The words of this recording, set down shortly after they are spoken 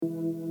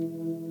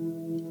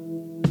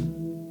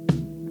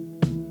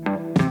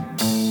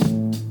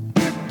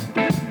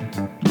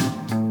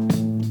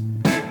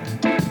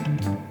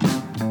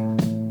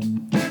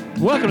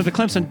Welcome to the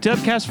Clemson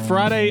Dubcast,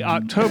 Friday,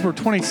 October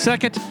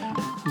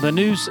 22nd. The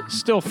news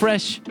still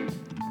fresh.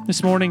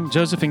 This morning,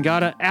 Joseph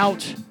Ngata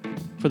out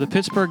for the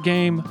Pittsburgh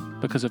game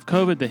because of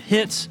COVID. The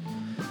hits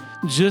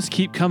just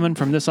keep coming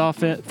from this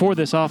offense. For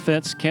this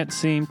offense, can't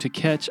seem to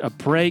catch a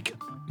break.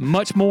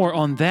 Much more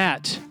on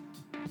that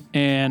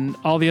and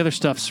all the other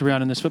stuff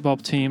surrounding this football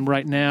team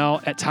right now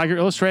at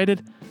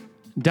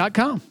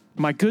TigerIllustrated.com.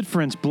 My good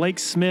friends Blake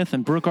Smith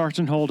and Brooke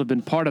Archenhold have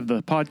been part of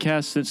the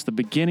podcast since the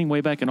beginning, way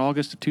back in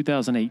August of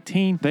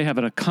 2018. They have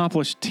an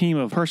accomplished team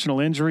of personal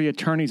injury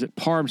attorneys at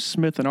Parham,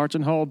 Smith, and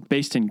Archenhold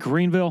based in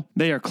Greenville.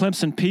 They are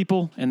Clemson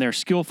people, and their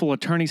skillful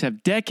attorneys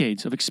have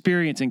decades of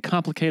experience in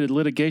complicated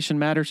litigation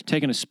matters,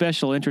 taking a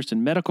special interest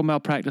in medical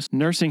malpractice,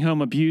 nursing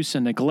home abuse,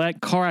 and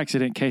neglect, car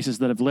accident cases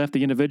that have left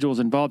the individuals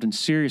involved in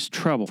serious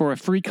trouble. For a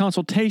free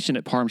consultation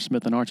at Parham,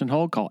 Smith, and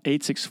Archenhold, call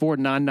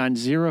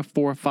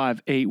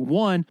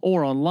 864-990-4581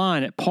 or online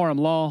at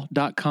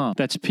parhamlaw.com.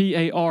 That's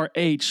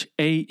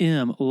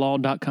PARHAM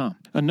law.com.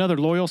 Another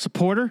loyal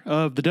supporter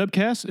of the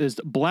Dubcast is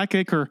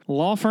Blackacre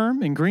Law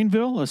Firm in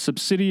Greenville, a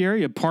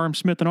subsidiary of Parham,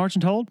 Smith, and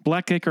Archenhold.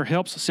 Blackacre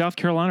helps South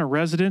Carolina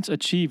residents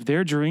achieve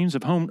their dreams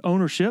of home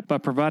ownership by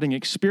providing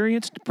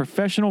experienced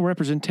professional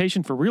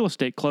representation for real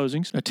estate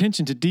closings.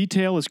 Attention to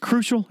detail is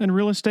crucial in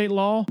real estate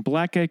law.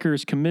 Blackacre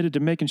is committed to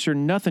making sure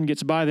nothing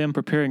gets by them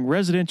preparing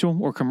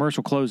residential or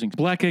commercial closings.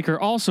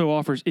 Blackacre also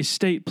offers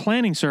estate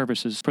planning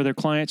services for their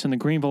clients in the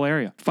Greenville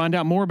area. Find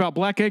out more about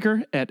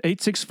Blackacre at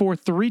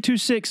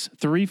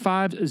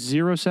 864-326-3507.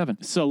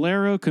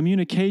 Solero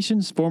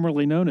Communications,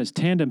 formerly known as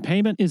Tandem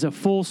Payment, is a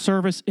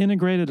full-service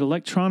integrated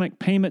electronic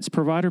payments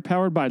provider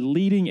powered by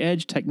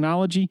leading-edge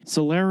technology.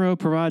 Solero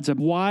provides a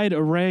wide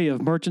array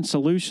of merchant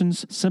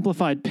solutions,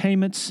 simplified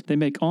payments. They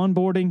make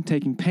onboarding,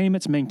 taking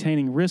payments,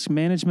 maintaining risk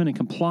management and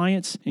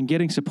compliance, and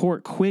getting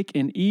support quick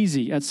and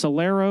easy. At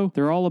Solero,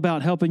 they're all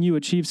about helping you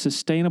achieve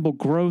sustainable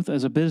growth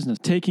as a business.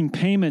 Taking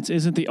payments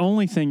isn't the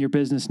only thing your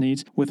business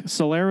needs. With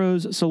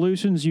Solero's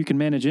solutions, you can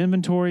manage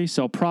inventory,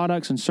 sell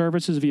products and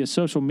services via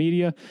social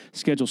media,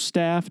 schedule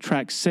staff,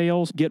 track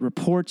sales, get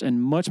reports,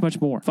 and much, much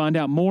more. Find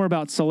out more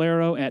about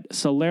Solero at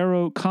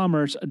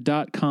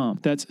solerocommerce.com.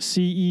 That's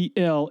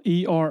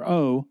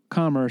CELERO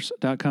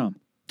commerce.com.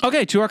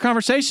 Okay, to our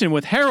conversation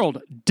with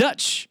Harold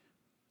Dutch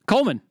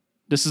Coleman.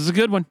 This is a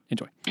good one.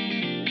 Enjoy.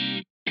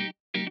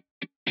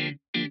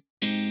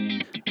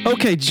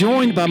 Okay,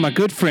 joined by my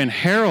good friend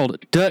Harold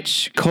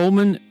Dutch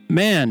Coleman.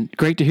 Man,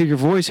 great to hear your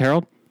voice,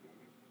 Harold.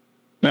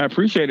 I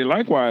appreciate it.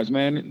 Likewise,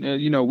 man.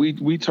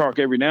 We talk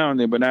every now and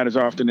then, but not as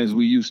often as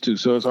we used to.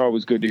 So it's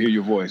always good to hear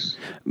your voice.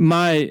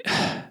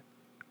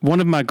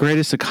 One of my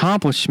greatest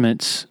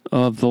accomplishments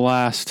of the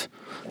last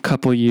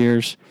couple of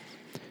years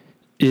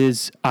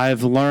is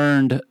I've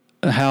learned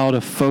how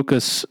to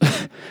focus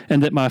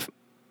and that my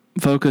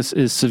focus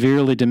is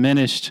severely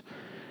diminished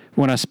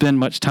when I spend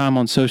much time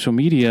on social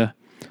media.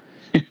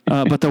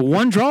 But the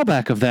one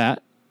drawback of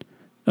that,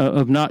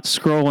 of not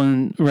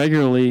scrolling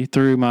regularly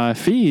through my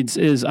feeds,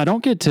 is I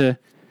don't get to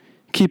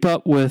keep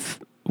up with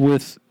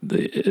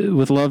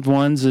loved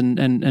ones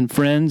and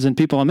friends and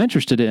people I'm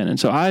interested in. And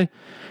so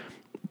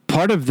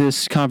part of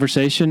this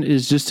conversation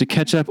is just to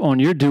catch up on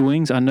your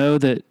doings. I know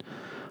that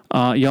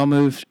y'all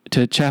moved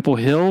to Chapel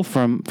Hill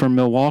from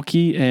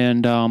Milwaukee,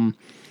 and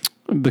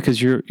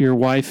because your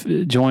wife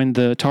joined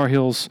the Tar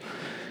Heels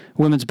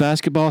women's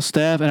basketball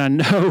staff, and I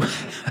know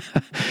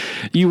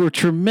you were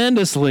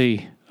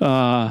tremendously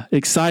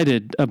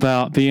excited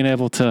about being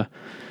able to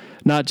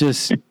not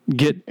just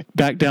get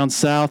back down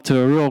south to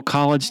a real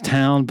college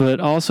town, but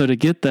also to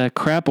get that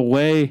crap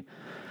away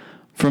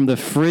from the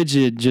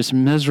frigid, just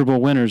miserable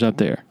winters up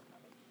there.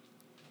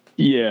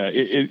 Yeah,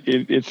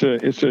 it's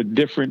a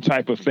different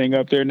type of thing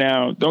up there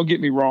now. Don't get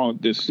me wrong.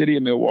 The city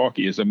of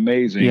Milwaukee is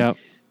amazing. Yep.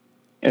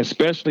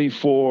 Especially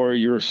for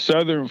your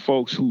southern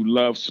folks who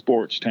love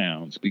sports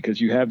towns,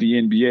 because you have the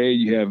NBA,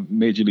 you have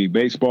Major League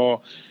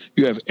Baseball,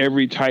 you have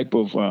every type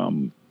of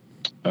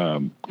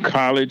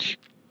college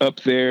up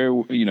there,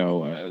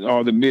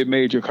 all the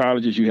mid-major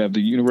colleges. You have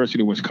the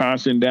University of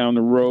Wisconsin down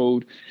the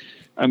road.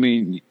 I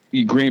mean,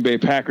 the Green Bay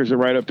Packers are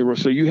right up the road.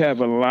 So you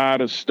have a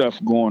lot of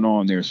stuff going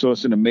on there. So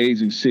it's an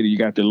amazing city. You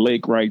got the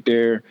lake right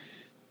there.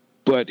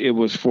 But it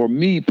was, for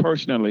me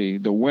personally,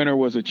 the winter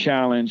was a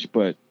challenge,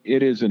 but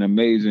it is an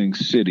amazing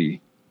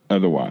city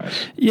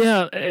otherwise.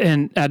 Yeah,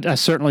 and I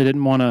certainly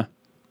didn't want to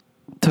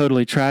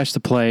totally trash the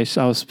place.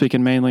 I was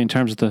speaking mainly in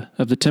terms of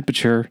the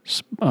temperature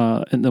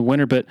in the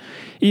winter, but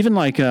even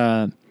like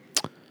a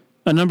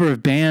number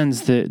of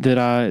bands that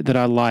I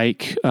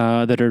like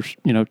that are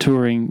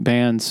touring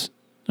bands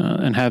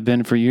and have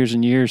been for years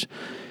and years.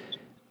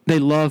 They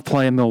love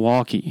playing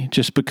Milwaukee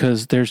just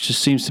because there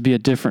just seems to be a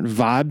different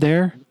vibe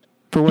there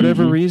for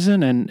whatever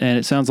reason, and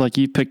it sounds like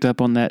you picked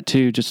up on that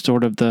too. Just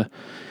sort of the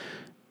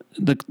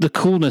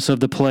coolness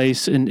of the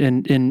place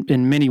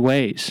in many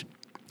ways.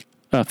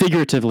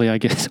 Figuratively, I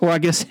guess, or I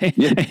guess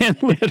and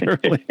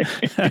literally.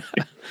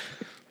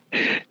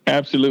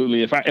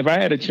 Absolutely. If I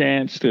had a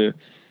chance to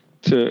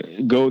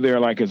go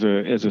there, like as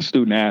a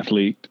student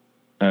athlete,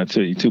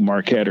 to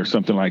Marquette or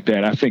something like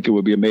that. I think it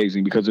would be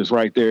amazing because it's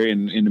right there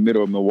in the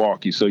middle of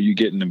Milwaukee. So you're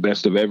getting the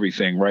best of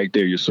everything right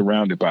there. You're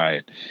surrounded by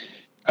it.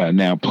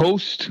 Now,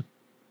 post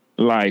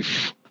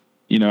life,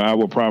 I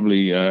will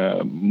probably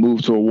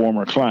move to a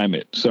warmer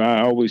climate. So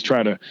I always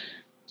try to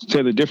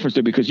tell the difference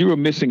there, because you were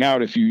missing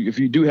out if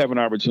you do have an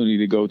opportunity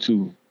to go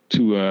to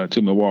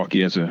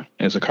Milwaukee as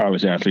a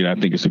college athlete. I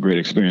think it's a great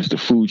experience. The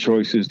food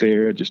choices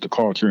there, just the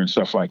culture and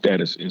stuff like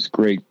that is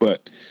great.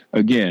 But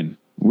again,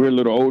 we're a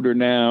little older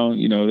now.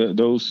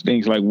 Those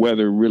things like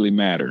weather really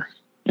matter.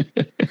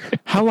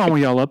 How long were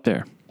y'all up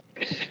there?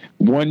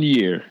 1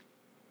 year.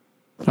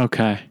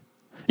 Okay.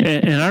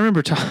 And I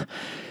remember,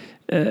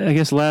 I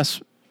guess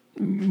last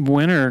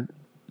winter,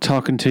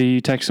 talking to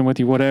you, texting with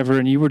you, whatever,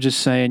 and you were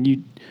just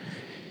saying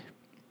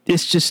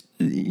it's just,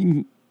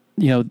 we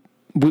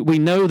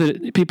know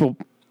that people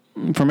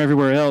from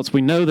everywhere else,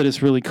 we know that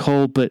it's really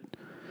cold, but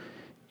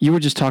you were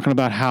just talking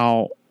about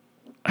how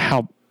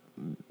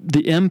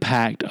the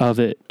impact of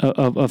it,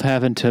 of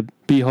having to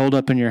be holed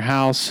up in your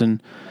house,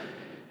 and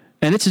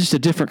it's just a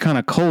different kind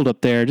of cold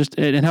up there, just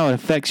and how it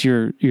affects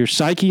your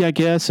psyche, I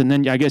guess. And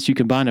then I guess you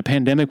combine a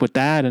pandemic with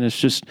that, and it's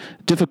just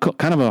difficult,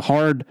 kind of a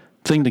hard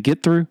thing to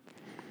get through.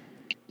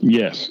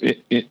 Yes,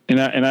 and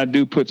I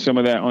do put some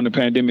of that on the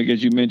pandemic,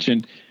 as you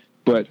mentioned,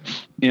 but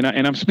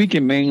I'm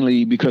speaking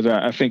mainly because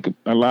I think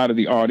a lot of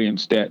the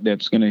audience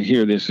that's going to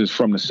hear this is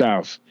from the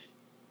South.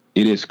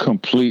 It is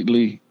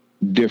completely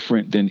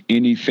different than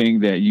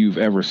anything that you've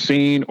ever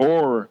seen,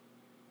 or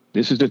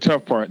this is the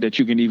tough part, that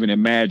you can even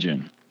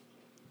imagine.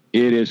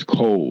 It is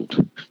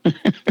cold.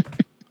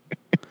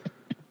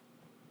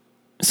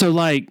 So,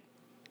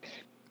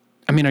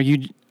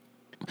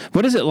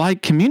 what is it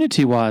like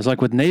community-wise,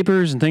 like with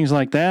neighbors and things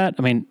like that?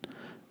 I mean,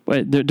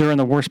 during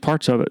the worst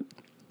parts of it.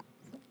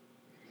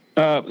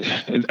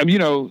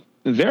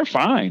 They're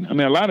fine. I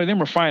mean, a lot of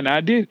them are fine.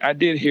 I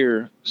did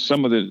hear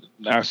some of the,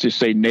 I should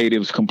say,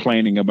 natives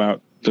complaining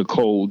about the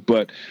cold,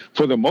 but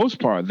for the most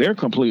part, they're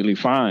completely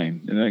fine.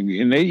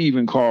 And they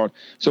even called.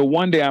 So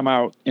one day I'm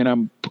out and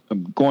I'm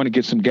going to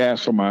get some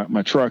gas for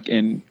my truck,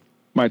 and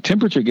my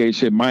temperature gauge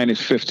said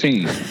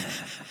 -15.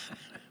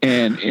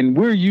 And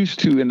we're used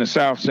to in the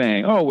South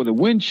saying, oh, well, the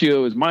wind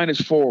chill is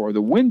 -4, or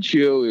the wind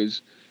chill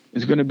is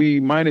going to be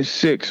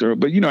 -6,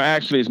 but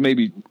actually it's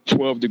maybe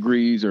 12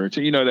 degrees, or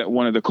that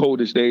one of the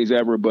coldest days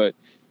ever. But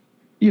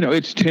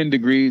it's 10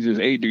 degrees, it's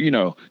 8.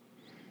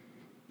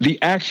 The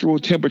actual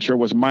temperature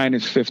was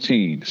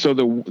 -15. So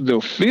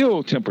the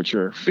field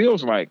temperature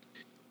feels like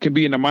can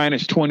be in the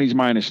 -20s,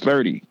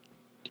 -30.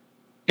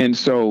 And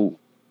so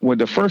when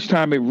the first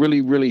time it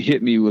really, really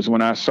hit me was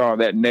when I saw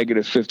that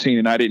 -15,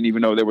 and I didn't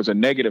even know there was a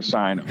negative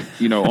sign,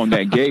 on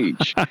that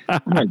gauge.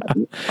 I'm like,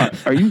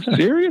 are you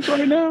serious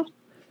right now?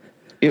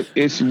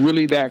 It's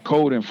really that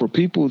cold. And for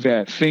people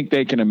that think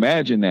they can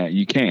imagine that,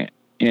 you can't.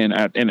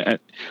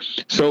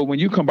 So when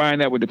you combine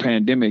that with the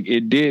pandemic,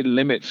 it did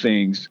limit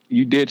things.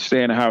 You did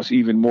stay in the house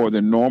even more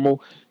than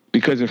normal,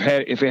 because if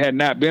it had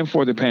not been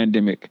for the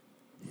pandemic,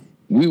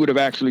 we would have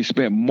actually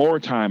spent more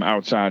time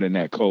outside in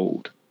that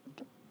cold.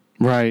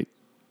 Right.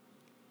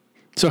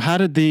 So how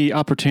did the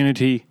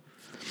opportunity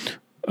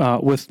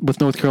with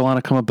North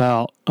Carolina come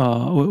about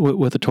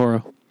with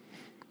Itoro?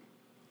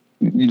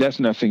 That's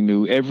nothing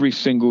new. Every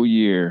single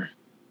year,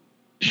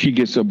 she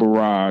gets a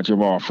barrage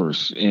of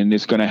offers, and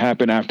it's going to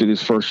happen after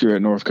this first year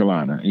at North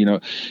Carolina,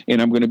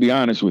 and I'm going to be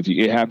honest with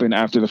you. It happened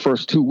after the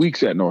first 2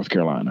 weeks at North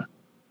Carolina.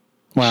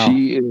 Wow.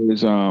 She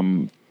is,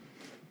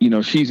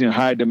 she's in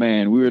high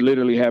demand. We were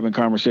literally having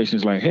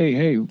conversations like,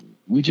 hey,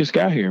 we just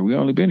got here. We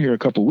only been here a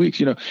couple of weeks,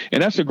 and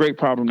that's a great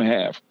problem to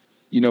have.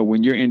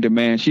 When you're in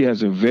demand. She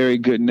has a very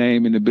good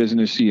name in the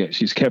business.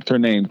 She's kept her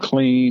name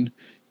clean.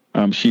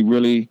 She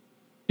really,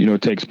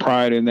 takes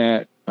pride in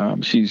that.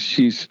 If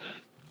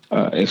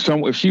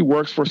she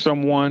works for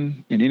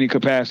someone in any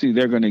capacity,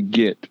 they're going to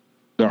get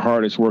the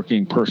hardest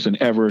working person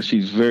ever.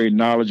 She's very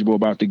knowledgeable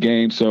about the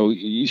game. So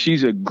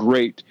she's a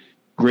great,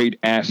 great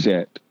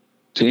asset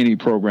to any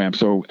program.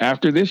 So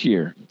after this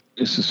year,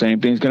 it's the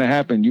same thing's going to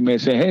happen. You may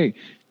say, hey,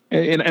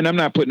 and I'm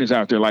not putting this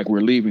out there like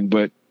we're leaving,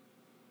 but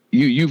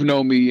you've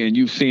known me and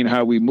you've seen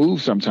how we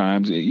move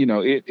sometimes.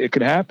 It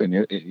could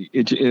happen.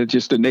 It's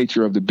just the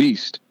nature of the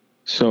beast.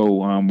 So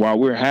while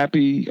we're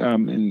happy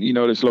in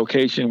this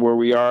location where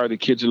we are, the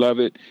kids love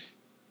it.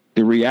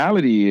 The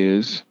reality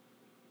is,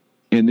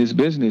 in this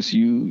business,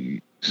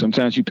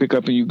 sometimes you pick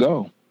up and you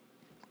go,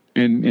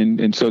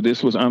 and so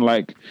this was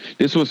unlike.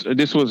 This was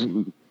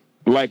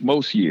like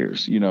most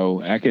years.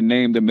 I can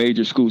name the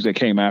major schools that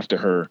came after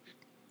her.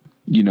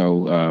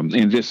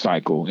 In this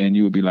cycle, and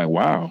you would be like,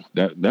 wow,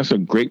 that's a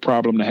great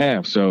problem to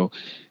have. So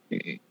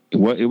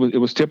it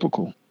was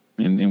typical,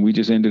 and we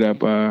just ended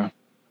up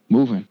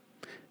moving.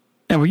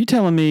 And were you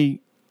telling me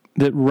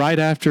that right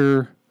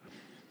after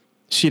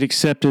she'd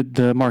accepted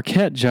the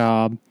Marquette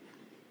job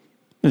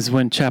is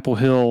when Chapel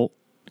Hill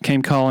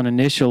came calling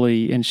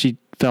initially, and she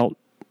felt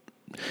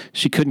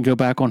she couldn't go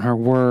back on her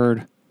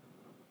word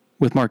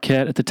with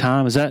Marquette at the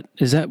time? Is that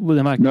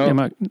am I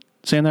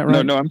saying that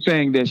right? No, I'm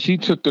saying that she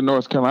took the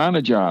North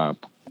Carolina job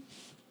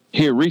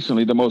here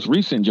recently, the most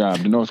recent job,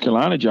 the North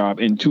Carolina job,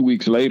 and 2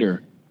 weeks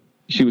later,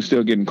 she was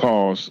still getting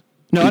calls.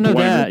 No, I know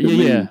that.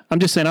 Yeah. I'm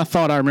just saying,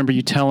 I remember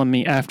you telling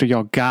me after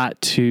y'all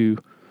got to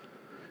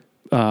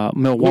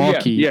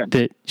Milwaukee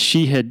that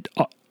she had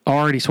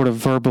already sort of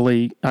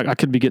verbally, I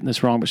could be getting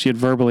this wrong, but she had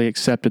verbally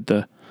accepted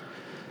the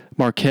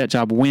Marquette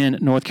job when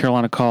North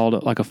Carolina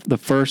called the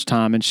first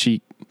time, and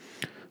she,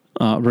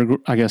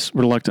 I guess,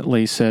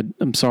 reluctantly said,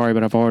 "I'm sorry,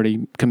 but I've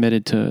already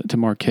committed to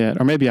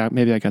Marquette." Or maybe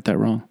I got that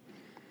wrong.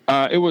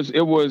 It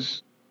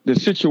was the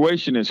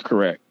situation is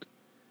correct,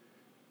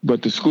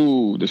 but the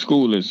school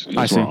is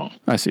wrong.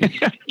 I see.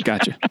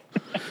 Gotcha.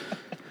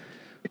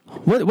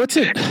 What's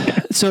it?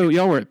 So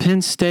y'all were at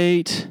Penn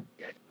State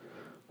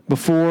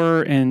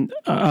before, and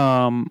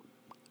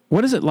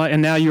what is it like?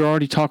 And now you're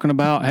already talking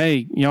about,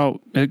 hey, y'all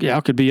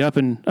could be up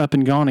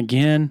and gone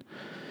again.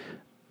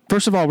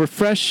 First of all,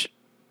 refresh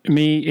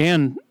me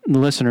and the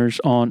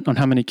listeners on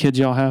how many kids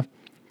y'all have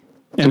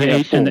and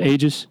the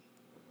ages.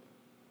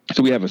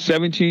 So we have a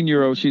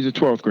 17-year-old. She's a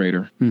 12th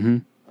grader. Mm-hmm.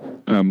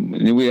 And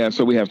then we have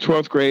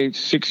 12th grade,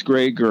 6th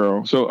grade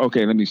girl. So,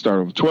 okay, let me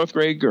start over. 12th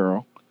grade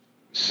girl,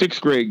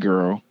 6th grade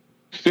girl,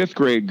 5th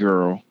grade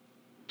girl,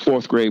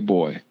 4th grade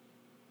boy.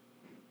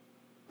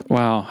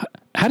 Wow.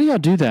 How do y'all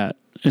do that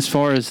as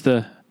far as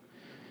the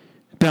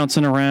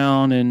bouncing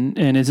around?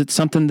 And is it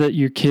something that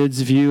your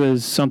kids view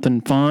as something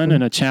fun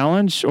and a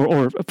challenge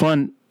or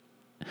fun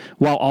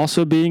while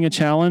also being a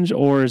challenge?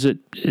 Or is it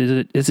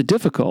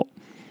difficult?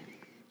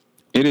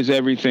 It is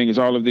everything. It's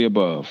all of the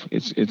above.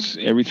 It's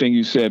everything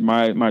you said.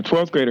 My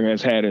 12th grader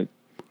has had it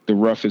the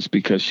roughest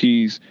because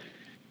she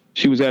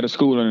was at a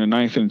school in the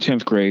 9th and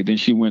 10th grade. Then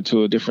she went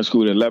to a different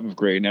school in 11th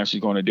grade. Now she's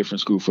going to a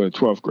different school for the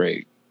 12th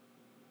grade.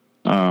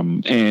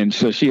 And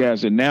so she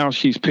has it. Now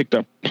she's picked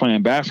up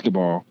playing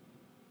basketball.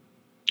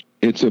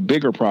 It's a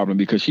bigger problem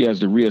because she has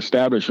to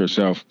reestablish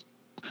herself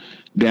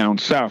down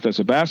south as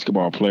a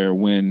basketball player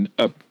when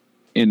up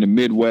in the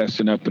Midwest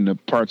and up in the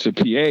parts of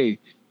PA,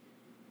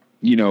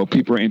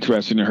 people are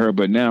interested in her,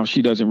 but now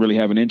she doesn't really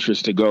have an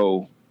interest to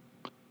go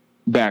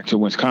back to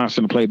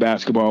Wisconsin to play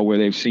basketball where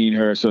they've seen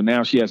her. So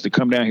now she has to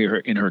come down here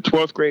in her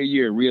 12th grade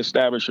year,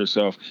 reestablish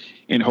herself,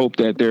 and hope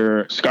that there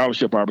are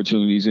scholarship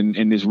opportunities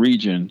in this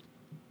region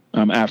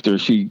after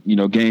she,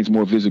 gains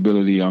more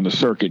visibility on the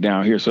circuit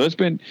down here. So it's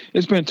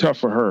been tough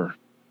for her,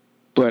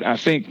 but I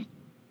think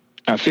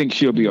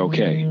she'll be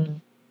okay.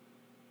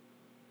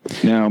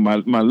 Now my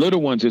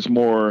little ones,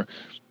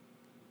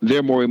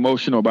 they're more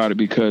emotional about it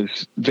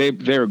because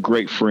they're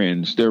great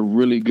friends. They're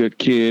really good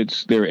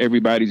kids. They're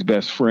everybody's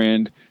best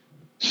friend.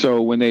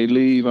 So when they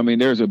leave,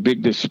 there's a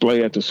big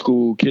display at the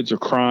school. Kids are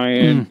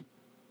crying.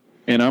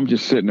 And I'm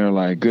just sitting there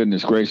like,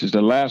 goodness gracious.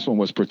 The last one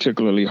was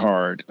particularly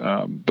hard.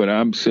 But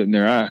I'm sitting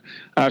there.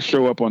 I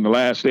show up on the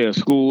last day of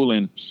school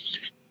and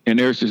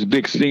there's this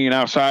big scene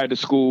outside the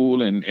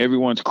school and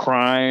everyone's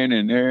crying.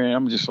 And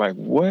I'm just like,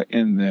 what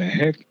in the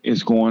heck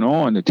is going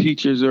on? The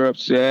teachers are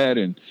upset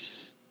and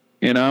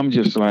I'm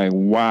just like,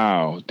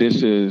 wow,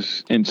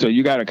 and so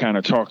you got to kind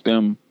of talk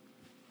them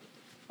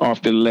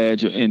off the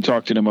ledge and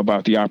talk to them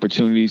about the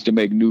opportunities to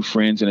make new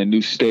friends in a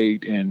new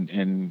state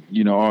and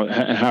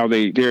how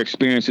their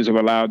experiences have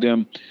allowed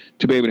them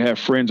to be able to have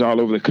friends all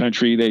over the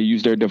country. They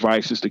use their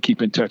devices to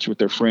keep in touch with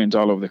their friends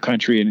all over the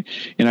country.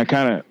 And I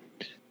kind of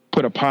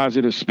put a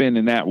positive spin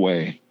in that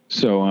way.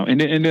 So, and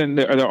then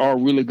they're all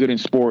really good in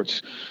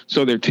sports.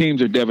 So their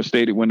teams are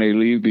devastated when they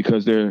leave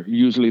because they're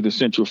usually the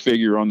central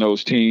figure on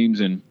those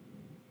teams. And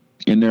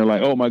they're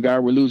like, oh my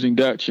God, we're losing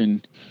Dutch.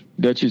 And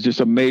Dutch is just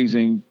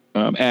amazing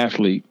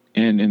athlete.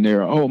 And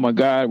they're, oh my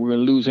God, we're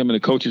going to lose him. And the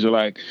coaches are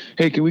like,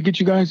 hey, can we get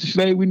you guys to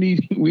stay? We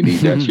need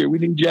Dutch here. We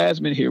need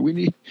Jasmine here.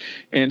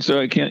 And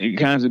so it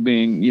kinds of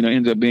being,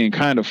 ends up being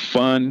kind of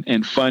fun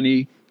and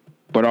funny,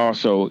 but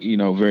also,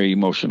 very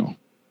emotional.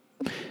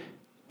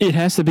 It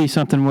has to be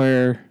something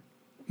where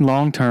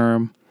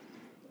long-term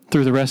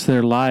through the rest of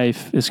their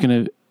life is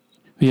going to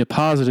be a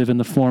positive in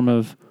the form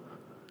of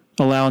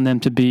allowing them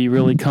to be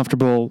really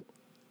comfortable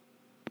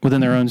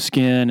within their own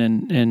skin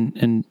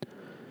and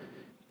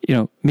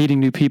meeting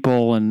new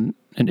people and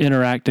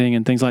interacting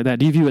and things like that.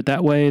 Do you view it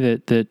that way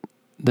that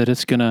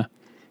it's going to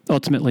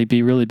ultimately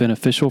be really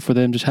beneficial for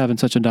them just having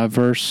such a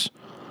diverse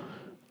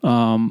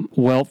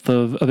wealth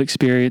of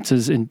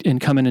experiences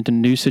and coming into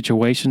new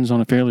situations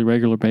on a fairly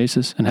regular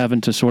basis and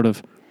having to sort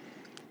of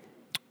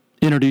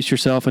introduce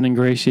yourself and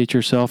ingratiate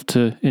yourself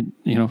to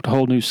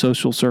whole new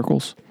social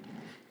circles?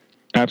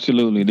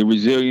 Absolutely. The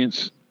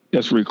resilience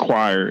that's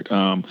required.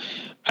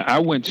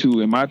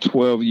 In my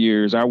 12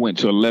 years, I went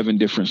to 11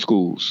 different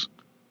schools.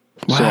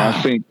 Wow. So I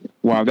think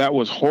while that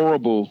was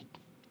horrible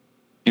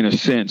in a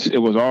sense, it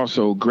was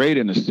also great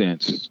in a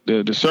sense.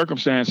 The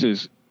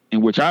circumstances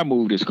in which I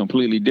moved is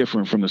completely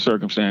different from the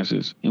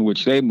circumstances in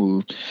which they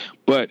moved,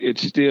 but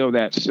it's still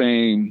that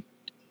same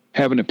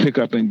having to pick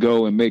up and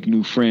go and make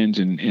new friends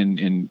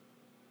and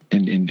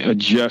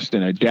adjust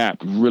and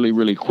adapt really,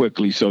 really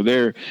quickly. So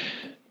they're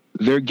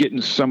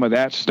getting some of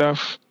that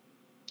stuff.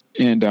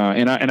 And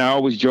I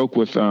always joke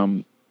with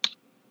the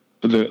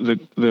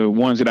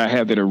ones that I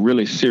have that are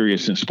really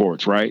serious in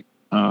sports, right?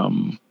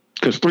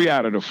 Because 3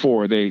 out of the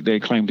 4, they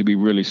claim to be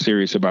really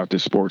serious about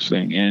this sports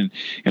thing. And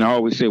I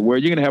always say, well,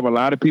 you're going to have a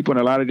lot of people in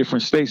a lot of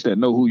different states that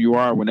know who you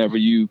are whenever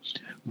you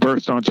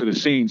burst onto the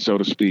scene, so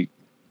to speak.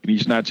 And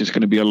it's not just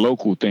going to be a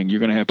local thing. You're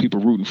going to have people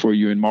rooting for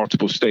you in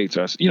multiple states.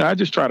 I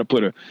just try to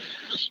put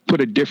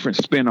a different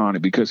spin on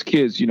it, because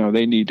kids,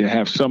 they need to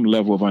have some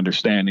level of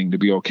understanding to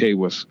be okay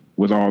with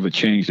all the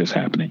change that's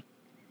happening.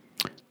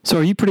 So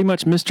are you pretty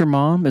much Mr.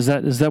 Mom? Is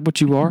that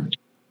what you are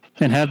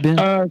and have been?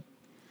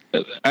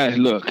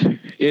 Look,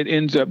 it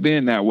ends up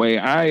being that way.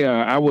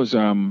 I was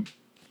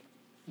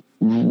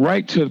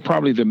right to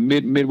probably the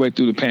midway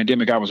through the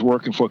pandemic. I was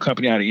working for a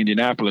company out of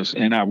Indianapolis,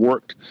 and I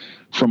worked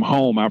from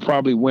home. I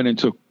probably went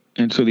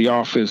into the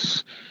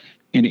office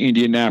in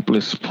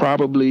Indianapolis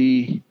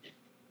probably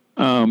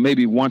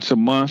maybe once a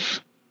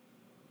month.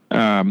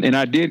 And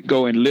I did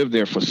go and live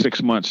there for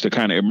 6 months to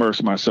kind of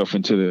immerse myself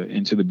into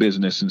the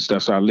business and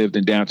stuff. So I lived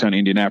in downtown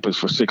Indianapolis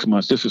for 6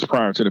 months. This was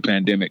prior to the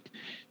pandemic.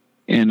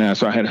 And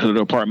so I had a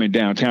little apartment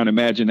downtown.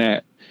 Imagine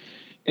that.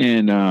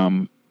 And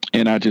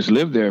I just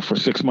lived there for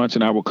 6 months,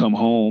 and I would come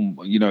home,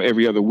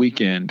 every other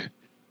weekend.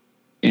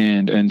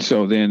 And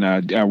so then I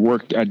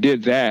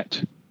did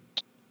that.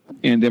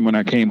 And then when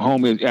I came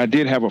home, I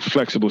did have a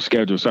flexible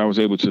schedule, so I was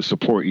able to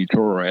support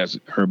Itoro as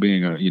her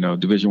being a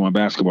Division I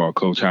basketball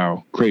coach.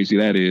 How crazy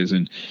that is!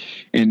 And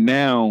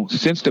now,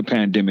 since the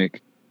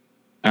pandemic,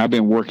 I've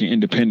been working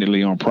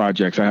independently on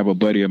projects. I have a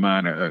buddy of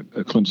mine, a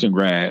Clemson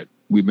grad.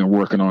 We've been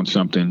working on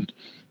something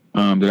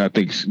that I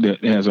think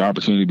that has an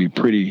opportunity to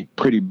be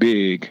pretty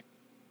big.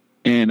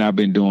 And I've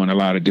been doing a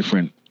lot of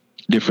different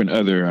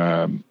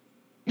other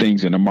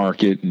things in the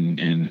market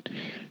and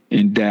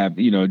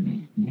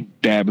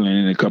dabbling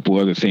in a couple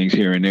other things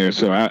here and there.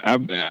 So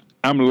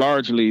I'm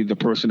largely the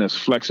person that's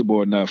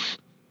flexible enough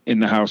in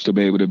the house to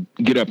be able to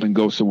get up and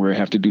go somewhere and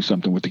have to do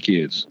something with the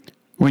kids.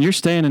 When you're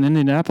staying in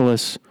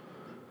Indianapolis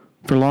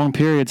for long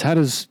periods, how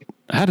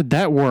did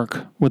that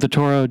work with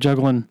Itoro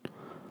juggling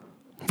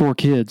 4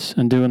 kids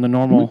and doing the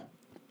normal?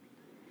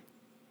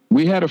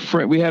 We had a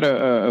friend. We had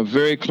a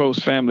very close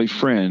family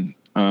friend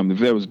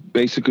that was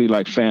basically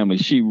like family.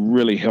 She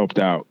really helped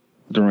out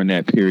during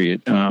that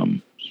period.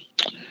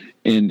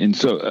 And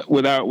so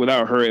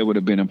without her, it would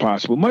have been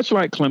impossible. Much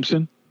like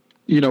Clemson,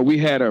 we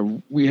had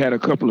a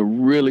couple of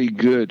really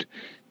good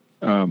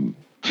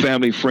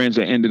family friends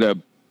that ended up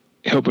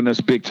helping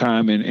us big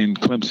time in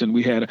Clemson.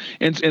 We had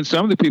and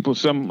some of the people,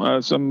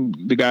 some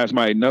the guys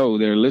might know,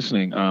 they're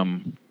listening.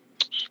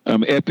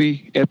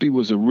 Epi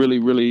was a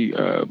really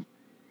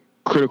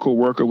critical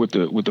worker with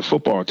the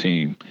football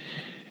team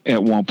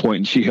at one point,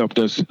 and she helped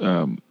us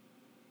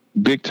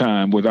big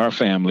time with our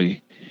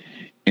family.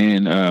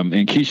 And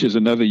Keisha's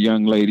another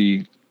young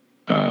lady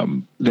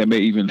that may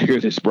even hear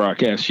this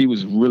broadcast. She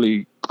was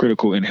really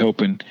critical in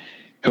helping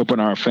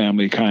our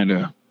family kind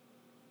of,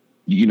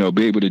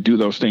 be able to do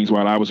those things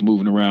while I was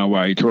moving around,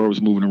 while Itoro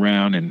was moving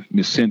around, and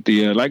Miss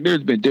Cynthia. Like,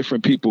 there's been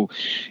different people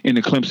in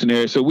the Clemson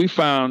area. So we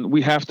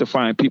have to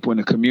find people in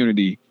the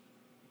community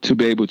to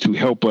be able to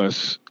help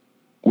us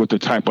with the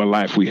type of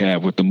life we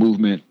have, with the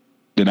movement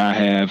that I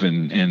have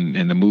and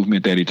the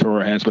movement that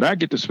Itoro has. But I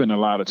get to spend a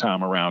lot of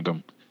time around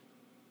them.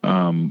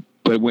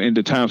 But in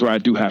the times where I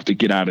do have to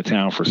get out of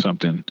town for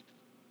something,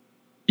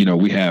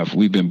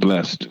 we've been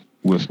blessed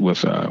with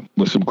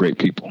some great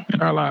people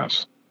in our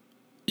lives.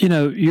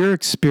 Your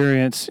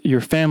experience, your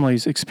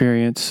family's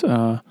experience,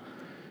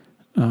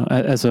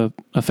 as a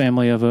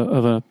family of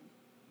a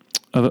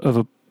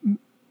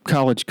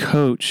college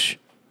coach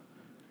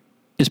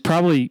is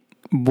probably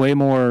way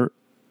more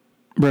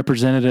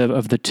representative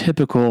of the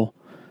typical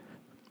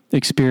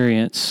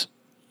experience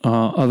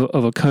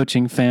of a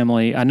coaching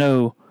family. I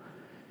know,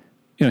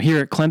 here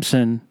at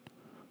Clemson,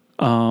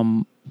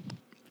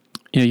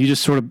 you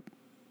just sort of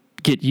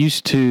get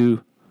used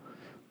to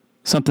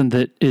something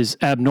that is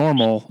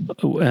abnormal,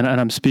 and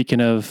I'm speaking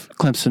of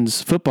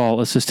Clemson's football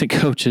assistant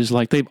coaches.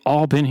 Like, they've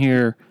all been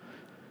here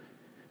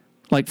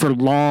like for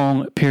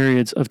long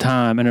periods of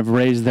time and have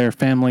raised their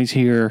families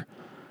here,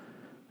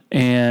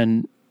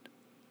 and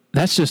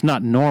that's just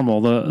not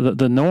normal.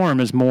 The norm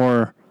is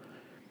more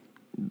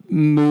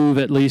move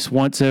at least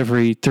once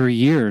every 3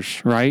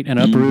 years, right? And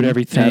uproot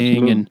everything.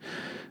 Absolutely.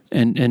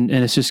 And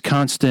it's just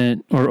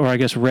constant or I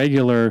guess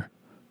regular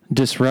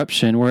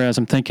disruption. Whereas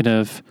I'm thinking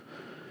of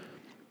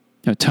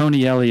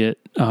Tony Elliott,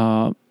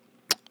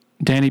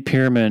 Danny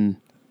Pearman,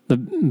 the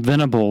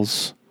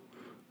Venables,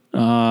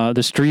 the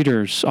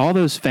Streeters, all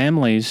those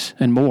families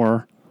and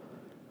more,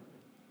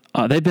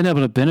 they've been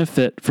able to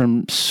benefit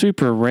from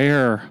super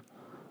rare,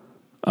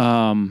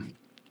 I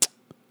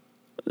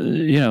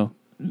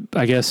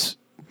guess,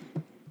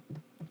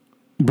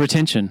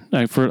 retention.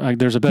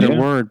 There's a better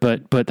word,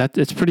 but that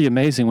it's pretty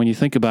amazing when you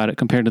think about it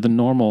compared to the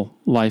normal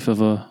life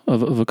of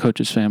a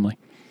coach's family.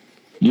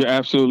 You're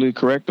absolutely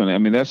correct on that. I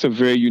mean, that's a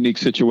very unique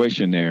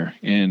situation there,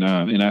 and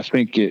I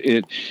think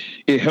it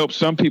helps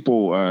some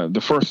people.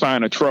 The first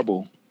sign of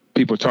trouble,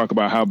 people talk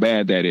about how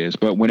bad that is,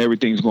 but when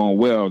everything's going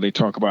well, they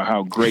talk about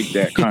how great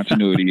that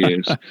continuity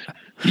is.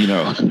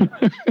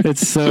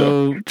 It's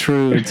so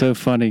true and so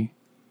funny.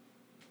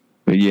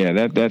 But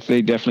yeah, that's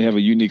they definitely have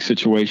a unique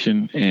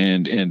situation,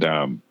 and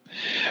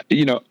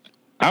you know,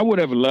 I would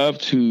have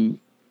loved to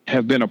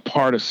have been a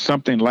part of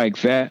something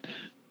like that.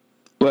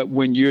 But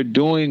when you're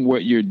doing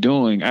what you're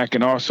doing, I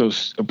can also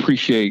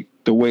appreciate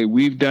the way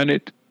we've done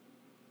it,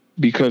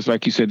 because,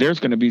 like you said, there's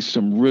going to be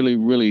some really,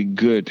 really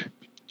good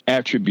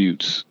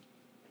attributes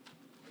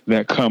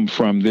that come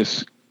from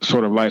this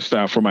sort of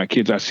lifestyle for my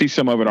kids. I see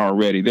some of it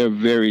already. They're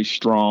very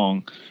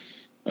strong.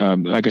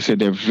 Like I said,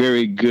 they're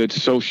very good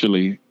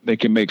socially. They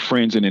can make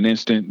friends in an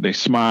instant. They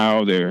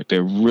smile. They're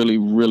really,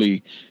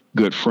 really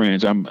good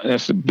friends.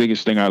 That's the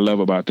biggest thing I love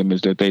about them,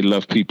 is that they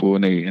love people,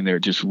 and they're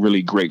just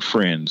really great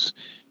friends.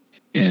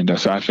 And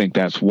so I think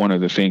that's one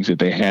of the things that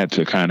they had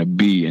to kind of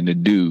be and to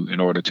do in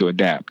order to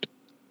adapt.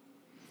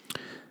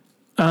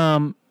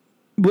 The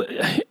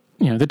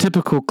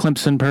typical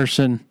Clemson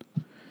person,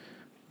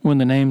 when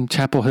the name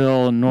Chapel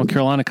Hill in North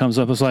Carolina comes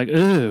up, it's like,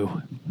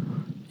 ooh,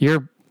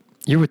 you're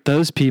with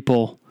those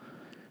people.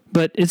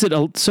 But is it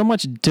so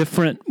much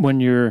different when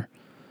you're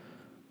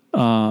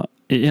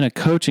in a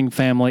coaching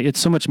family? It's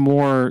so much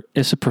more.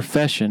 It's a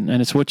profession,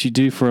 and it's what you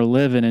do for a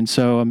living. And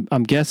so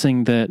I'm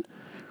guessing that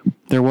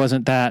there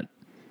wasn't that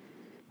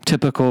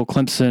typical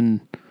Clemson,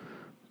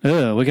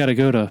 we got to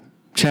go to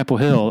Chapel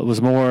Hill. It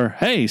was more,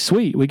 hey,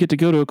 sweet, we get to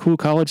go to a cool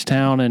college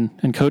town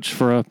and coach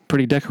for a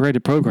pretty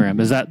decorated program.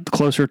 Is that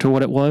closer to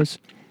what it was?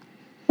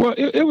 Well,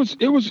 it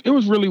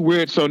was really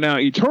weird. So now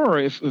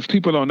Itoro, if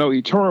people don't know,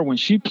 Itoro, when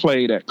she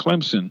played at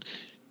Clemson,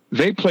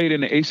 they played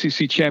in the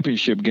ACC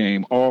championship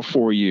game all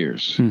 4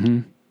 years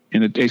in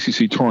the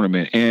ACC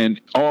tournament, and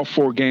all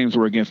 4 games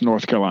were against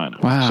North Carolina.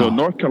 Wow. So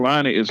North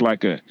Carolina is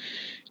like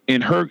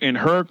in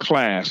her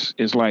class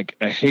is like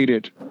a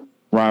hated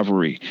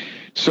rivalry.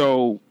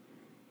 So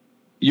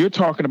you're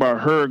talking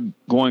about her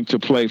going to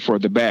play for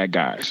the bad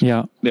guys.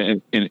 Yeah.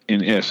 In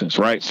essence,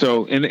 right?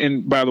 So,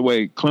 and by the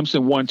way,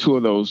 Clemson won 2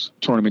 of those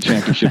tournament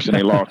championships, and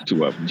they lost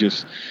 2 of them,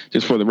 just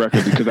for the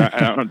record, because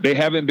they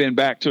haven't been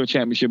back to a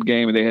championship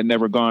game, and they had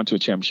never gone to a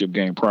championship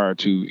game prior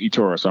to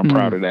Itoro. So I'm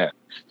proud of that.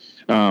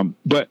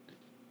 But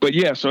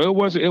yeah, so it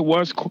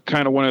was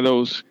kind of one of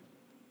those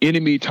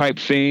enemy type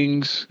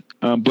things.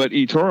 But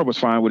Itoro was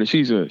fine with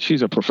it.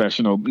 She's a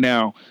professional.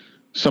 Now,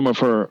 some of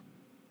her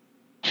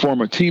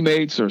former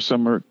teammates or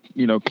some of her,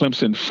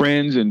 Clemson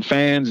friends and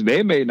fans,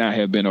 they may not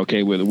have been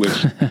okay with it,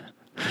 which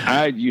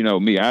I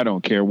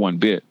don't care one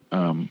bit.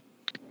 While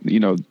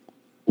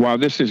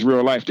this is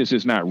real life, this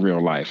is not real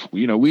life.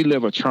 We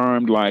live a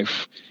charmed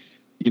life.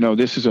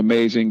 This is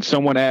amazing.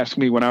 Someone asked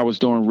me when I was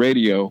doing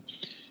radio,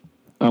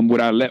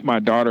 would I let my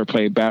daughter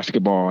play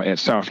basketball at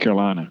South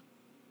Carolina?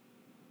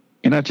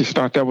 And I just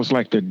thought that was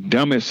like the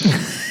dumbest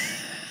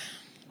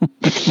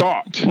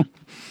thought.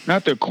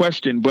 Not the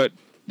question, but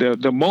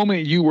the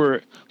moment you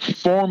were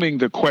forming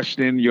the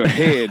question in your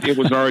head, it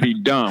was already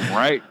dumb,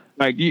 right?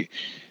 Like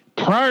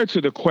prior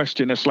to the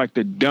question, it's like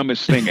the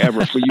dumbest thing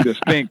ever for you to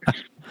think,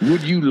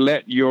 would you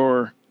let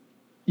your,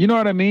 you know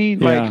what I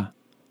mean? Yeah.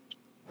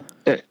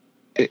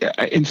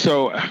 And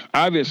so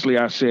obviously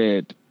I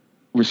said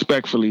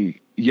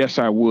respectfully, yes,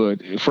 I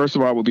would. First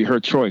of all, it would be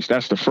her choice.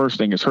 That's the first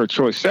thing, is her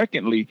choice.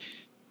 Secondly,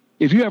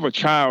 if you have a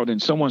child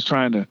and someone's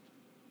trying to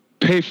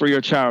pay for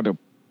your child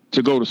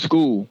to go to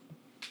school,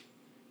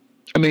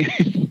 I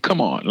mean, come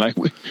on. Like,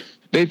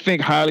 they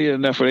think highly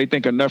enough, or they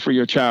think enough for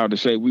your child to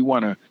say, we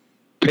want to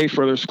pay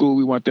for their school.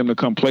 We want them to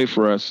come play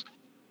for us.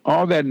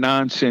 All that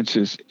nonsense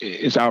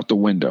is out the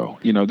window.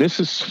 This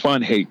is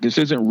fun hate. This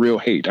isn't real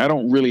hate. I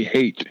don't really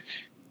hate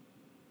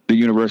the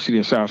University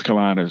of South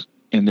Carolina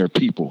and their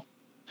people.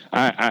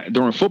 I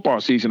during football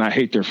season, I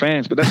hate their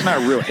fans, but that's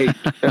not real hate.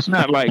 That's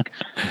not like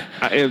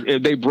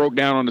if they broke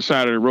down on the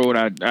side of the road,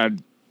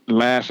 I'd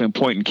laugh and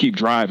point and keep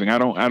driving. I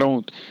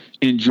don't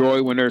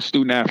enjoy when their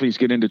student athletes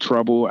get into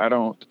trouble. I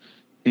don't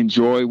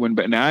enjoy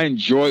I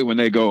enjoy when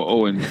they go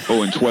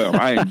 0-12.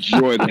 I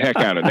enjoy the heck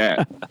out of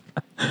that.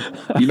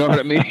 You know what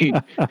I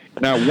mean?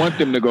 And I want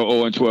them to go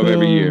 0-12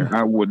 every year.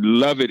 I would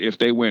love it if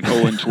they went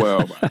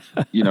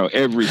 0-12,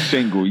 every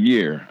single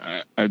year.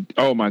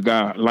 Oh my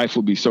God, life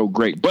would be so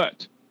great.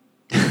 But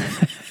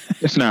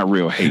it's not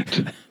real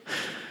hate.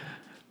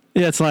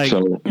 Yeah, it's like,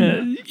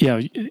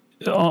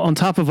 on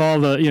top of all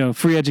the,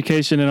 free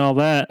education and all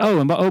that.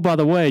 By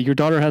the way, your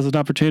daughter has a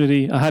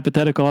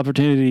hypothetical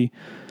opportunity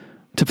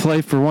to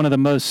play for one of the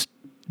most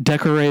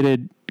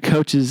decorated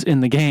coaches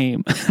in the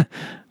game.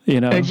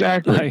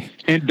 Exactly.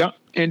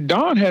 And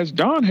Dawn has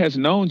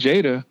known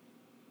Jada.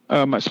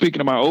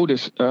 Speaking of my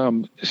oldest,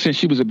 since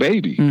she was a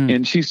baby,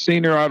 and she's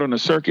seen her out on the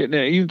circuit. And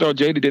even though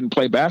Jada didn't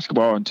play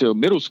basketball until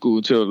middle school,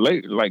 until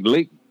late,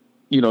 12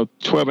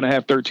 and a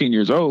half, 13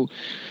 years old.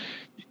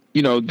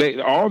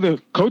 All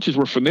the coaches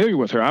were familiar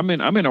with her. I'm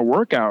in a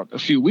workout a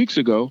few weeks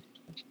ago,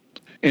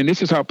 and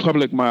this is how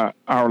public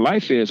our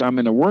life is. I'm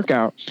in a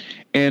workout,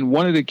 and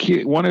one of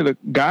the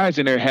guys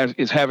in there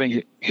is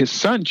having his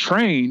son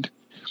trained,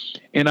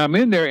 and I'm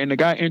in there, and the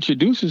guy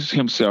introduces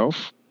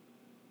himself,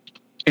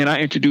 and I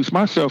introduce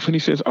myself, and he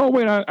says, "Oh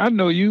wait, I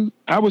know you.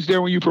 I was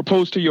there when you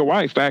proposed to your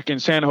wife back in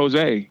San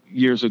Jose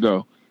years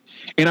ago."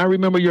 And I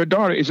remember your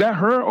daughter. Is that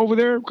her over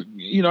there?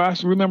 You know, I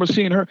remember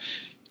seeing her.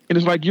 And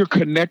it's like you're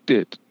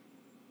connected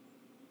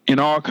in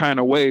all kind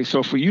of ways.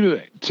 So for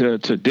you to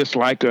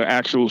dislike an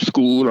actual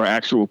school or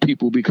actual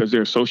people because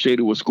they're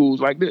associated with schools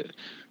like this,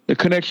 the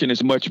connection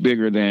is much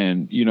bigger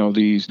than, you know,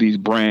 these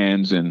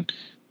brands and,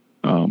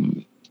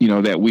 you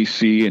know, that we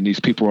see, and these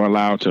people are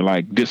allowed to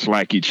like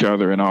dislike each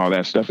other and all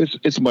that stuff.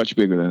 It's much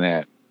bigger than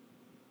that.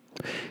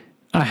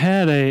 I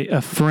had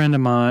a friend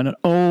of mine, an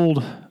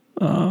old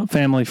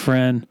family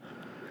friend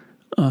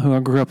who I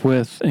grew up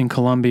with in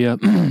Columbia,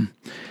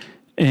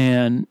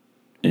 and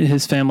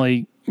his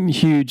family,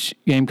 huge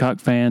Gamecock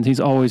fans. He's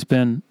always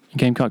been a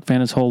Gamecock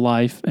fan his whole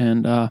life.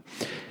 And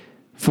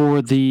for I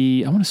want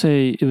to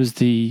say it was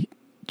the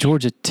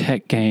Georgia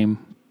Tech game.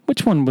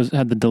 Which one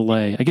had the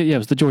delay? It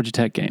was the Georgia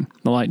Tech game,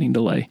 the lightning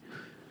delay.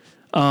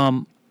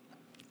 I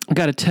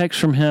got a text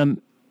from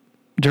him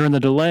during the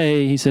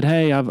delay. He said,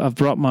 "Hey, I've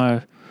brought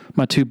my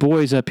two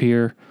boys up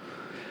here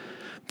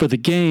for the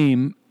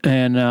game,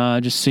 and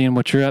just seeing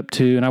what you're up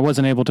to." And I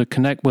wasn't able to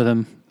connect with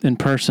him in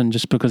person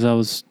just because I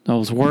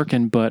was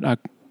working, but I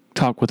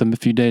talked with him a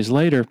few days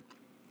later,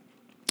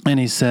 and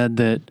he said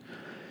that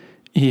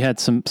he had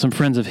some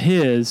friends of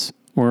his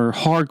were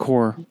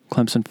hardcore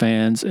Clemson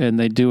fans, and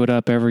they do it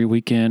up every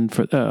weekend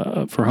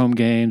for home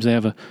games. They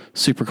have a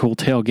super cool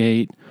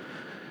tailgate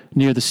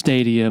near the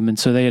stadium, and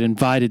so they had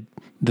invited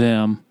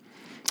them,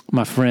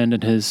 my friend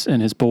and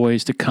his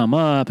boys, to come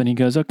up. And he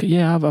goes, "Okay,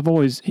 yeah,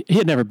 he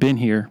had never been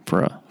here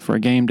for a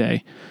game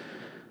day,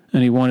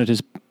 and he wanted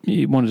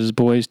his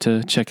boys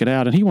to check it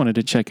out, and he wanted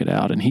to check it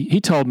out. And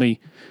he told me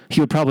he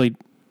would probably,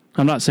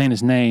 I'm not saying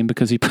his name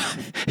because he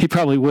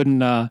probably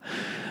wouldn't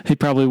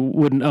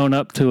own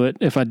up to it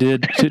if I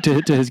did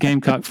to his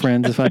Gamecock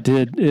friends if I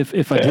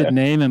did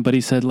name him. But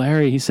he said,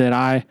 Larry, he said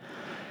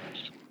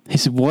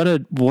what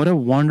a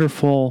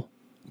wonderful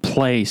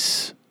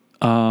place,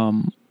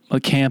 a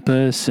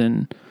campus,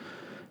 and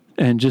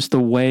just the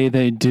way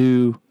they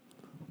do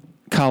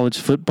college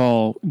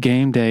football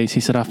game days. He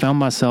said, I found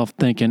myself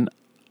thinking,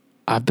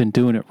 I've been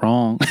doing it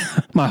wrong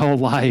my whole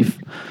life.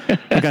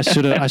 Like I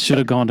should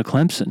have gone to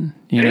Clemson,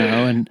 you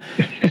know,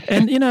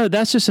 and you know,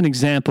 that's just an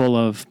example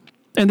of,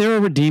 and there are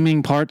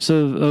redeeming parts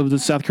of the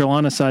South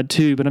Carolina side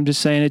too, but I'm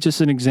just saying it's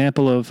just an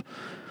example of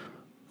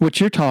what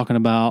you're talking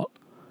about.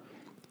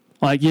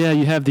 Like, yeah,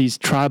 you have these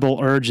tribal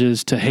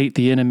urges to hate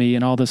the enemy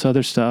and all this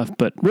other stuff,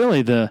 but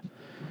really the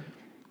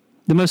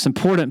most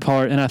important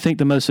part, and I think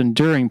the most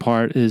enduring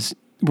part, is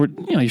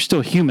you're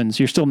still humans.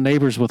 You're still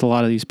neighbors with a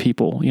lot of these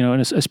people, you know,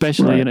 and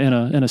especially right.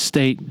 in a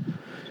state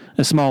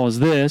as small as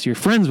this, you're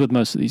friends with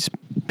most of these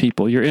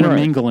people. You're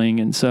intermingling,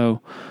 right. And so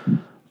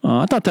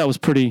I thought that was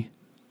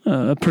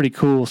a pretty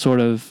cool sort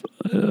of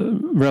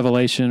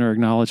revelation or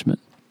acknowledgement.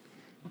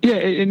 Yeah,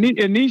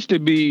 it needs to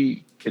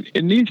be.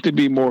 It needs to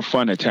be more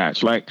fun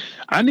attached. Like,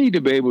 I need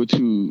to be able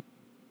to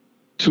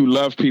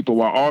love people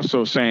while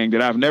also saying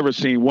that I've never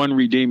seen one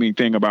redeeming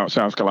thing about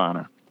South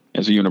Carolina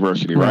as a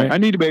university, right? I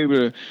need to be able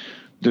to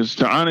just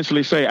to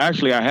honestly say,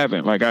 actually, I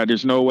haven't. Like,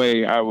 there's no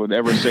way I would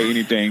ever say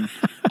anything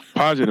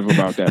positive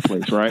about that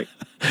place, right?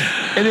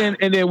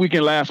 And then we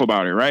can laugh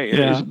about it, right?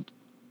 Yeah.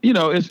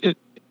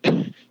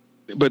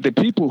 But the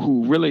people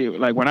who really,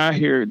 like, when I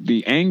hear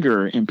the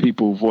anger in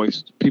people's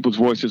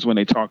voices when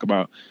they talk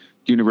about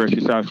University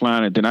of South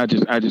Carolina, then I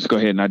just go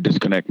ahead and I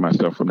disconnect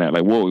myself from that.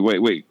 Like, whoa,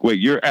 wait,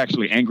 you're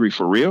actually angry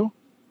for real?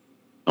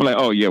 I'm like,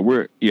 oh yeah,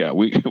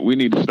 we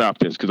need to stop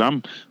this because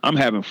I'm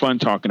having fun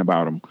talking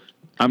about them.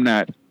 I'm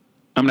not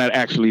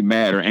actually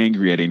mad or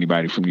angry at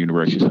anybody from the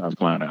University of South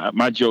Carolina.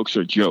 My jokes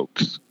are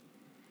jokes,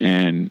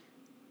 and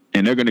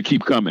they're going to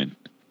keep coming.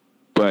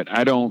 But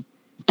I don't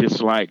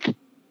dislike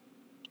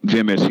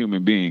them as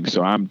human beings,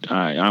 so I'm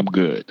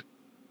good.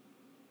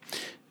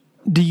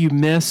 Do you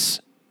miss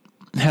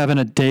having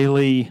a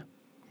daily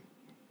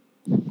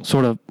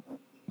sort of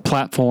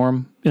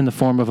platform in the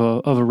form of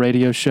a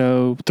radio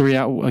show? 3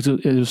 hours.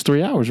 It was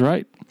 3 hours,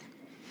 right?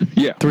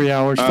 Yeah. 3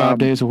 hours, 5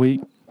 days a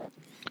week.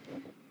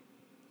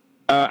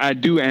 I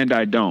do and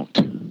I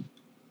don't.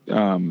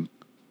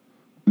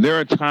 There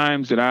are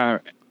times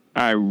that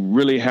I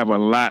really have a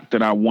lot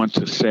that I want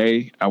to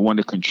say. I want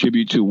to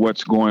contribute to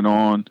what's going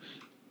on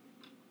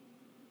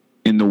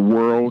in the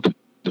world,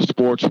 the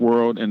sports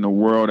world, and the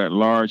world at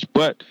large.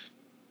 But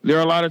there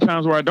are a lot of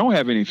times where I don't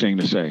have anything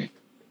to say,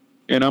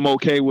 and I'm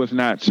okay with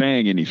not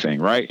saying anything,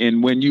 right?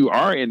 And when you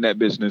are in that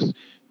business,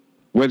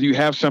 whether you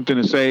have something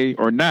to say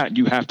or not,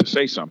 you have to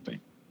say something.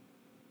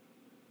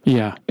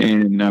 Yeah.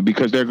 And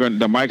because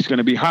the mic's going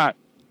to be hot,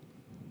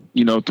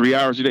 3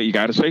 hours a day, you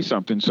got to say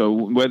something. So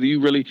whether you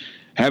really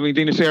have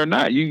anything to say or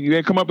not, you got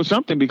to come up with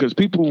something because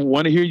people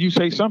want to hear you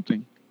say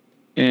something.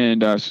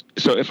 And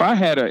so if I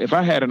had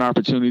an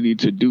opportunity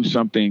to do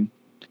something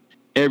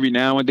every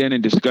now and then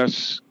and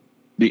discuss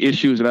the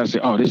issues that I say,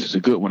 oh, this is a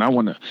good one.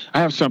 I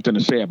have something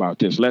to say about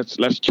this.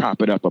 Let's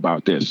chop it up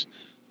about this.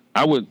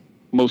 I would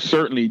most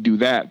certainly do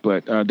that.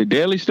 But the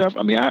daily stuff,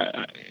 I mean,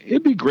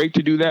 it'd be great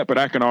to do that, but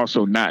I can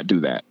also not do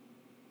that.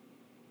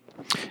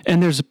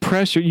 And there's a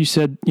pressure. You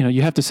said,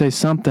 you have to say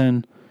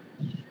something.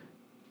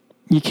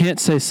 you can't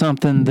say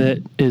something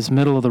that is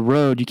middle of the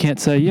road. You can't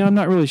say, I'm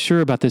not really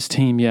sure about this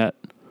team yet,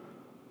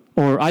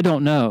 or I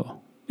don't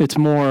know. It's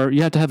more,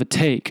 you have to have a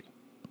take,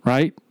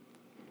 right?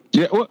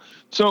 Yeah, well,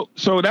 so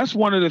that's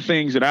one of the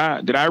things that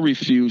I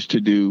refused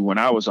to do when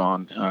I was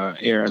on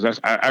air.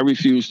 I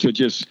refused to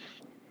just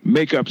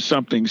make up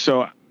something.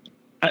 So,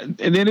 and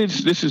then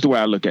this is the way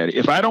I look at it.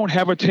 If I don't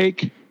have a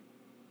take,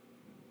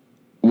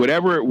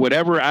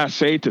 whatever I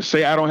say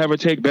I don't have a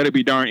take better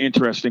be darn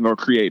interesting or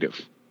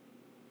creative.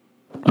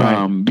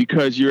 Right.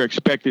 Because you're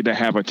expected to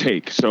have a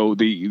take. So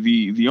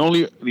the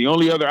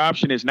only other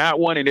option is not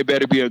one, and it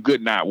better be a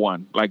good not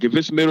one. Like if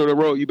it's middle of the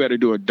road, you better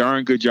do a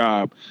darn good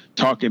job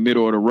talking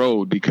middle of the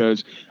road,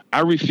 because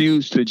I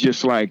refuse to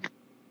just like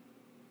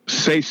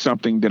say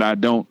something that I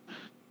don't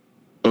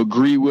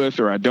agree with,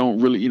 or I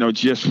don't really,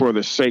 just for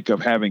the sake of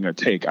having a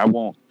take. I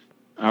won't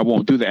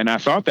do that. And I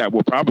thought that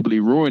would probably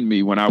ruin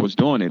me when I was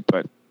doing it,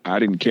 but I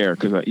didn't care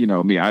because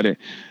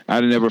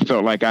I never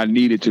felt like I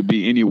needed to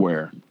be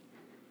anywhere.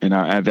 And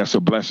that's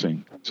a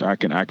blessing. So I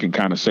can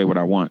kind of say what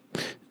I want.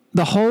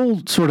 The whole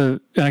sort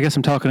of, and I guess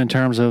I'm talking in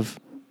terms of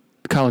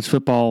college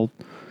football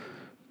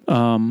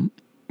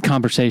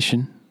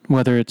conversation,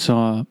 whether it's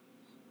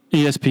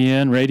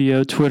ESPN,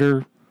 radio,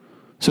 Twitter,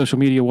 social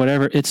media,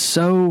 whatever. It's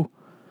so,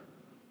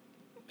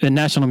 in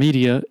national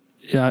media,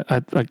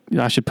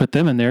 I should put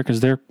them in there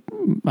because they're,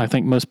 I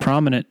think, most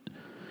prominent.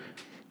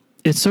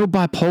 It's so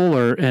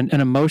bipolar and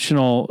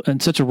emotional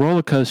and such a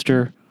roller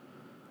coaster.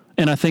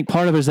 And I think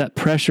part of it is that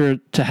pressure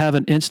to have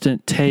an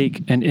instant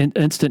take and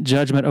instant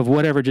judgment of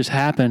whatever just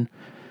happened.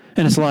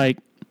 And it's like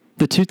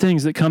the two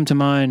things that come to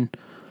mind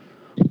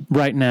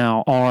right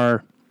now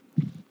are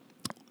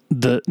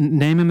the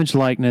name, image,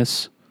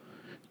 likeness,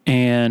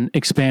 and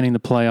expanding the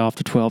playoff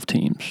to 12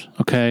 teams.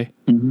 Okay.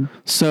 Mm-hmm.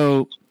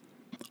 So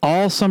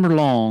all summer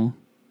long,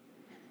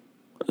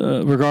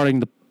 regarding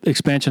the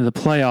expansion of the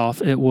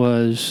playoff, it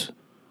was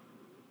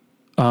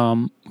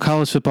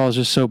college football is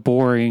just so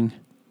boring.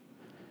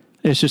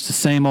 It's just the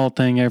same old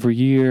thing every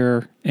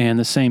year and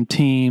the same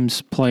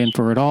teams playing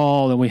for it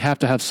all. And we have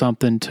to have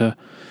something to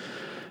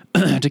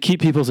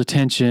keep people's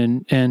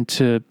attention and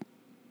to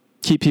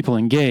keep people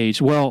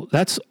engaged. Well,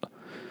 that's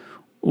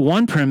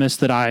one premise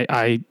that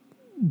I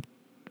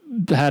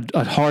had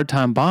a hard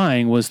time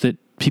buying, was that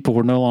people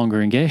were no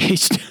longer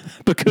engaged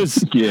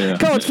because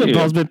college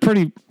football has been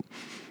pretty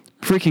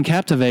freaking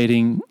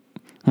captivating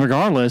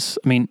regardless.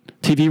 I mean,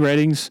 TV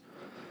ratings,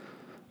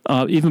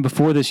 even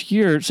before this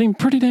year, it seemed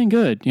pretty dang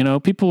good.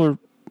 People are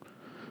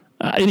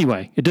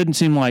anyway. It didn't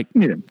seem like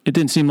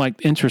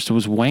interest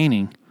was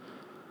waning.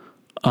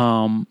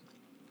 And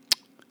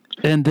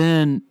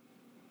then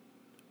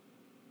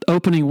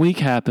opening week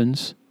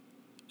happens,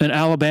 and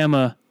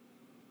Alabama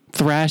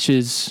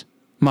thrashes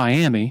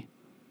Miami,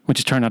 which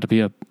has turned out to be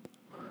a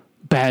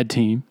bad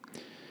team.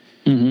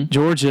 Mm-hmm.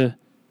 Georgia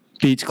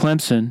beats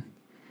Clemson,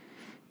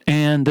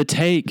 and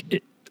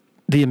the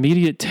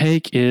immediate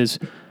take is,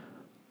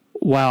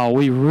 wow,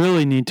 we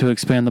really need to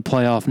expand the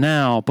playoff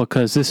now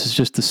because this is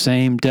just the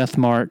same death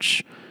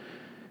march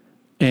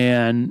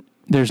and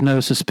there's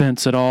no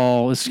suspense at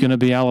all. It's going to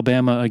be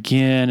Alabama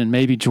again and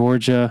maybe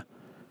Georgia.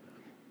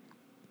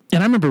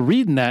 And I remember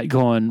reading that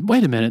going,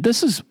 wait a minute,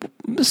 this is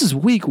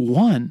week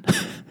one.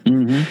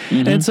 Mm-hmm,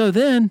 mm-hmm. And so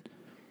then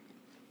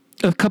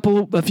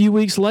a few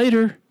weeks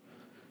later,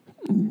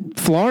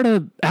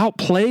 Florida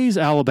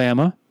outplays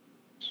Alabama.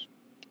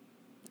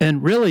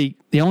 And really,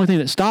 the only thing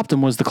that stopped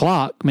them was the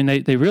clock. I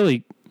mean, they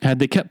really, had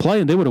they kept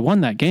playing, they would have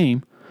won that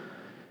game.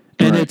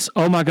 And It's,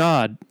 oh my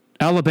God,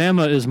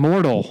 Alabama is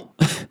mortal.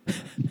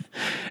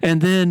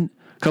 And then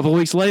a couple of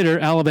weeks later,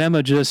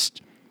 Alabama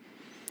just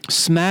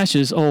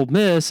smashes Ole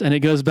Miss, and it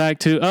goes back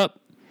to,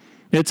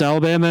 it's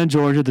Alabama and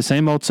Georgia, the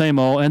same old, same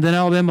old. And then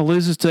Alabama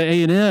loses to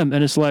A&M,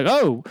 and it's like,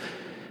 oh,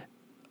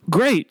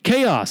 great,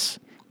 chaos.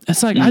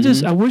 It's like,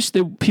 mm-hmm. I wish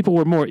that people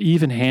were more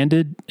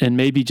even-handed and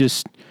maybe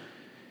just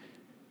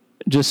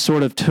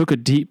sort of took a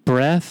deep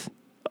breath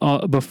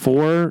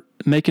before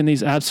making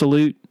these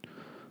absolute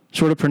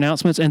sort of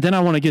pronouncements. And then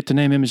I want to get to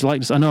name, image,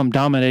 likeness. I know I'm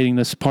dominating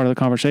this part of the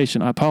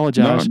conversation. I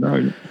apologize.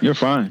 No, you're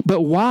fine.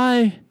 But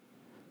why?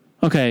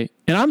 Okay,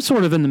 and I'm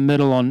sort of in the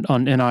middle on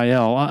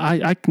NIL.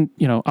 I can,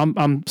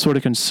 I'm sort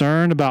of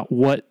concerned about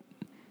what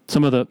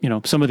some of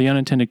the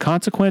unintended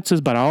consequences,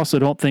 but I also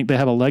don't think they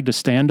have a leg to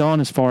stand on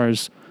as far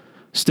as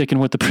sticking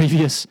with the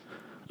previous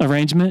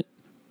arrangement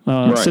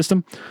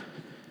system.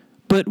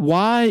 But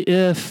why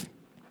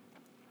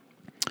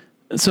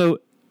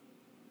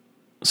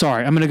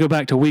sorry, I'm going to go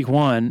back to week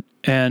one,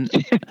 and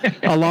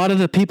a lot of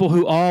the people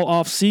who all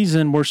off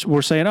season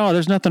were saying, oh,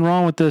 there's nothing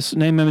wrong with this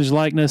name, image,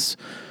 likeness.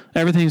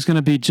 Everything's going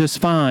to be just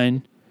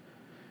fine.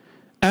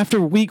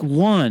 After week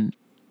one,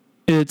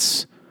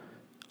 it's,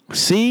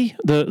 see,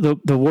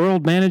 the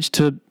world managed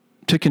to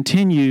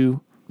continue.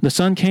 The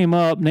sun came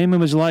up, name,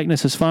 image,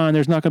 likeness is fine.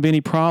 There's not going to be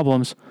any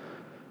problems.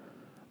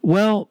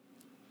 Well,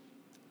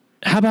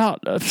 how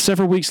about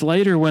several weeks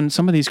later when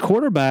some of these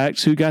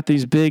quarterbacks who got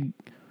these big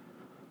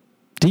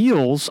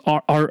deals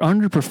are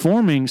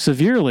underperforming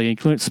severely,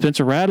 including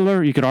Spencer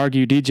Rattler. You could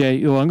argue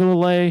DJ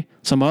Uiagalelei,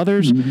 some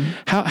others. Mm-hmm.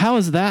 How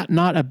is that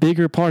not a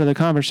bigger part of the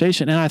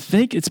conversation? And I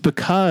think it's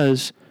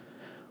because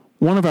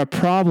one of our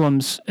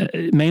problems,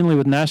 mainly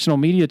with national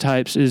media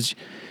types, is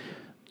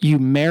you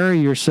marry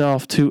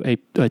yourself to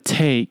a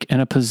take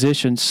and a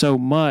position so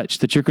much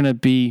that you're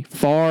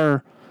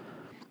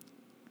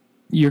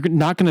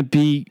not going to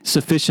be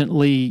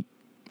sufficiently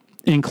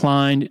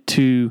inclined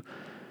to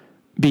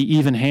be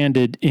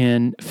even-handed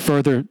in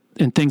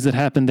things that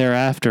happen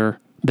thereafter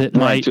that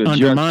might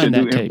undermine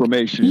that take.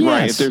 Information. Yes.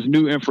 Right. If there's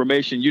new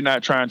information, you're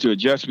not trying to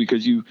adjust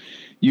because you've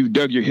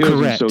dug your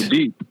heels in so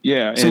deep.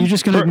 Yeah. So you're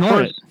just going to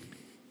ignore it.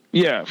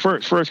 Yeah.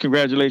 First,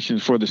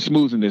 congratulations for the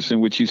smoothness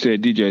in which you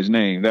said DJ's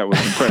name. That was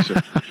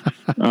impressive.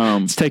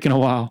 It's taken a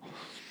while.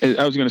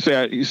 I was going to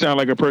say, you sound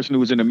like a person who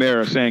was in the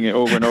mirror saying it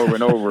over and over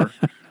and over.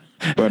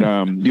 But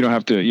you don't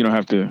have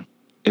to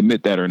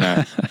admit that or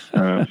not.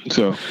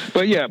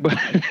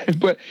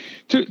 But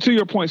to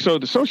your point, so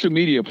the social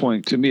media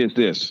point to me is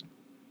this: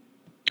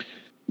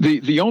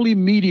 the only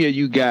media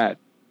you got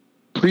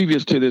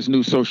previous to this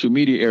new social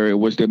media area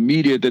was the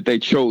media that they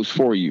chose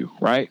for you,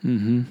 right?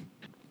 Mm-hmm.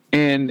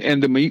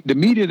 And the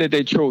media that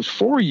they chose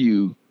for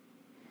you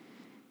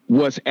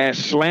was as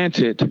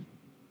slanted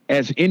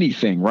as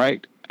anything,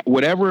 right?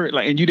 Whatever,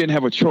 and you didn't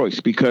have a choice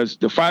because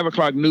the 5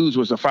 o'clock news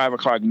was the 5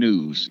 o'clock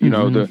news. You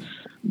know,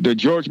 the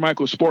George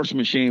Michael sports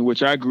machine,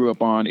 which I grew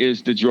up on,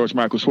 is the George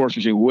Michael sports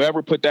machine.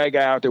 Whoever put that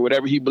guy out there,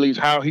 whatever he believes,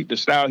 the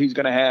style he's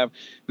going to have,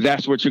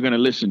 that's what you're going to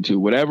listen to.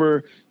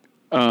 Whatever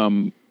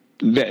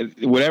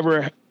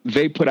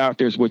they put out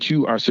there is what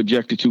you are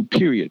subjected to,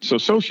 period. So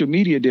social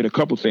media did a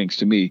couple things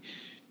to me.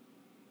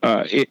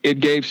 It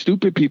gave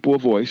stupid people a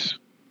voice,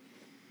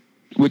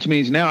 which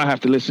means now I have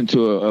to listen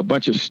to a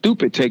bunch of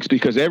stupid takes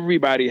because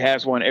everybody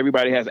has one.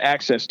 Everybody has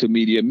access to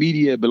media.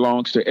 Media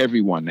belongs to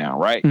everyone now,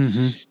 right?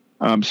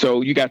 Mm-hmm.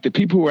 So you got the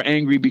people who are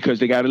angry because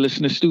they got to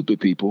listen to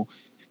stupid people.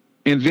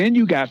 And then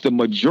you got the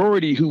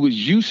majority who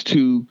was used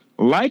to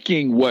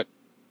liking what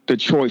the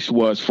choice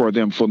was for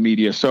them for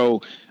media.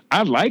 So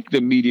I like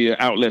the media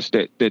outlets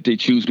that they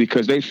choose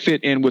because they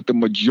fit in with the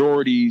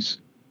majority's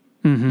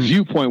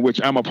viewpoint, which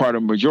I'm a part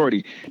of the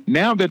majority.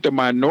 Now that the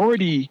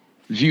minority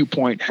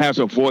viewpoint has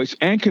a voice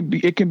and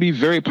it can be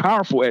very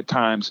powerful at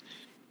times.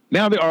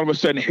 Now they all of a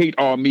sudden hate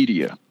all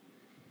media.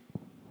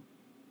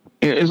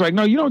 It's like,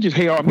 no, you don't just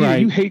hate all media.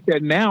 Right. You hate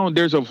that now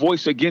there's a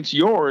voice against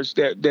yours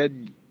that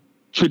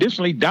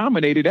traditionally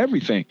dominated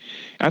everything.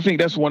 I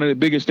think that's one of the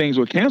biggest things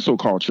with cancel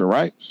culture,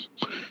 right?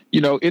 You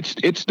know,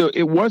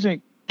 it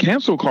wasn't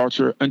cancel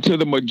culture until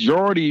the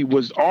majority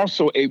was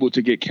also able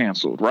to get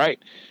canceled, right?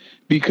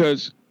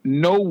 Because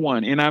no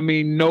one, and I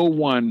mean no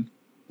one,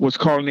 was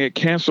calling it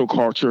cancel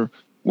culture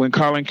when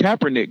Colin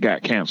Kaepernick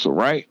got canceled,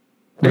 right?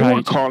 They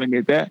weren't calling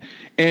it that.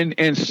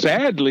 And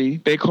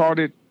sadly, they called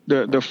it,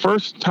 the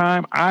first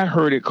time I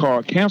heard it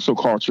called cancel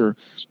culture,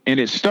 and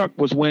it stuck,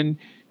 was when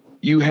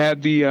you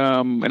had the,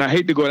 and I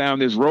hate to go down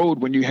this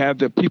road, when you had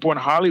the people in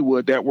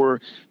Hollywood that were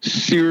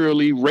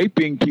serially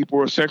raping people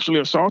or sexually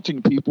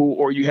assaulting people,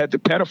 or you had the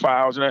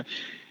pedophiles,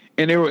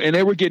 and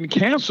they were getting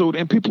canceled,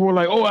 and people were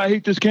like, "Oh, I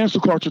hate this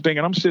cancel culture thing,"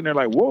 and I'm sitting there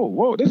like,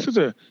 "Whoa, this is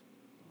a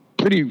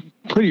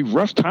pretty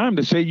rough time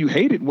to say you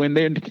hate it when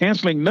they're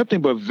canceling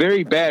nothing but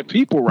very bad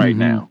people right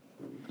now."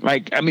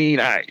 Like, I mean,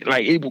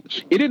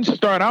 it didn't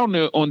start out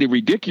on the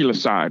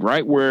ridiculous side,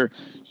 right? Where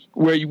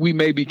we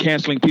may be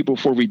canceling people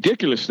for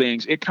ridiculous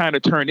things. It kind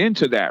of turned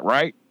into that,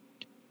 right?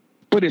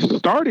 But it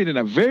started in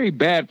a very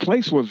bad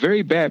place where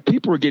very bad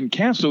people were getting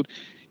canceled,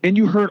 and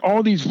you heard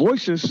all these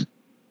voices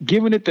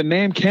giving it the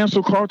name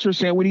cancel culture,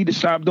 saying we need to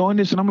stop doing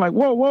this. And I'm like,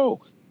 whoa,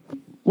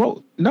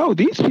 no,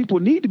 these people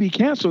need to be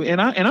canceled.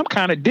 And I'm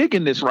kind of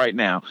digging this right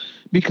now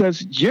because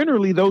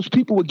generally those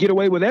people would get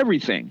away with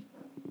everything.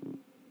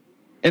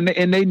 And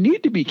they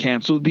need to be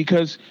canceled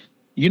because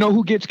you know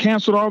who gets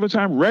canceled all the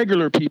time?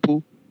 Regular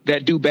people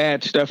that do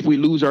bad stuff. We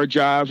lose our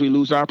jobs, we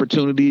lose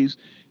opportunities.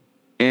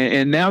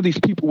 And now these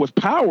people with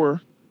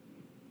power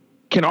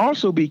can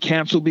also be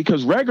canceled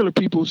because regular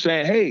people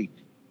say, hey,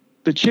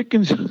 the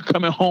chicken's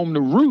coming home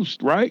to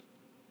roost, right?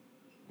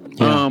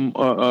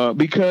 Yeah.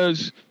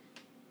 Because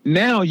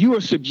now you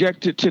are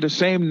subjected to the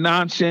same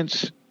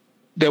nonsense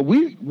that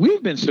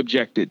we've been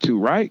subjected to,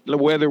 right?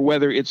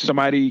 Whether it's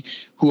somebody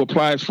who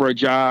applies for a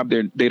job,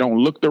 they don't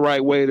look the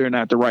right way, they're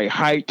not the right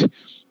height,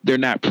 they're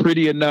not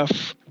pretty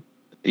enough,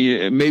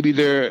 maybe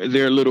they're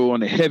a little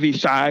on the heavy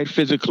side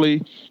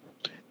physically,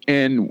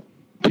 and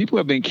people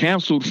have been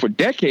canceled for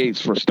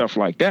decades for stuff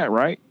like that,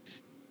 right?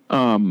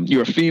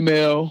 You're a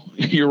female,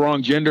 you're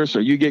wrong gender, so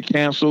you get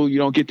canceled, you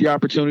don't get the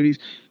opportunities.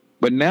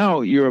 But now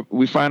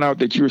we find out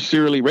that you're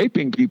serially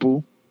raping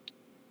people.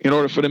 In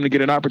order for them to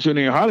get an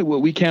opportunity in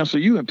Hollywood, we cancel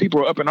you, and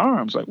people are up in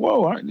arms like,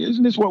 whoa,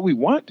 isn't this what we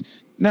want?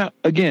 Now,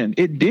 again,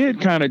 it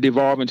did kind of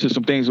devolve into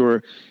some things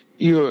where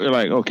you're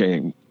like,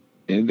 okay,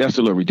 that's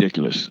a little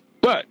ridiculous.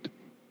 But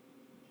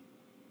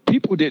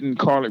people didn't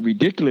call it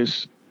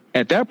ridiculous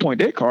at that point,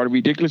 they called it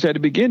ridiculous at the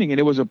beginning. And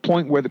it was a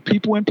point where the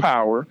people in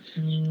power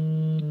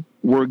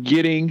were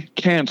getting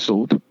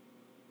canceled,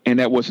 and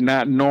that was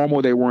not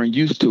normal. They weren't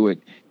used to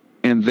it.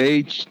 And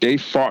they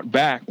fought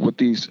back with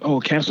these,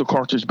 cancel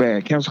culture's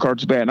bad. Cancel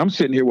culture's bad. And I'm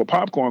sitting here with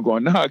popcorn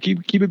going, nah, keep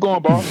it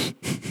going, boss.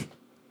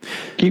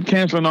 Keep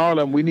canceling all of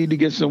them. We need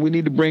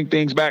to bring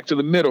things back to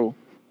the middle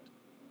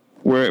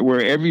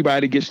where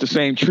everybody gets the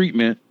same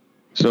treatment.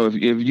 So if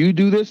you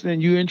do this, then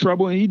you're in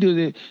trouble, and you do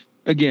it.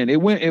 Again,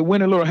 it went a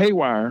little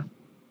haywire,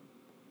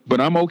 but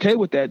I'm okay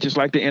with that, just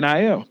like the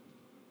NIL.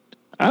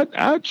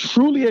 I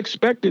truly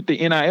expected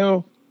the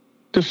NIL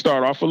to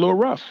start off a little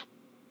rough.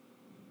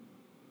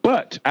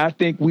 But I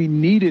think we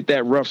needed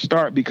that rough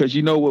start, because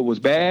you know what was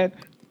bad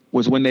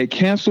was when they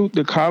canceled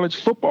the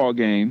college football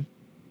game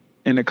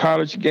and the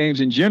college games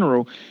in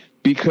general,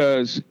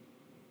 because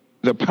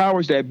the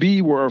powers that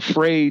be were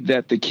afraid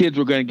that the kids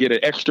were going to get an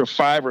extra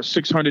 $500 or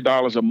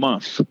 $600 a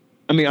month.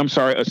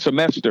 A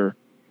semester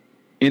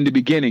in the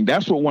beginning.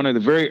 That's what one of the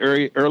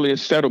very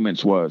earliest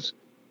settlements was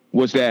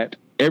that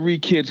every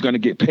kid's going to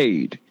get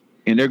paid,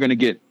 and they're going to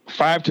get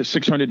 $500 to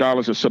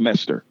 $600 a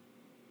semester.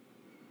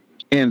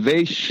 And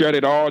they shut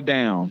it all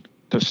down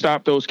to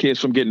stop those kids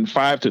from getting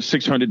 $500 to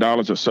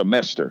 $600 a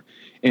semester.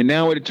 And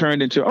now it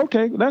turned into,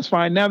 okay, that's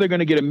fine. Now they're going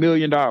to get $1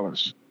 million,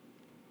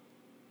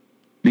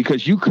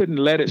 because you couldn't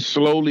let it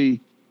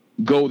slowly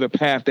go the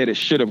path that it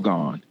should have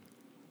gone.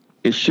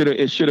 It should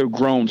have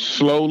grown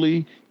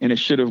slowly, and it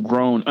should have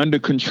grown under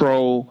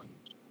control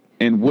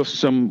and with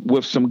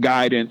some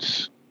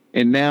guidance.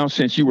 And now,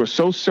 since you were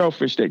so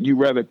selfish that you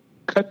rather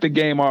cut the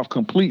game off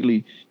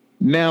completely,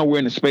 now we're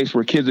in a space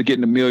where kids are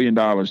getting $1 million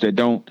that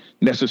don't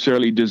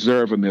necessarily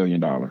deserve $1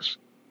 million.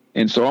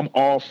 And so I'm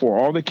all for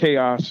all the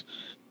chaos.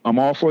 I'm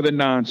all for the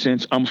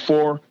nonsense. I'm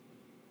for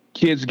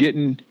kids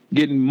getting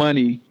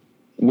money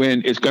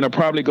when it's going to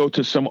probably go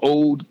to some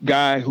old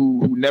guy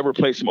who never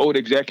played, some old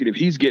executive.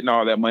 He's getting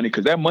all that money,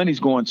 because that money's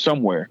going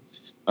somewhere.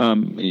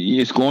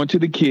 It's going to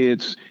the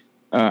kids.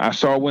 I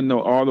saw when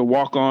all the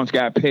walk-ons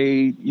got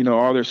paid,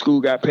 all their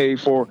school got paid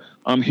for.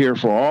 I'm here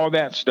for all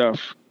that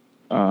stuff,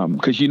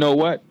 because you know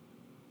what?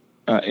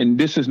 And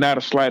this is not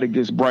a slight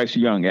against Bryce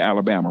Young at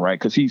Alabama, right?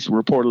 Because he's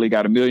reportedly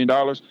got $1 million.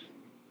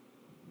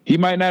 He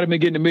might not have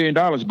been getting $1 million,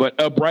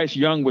 but Bryce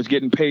Young was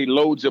getting paid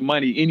loads of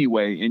money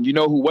anyway. And you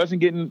know who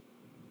wasn't getting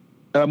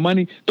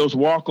money? Those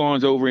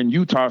walk-ons over in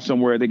Utah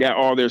somewhere. They got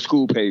all their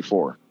school paid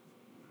for.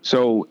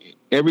 So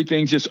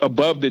everything's just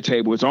above the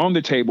table. It's on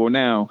the table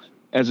now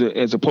as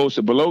opposed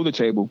to below the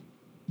table.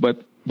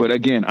 But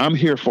again, I'm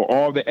here for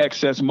all the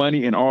excess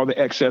money and all the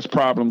excess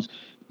problems,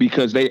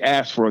 because they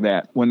asked for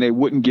that when they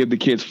wouldn't give the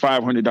kids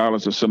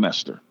 $500 a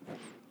semester.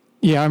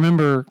 Yeah, I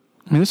remember.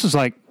 This was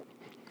like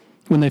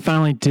when they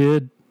finally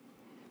did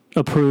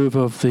approve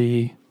of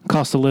the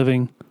cost of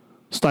living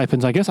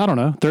stipends. I guess, I don't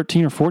know,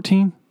 13 or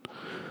 14.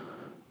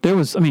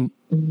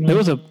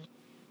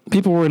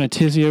 People were in a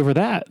tizzy over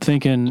that,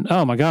 thinking,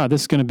 oh my God, this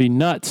is going to be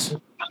nuts,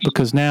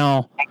 because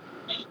now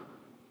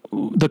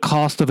the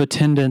cost of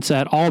attendance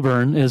at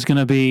Auburn is going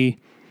to be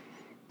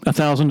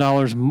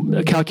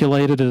 $1,000,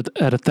 calculated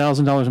at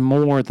 $1,000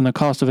 more than the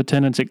cost of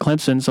attendance at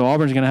Clemson. So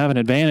Auburn's going to have an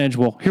advantage.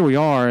 Well, here we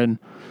are, and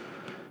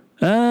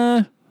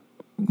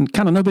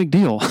kind of no big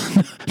deal.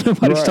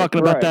 Nobody's talking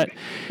about that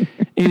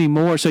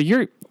anymore. So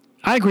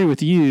I agree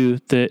with you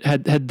that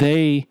had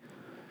they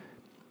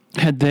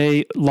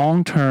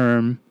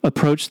long-term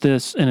approached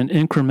this in an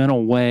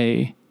incremental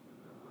way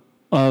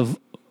of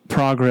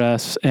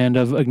progress and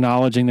of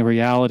acknowledging the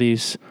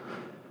realities,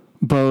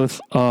 both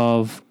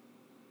of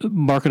the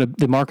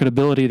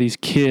marketability of these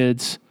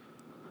kids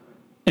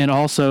and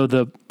also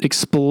the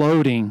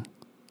exploding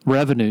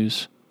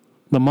revenues,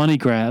 the money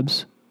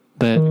grabs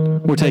that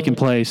were taking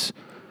place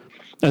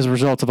as a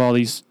result of all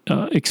these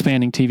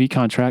expanding TV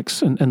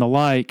contracts and the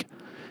like,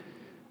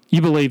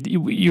 you believe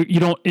you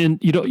don't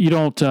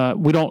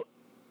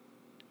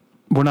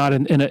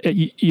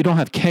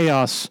have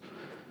chaos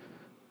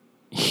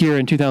here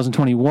in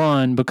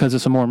 2021 because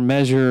it's a more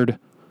measured,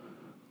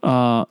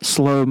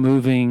 slow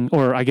moving,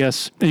 or I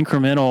guess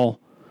incremental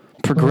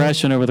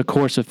progression over the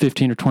course of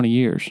 15 or 20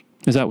 years.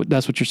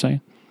 That's what you're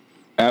saying?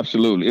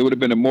 Absolutely. It would have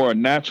been a more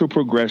natural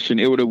progression.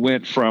 It would have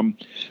went from,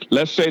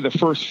 let's say the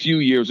first few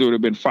years, it would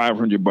have been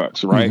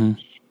 $500, right?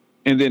 Mm-hmm.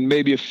 And then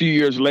maybe a few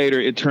years later,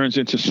 it turns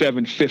into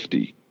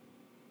 $750.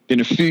 Then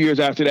a few years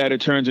after that,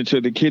 it turns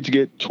into the kids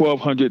get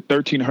 $1,200,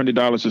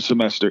 $1,300 a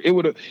semester. It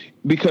would have,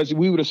 because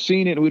we would have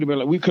seen it, we'd have been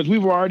like, because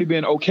we've already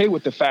been okay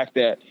with the fact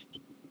that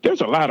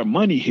there's a lot of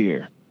money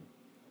here.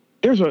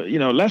 There's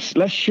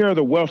let's share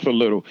the wealth a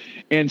little.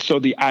 And so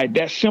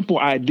that simple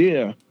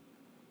idea,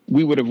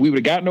 we would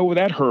have gotten over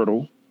that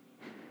hurdle,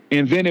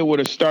 and then it would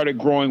have started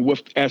growing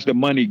as the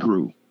money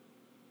grew.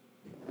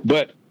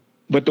 But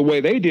the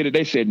way they did it,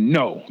 they said,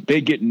 no, they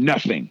get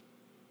nothing.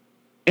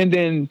 And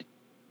then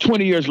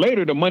 20 years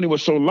later, the money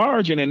was so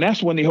large, and then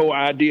that's when the whole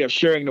idea of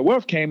sharing the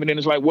wealth came. And then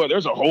it's like, well,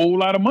 there's a whole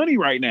lot of money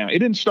right now. It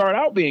didn't start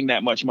out being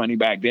that much money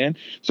back then,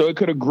 so it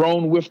could have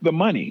grown with the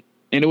money,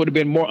 and it would have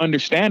been more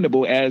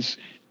understandable as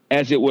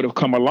as it would have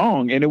come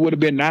along. And it would have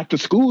been not the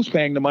schools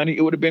paying the money.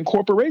 It would have been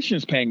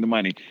corporations paying the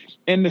money.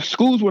 And the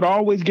schools would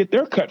always get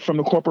their cut from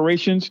the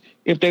corporations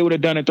if they would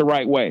have done it the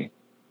right way.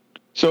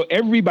 So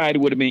everybody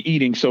would have been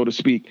eating, so to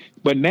speak.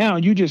 But now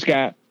you just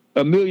got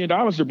 $1 million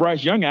to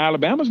Bryce Young.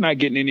 Alabama's not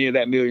getting any of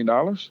that $1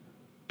 million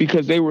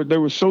because they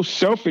were so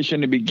selfish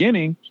in the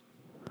beginning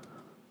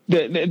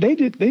that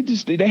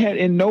they had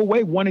in no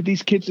way wanted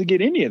these kids to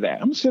get any of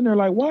that. I'm sitting there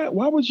like,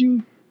 why would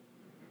you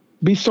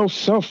be so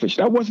selfish?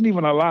 That wasn't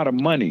even a lot of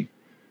money.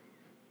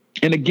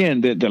 And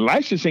again, the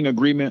licensing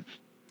agreement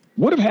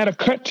would have had a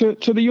cut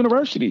to the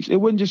universities. It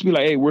wouldn't just be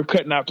like, hey, we're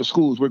cutting out the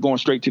schools, we're going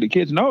straight to the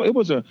kids. No, it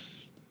was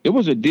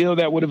a deal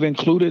that would have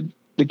included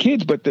the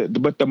kids, but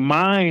the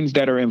minds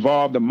that are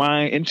involved,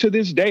 and to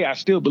this day, I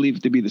still believe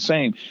it to be the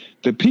same.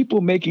 The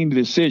people making the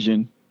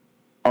decision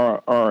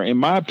are, in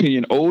my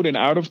opinion, old and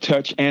out of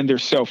touch, and they're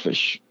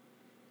selfish.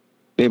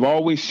 They've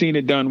always seen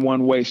it done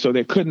one way, so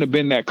there couldn't have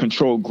been that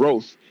controlled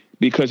growth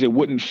because it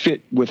wouldn't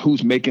fit with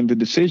who's making the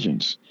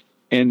decisions.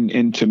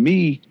 And to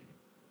me,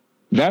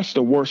 that's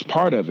the worst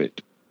part of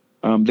it.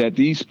 That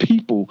these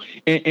people,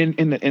 let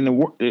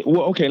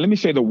me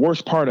say the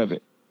worst part of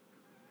it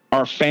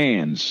are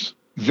fans.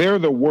 They're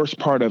the worst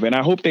part of it. And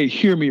I hope they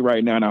hear me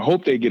right now, and I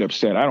hope they get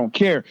upset. I don't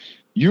care.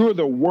 You're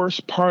the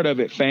worst part of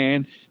it,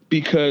 fan,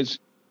 because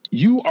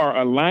you are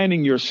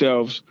aligning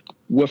yourselves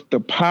with the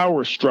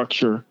power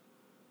structure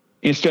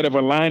instead of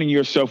aligning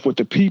yourself with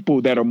the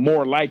people that are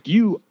more like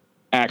you,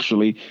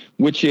 actually,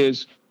 which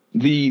is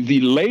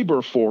the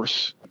labor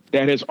force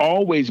that has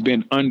always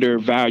been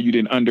undervalued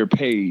and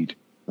underpaid,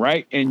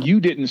 right? And you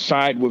didn't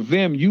side with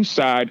them. You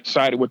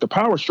sided with the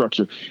power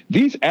structure.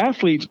 These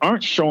athletes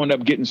aren't showing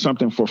up getting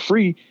something for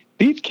free.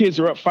 These kids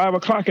are up 5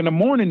 o'clock in the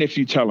morning if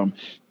you tell them.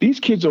 These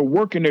kids are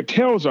working their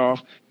tails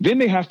off. Then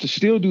they have to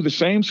still do the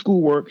same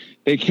schoolwork.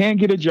 They can't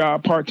get a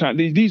job part-time.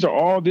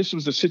 This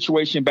was the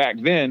situation back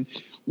then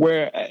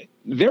where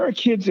there are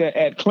kids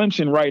at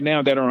Clemson right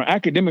now that are on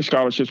academic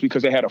scholarships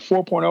because they had a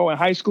 4.0 in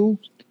high school.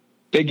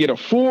 They get a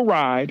full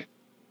ride.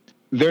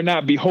 They're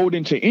not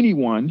beholden to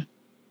anyone.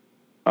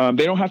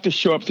 They don't have to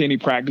show up to any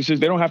practices.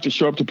 They don't have to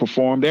show up to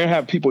perform. They don't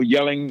have people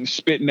yelling,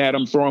 spitting at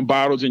them, throwing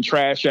bottles and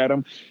trash at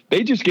them.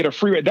 They just get a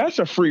free ride. That's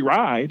a free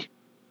ride.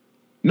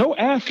 No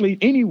athlete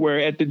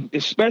anywhere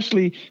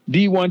especially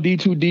D1,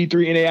 D2,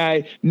 D3,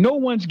 NAI, no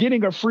one's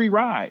getting a free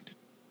ride.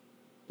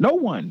 No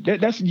one.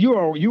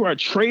 You are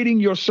trading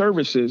your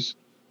services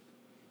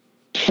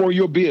for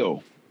your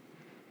bill.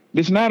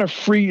 It's not a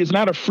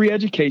free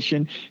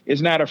education.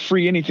 It's not a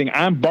free anything.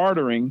 I'm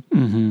bartering.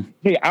 Mm-hmm.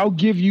 Hey, I'll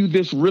give you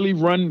these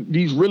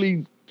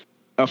really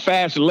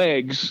fast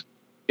legs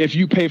if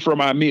you pay for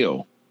my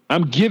meal.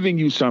 I'm giving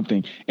you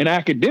something. An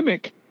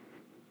academic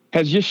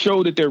has just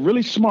showed that they're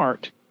really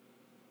smart.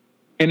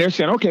 And they're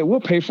saying, okay, we'll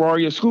pay for all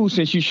your school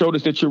since you showed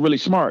us that you're really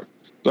smart.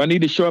 Do I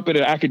need to show up at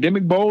an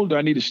academic bowl? Do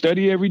I need to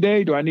study every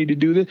day? Do I need to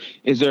do this?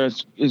 Is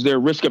there a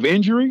risk of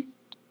injury?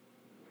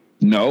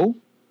 No.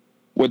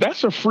 Well,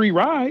 that's a free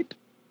ride.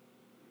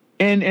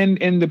 And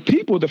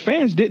the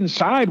fans didn't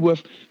side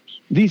with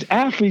these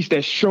athletes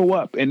that show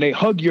up and they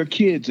hug your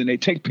kids and they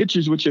take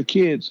pictures with your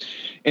kids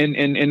and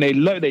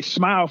they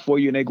smile for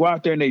you and they go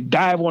out there and they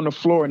dive on the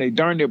floor and they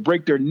darn near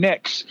break their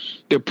necks.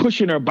 They're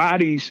pushing their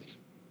bodies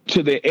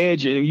to the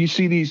edge. And you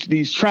see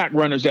these track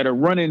runners that are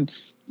running,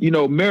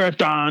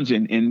 marathons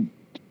and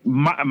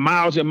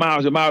miles and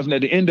miles and miles. And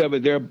at the end of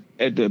it, they're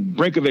at the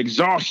brink of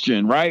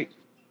exhaustion, right?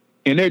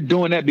 And they're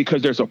doing that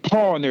because there's a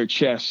paw on their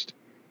chest.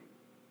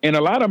 And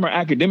a lot of them are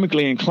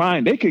academically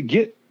inclined. They could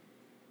get,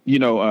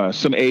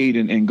 some aid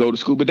and go to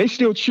school, but they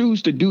still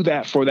choose to do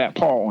that for that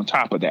paw on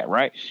top of that,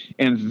 right?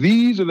 And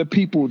these are the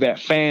people that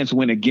fans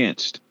went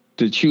against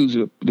to choose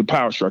the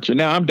power structure.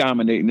 Now I'm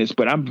dominating this,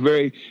 but I'm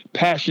very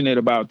passionate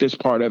about this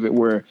part of it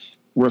where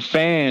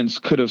fans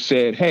could have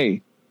said,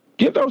 hey,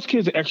 give those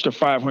kids an extra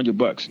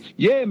 $500.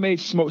 Yeah, it may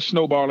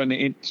snowball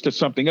into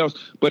something else,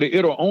 but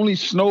it'll only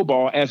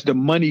snowball as the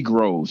money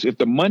grows. If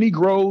the money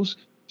grows,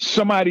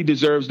 somebody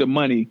deserves the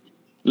money.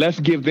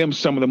 Let's give them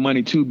some of the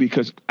money too,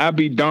 because I'd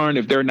be darned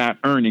if they're not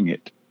earning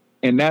it.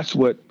 And that's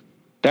what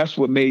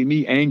made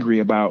me angry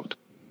about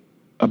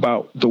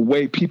the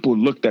way people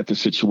looked at the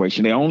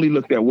situation. They only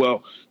looked at,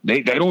 well,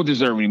 they don't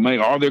deserve any money.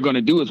 All they're going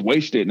to do is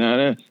waste it.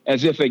 Now,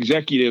 as if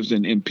executives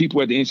and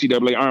people at the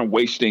NCAA aren't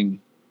wasting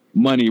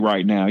money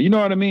right now. You know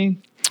what I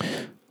mean?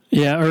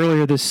 Yeah,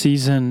 earlier this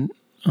season,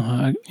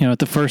 at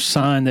the first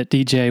sign that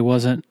DJ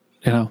wasn't,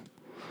 that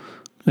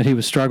he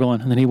was struggling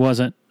and that he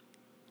wasn't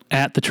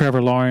at the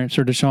Trevor Lawrence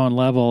or Deshaun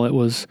level,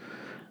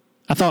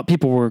 I thought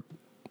people were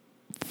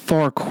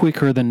far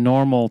quicker than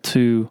normal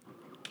to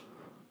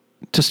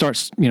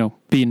start,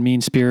 being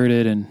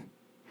mean-spirited and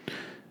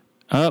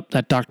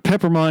that Dr.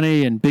 Pepper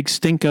money and Big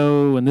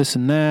Stinko and this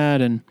and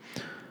that. And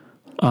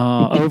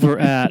over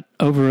at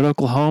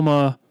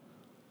Oklahoma,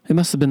 it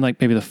must have been like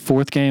maybe the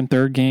third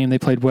game, they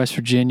played West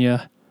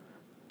Virginia,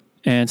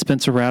 and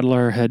Spencer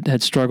Rattler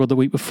had struggled the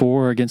week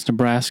before against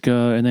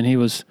Nebraska, and then he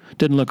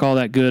didn't look all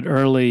that good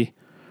early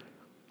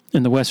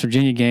in the West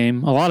Virginia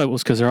game. A lot of it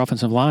was because their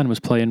offensive line was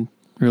playing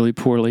really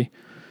poorly.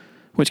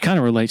 which kind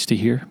of relates to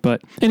here.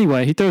 But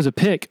anyway, he throws a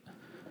pick,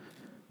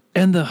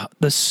 and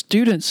the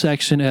student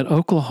section at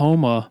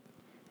Oklahoma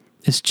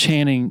is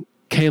chanting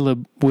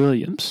Caleb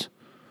Williams.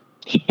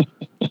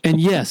 And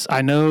yes,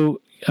 I know,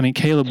 I mean,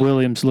 Caleb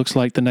Williams looks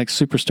like the next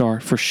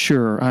superstar for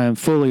sure. I am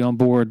fully on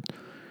board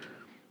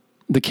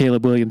the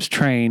Caleb Williams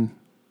train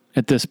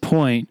at this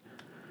point.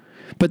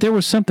 But there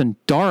was something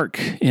dark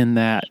in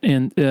that,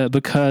 and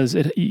because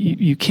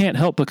you can't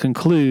help but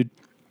conclude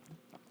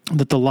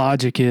that the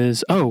logic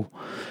is, oh,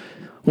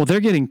 well, they're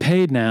getting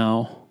paid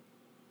now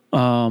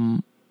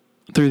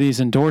through these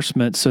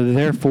endorsements, so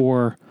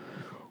therefore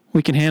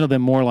we can handle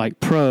them more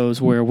like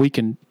pros, where we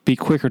can be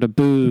quicker to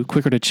boo,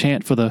 quicker to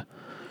chant for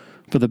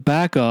the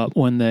backup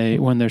when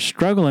they're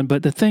struggling.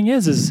 But the thing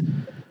is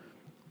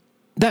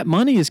that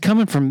money is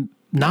coming from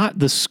not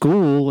the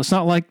school. It's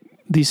not like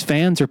these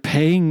fans are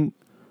paying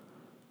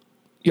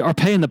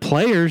the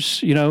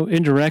players,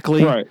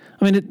 indirectly. Right.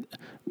 I mean,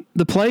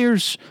 the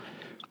players,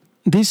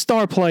 these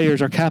star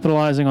players are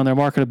capitalizing on their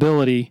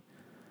marketability.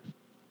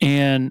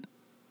 And,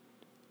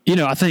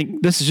 I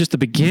think this is just the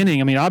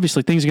beginning. I mean,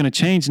 obviously things are going to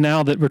change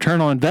now that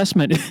return on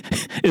investment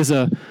is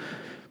a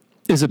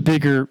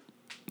bigger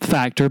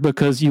factor,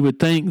 because you would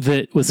think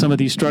that with some of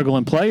these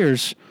struggling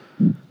players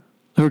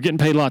who are getting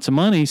paid lots of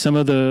money, some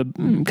of the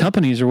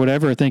companies or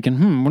whatever are thinking,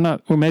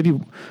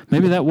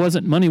 maybe that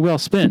wasn't money well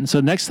spent. And so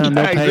next time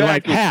they'll pay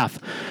like half.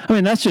 I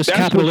mean, that's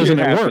capitalism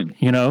at work,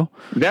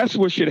 That's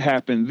what should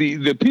happen.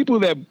 The people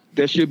that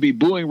should be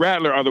booing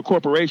Rattler are the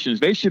corporations.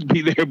 They should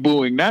be there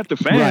booing, not the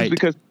fans, right?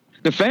 Because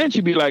the fans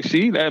should be like,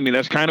 see, I mean,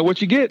 that's kind of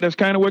what you get. That's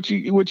kind of what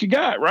you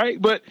got,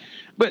 right? But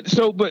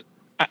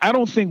I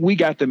don't think we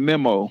got the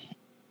memo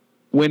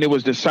when it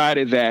was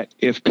decided that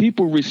if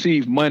people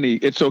receive money,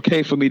 it's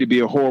okay for me to be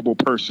a horrible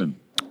person.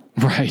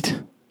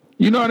 Right.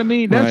 You know what I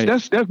mean?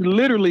 That's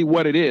literally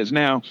what it is.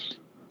 Now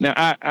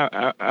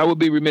I would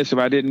be remiss if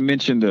I didn't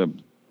mention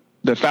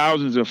the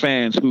thousands of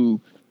fans who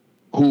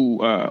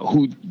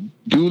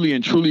duly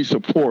and truly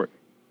support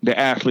the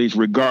athletes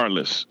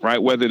regardless,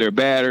 right? Whether they're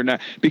bad or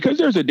not, because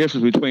there's a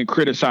difference between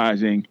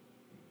criticizing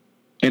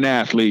an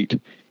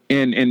athlete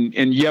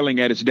and yelling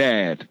at his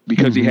dad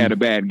because he had a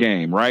bad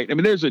game, right? I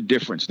mean, there's a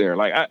difference there.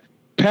 Like,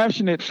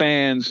 passionate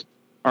fans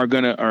are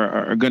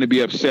gonna be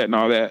upset and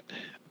all that,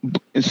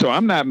 and so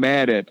I'm not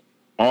mad at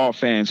all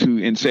fans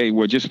who say,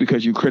 well, just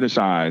because you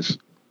criticize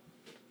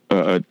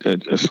a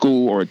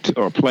school or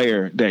a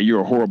player that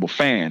you're a horrible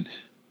fan.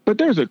 But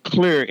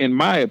in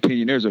my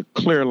opinion, there's a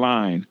clear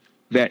line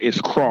that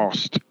is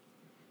crossed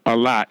a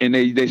lot. And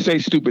they say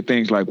stupid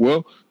things like,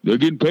 well, they're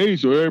getting paid,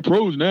 so they're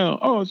pros now.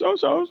 Oh,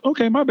 so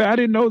okay, my bad. I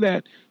didn't know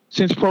that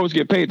since pros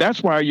get paid.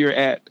 That's why you're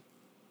at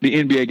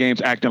the NBA games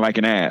acting like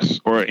an ass,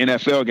 or an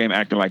NFL game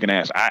acting like an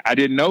ass. I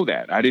didn't know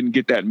that. I didn't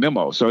get that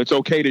memo. So it's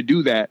okay to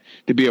do that,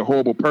 to be a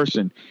horrible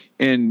person.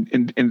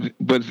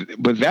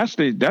 But that's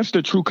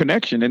the true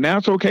connection. And now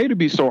it's okay to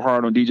be so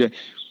hard on DJ.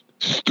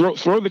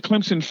 Throw the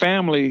Clemson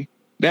family,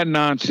 that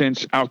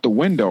nonsense out the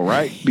window,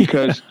 right?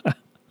 Because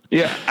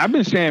yeah, I've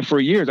been saying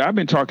for years, I've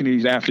been talking to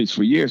these athletes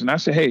for years, and I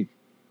say, hey,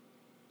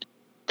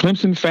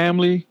 Clemson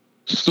family,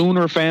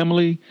 Sooner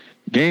family,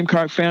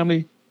 Gamecock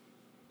family,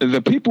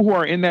 the people who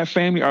are in that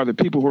family are the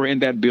people who are in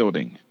that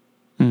building.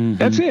 Mm-hmm.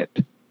 That's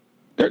it.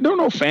 There are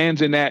no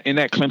fans in that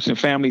Clemson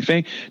family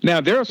thing.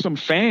 Now, there are some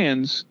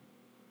fans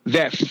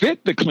that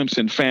fit the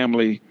Clemson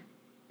family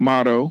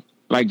motto.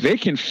 Like, they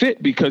can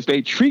fit because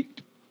they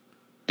treat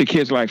the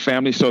kids like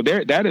family. So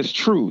that is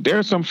true. There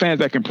are some fans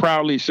that can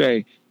proudly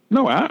say,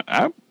 no,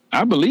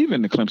 I believe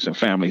in the Clemson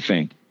family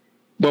thing.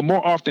 But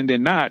more often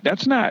than not,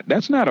 that's not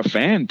a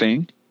fan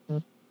thing,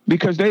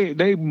 because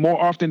they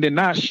more often than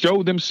not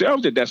show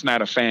themselves that that's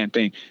not a fan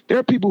thing. There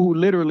are people who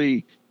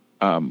literally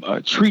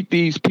treat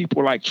these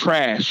people like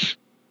trash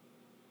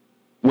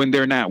when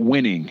they're not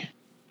winning.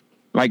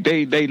 Like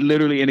they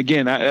literally, and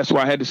again, that's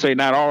why I had to say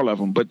not all of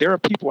them, but there are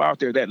people out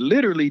there that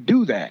literally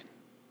do that.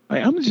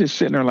 Like, I'm just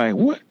sitting there like,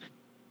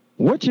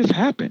 what just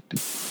happened?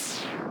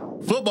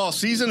 Football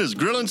season is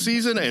grilling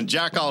season, and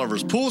Jack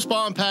Oliver's Pool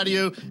Spa and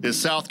Patio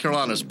is South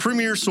Carolina's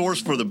premier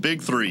source for the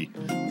big three: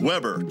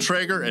 Weber,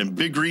 Traeger, and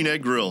Big Green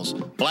Egg Grills.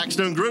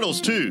 Blackstone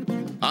Griddles, too.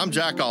 I'm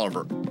Jack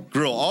Oliver.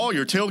 Grill all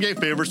your tailgate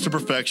favorites to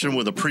perfection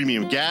with a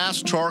premium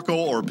gas,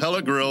 charcoal, or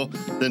pellet grill,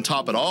 then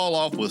top it all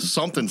off with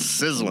something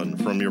sizzling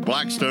from your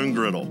Blackstone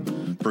Griddle.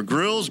 For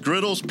grills,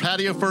 griddles,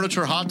 patio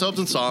furniture, hot tubs,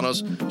 and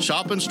saunas,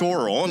 shop in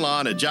store or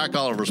online at Jack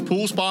Oliver's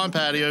Pool Spa and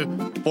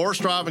Patio,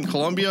 Forest Drive in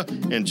Columbia,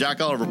 and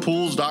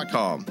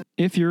jackoliverpools.com.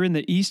 If you're in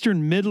the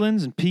Eastern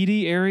Midlands and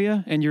PD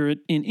area and you're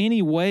in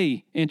any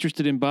way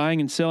interested in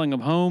buying and selling a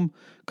home,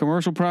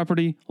 commercial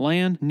property,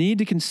 land, need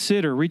to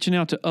consider reaching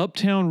out to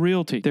Uptown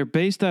Realty. They're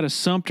based out of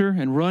Sumter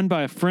and run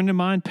by a friend of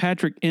mine,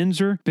 Patrick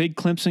Enzer, big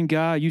Clemson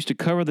guy. Used to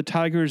cover the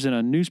Tigers in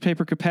a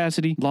newspaper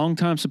capacity,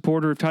 longtime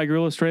supporter of Tiger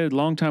Illustrated,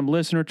 longtime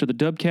listener to the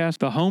Dubcast.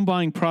 The home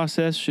buying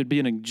process should be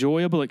an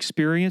enjoyable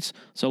experience,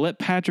 so let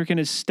Patrick and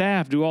his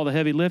staff do all the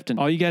heavy lifting.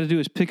 All you got to do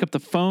is pick up the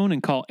phone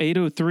and call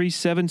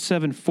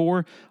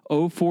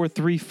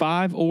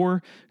 803-774-0435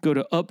 or go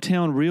to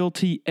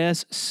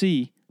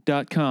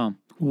uptownrealtysc.com.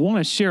 Want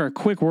to share a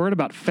quick word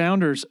about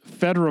Founders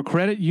Federal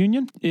Credit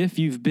Union? If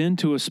you've been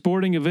to a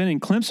sporting event in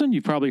Clemson,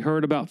 you've probably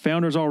heard about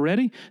Founders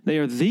already. They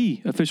are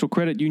the official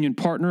credit union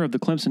partner of the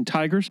Clemson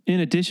Tigers. In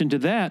addition to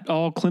that,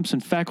 all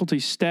Clemson faculty,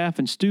 staff,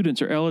 and students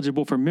are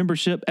eligible for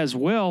membership as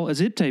well as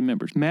IPTAY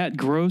members. Matt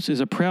Gross is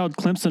a proud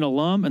Clemson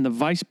alum and the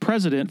vice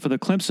president for the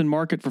Clemson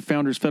market for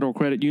Founders Federal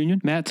Credit Union.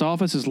 Matt's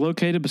office is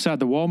located beside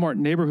the Walmart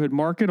Neighborhood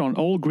Market on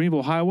Old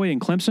Greenville Highway in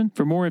Clemson.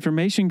 For more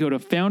information, go to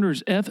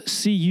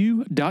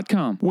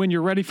foundersfcu.com. When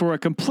you're ready for a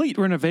complete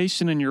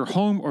renovation in your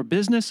home or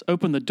business,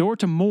 open the door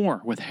to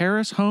more with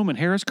Harris Home and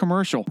Harris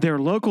Commercial. Their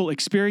local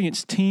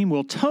experienced team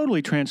will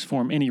totally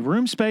transform any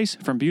room space,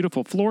 from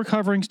beautiful floor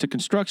coverings to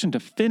construction to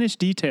finished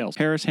details.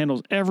 Harris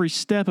handles every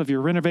step of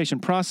your renovation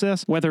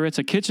process, whether it's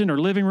a kitchen or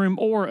living room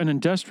or an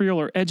industrial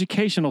or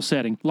educational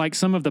setting, like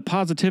some of the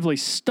positively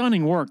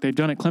stunning work they've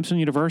done at Clemson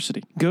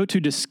University. Go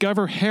to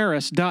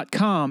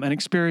discoverharris.com and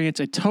experience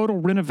a total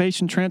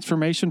renovation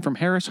transformation from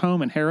Harris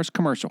Home and Harris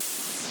Commercial.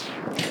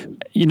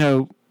 You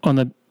know, on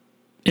the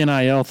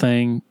NIL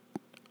thing,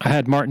 I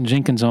had Martin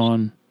Jenkins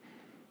on,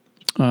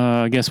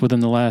 I guess within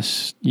the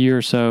last year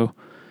or so,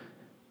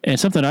 and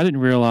something I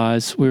didn't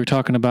realize we were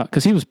talking about,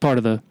 because he was part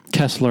of the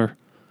Kessler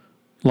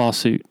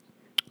lawsuit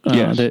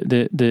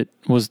that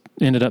was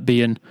ended up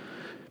being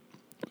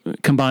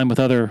combined with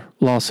other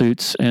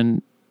lawsuits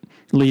and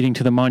leading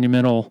to the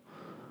monumental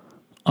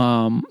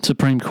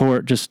Supreme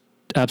Court just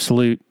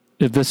absolute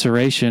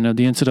evisceration of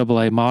the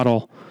NCAA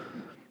model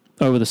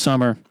over the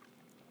summer.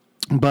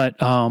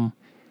 But I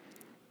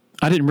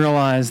didn't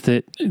realize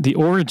that the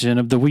origin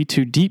of the We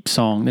Too Deep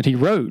song that he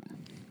wrote,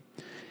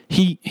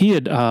 he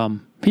had I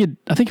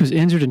think he was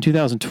injured in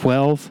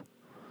 2012,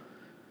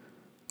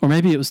 or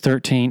maybe it was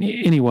 13.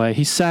 Anyway,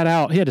 he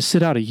had to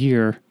sit out a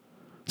year.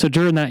 So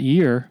during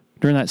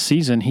that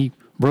season, he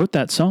wrote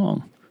that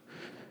song.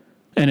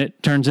 And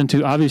it turns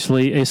into,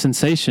 obviously, a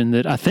sensation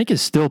that I think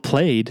is still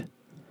played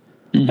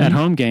at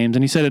home games.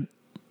 And he said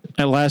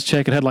at last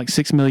check, it had like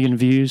 6 million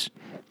views.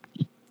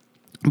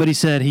 But he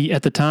said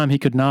at the time he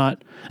could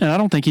not, and I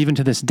don't think even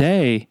to this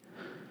day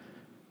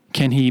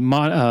can he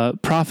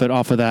profit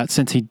off of that,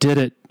 since he did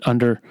it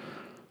under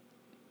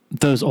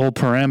those old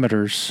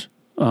parameters.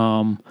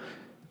 And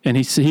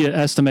he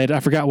estimated, I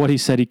forgot what he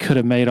said he could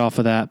have made off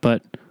of that,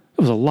 but it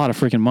was a lot of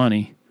freaking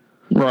money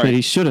that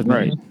he should have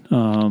made.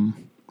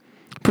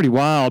 Pretty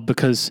wild,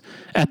 because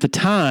at the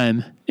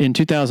time in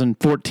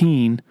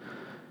 2014,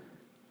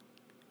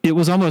 it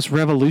was almost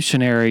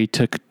revolutionary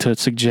to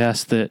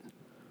suggest that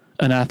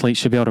an athlete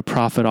should be able to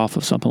profit off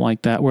of something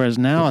like that. Whereas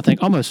now I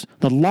think almost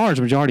the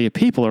large majority of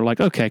people are like,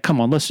 okay,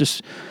 come on, let's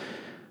just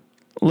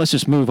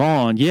move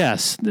on.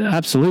 Yes,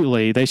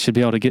 absolutely. The kids should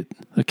be able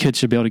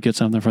to get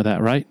something for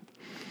that, right?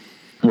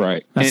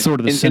 Right. That's sort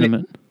of the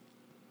sentiment.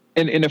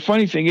 And the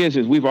funny thing is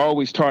we've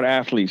always taught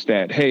athletes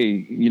that, hey,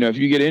 you know, if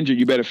you get injured,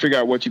 you better figure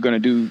out what you're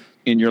going to do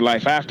in your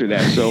life after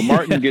that. So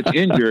Martin gets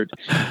injured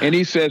and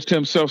he says to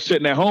himself,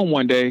 sitting at home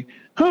one day,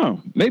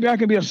 maybe I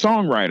can be a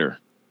songwriter.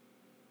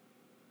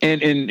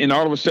 And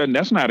all of a sudden,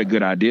 that's not a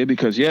good idea,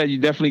 because you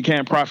definitely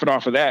can't profit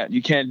off of that.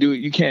 You can't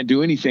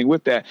do anything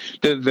with that.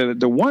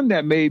 The one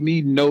that made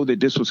me know that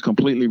this was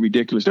completely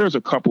ridiculous, there's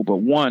a couple, but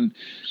one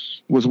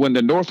was when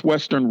the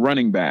Northwestern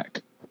running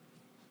back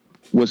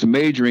was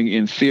majoring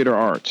in theater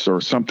arts or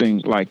something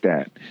like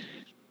that.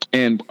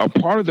 And a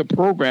part of the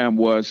program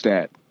was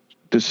that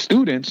the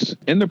students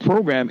in the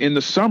program in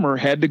the summer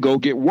had to go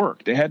get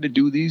work. They had to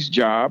do these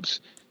jobs,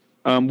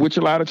 which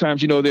a lot of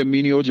times, you know, they're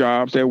menial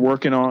jobs they're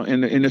working on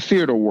in the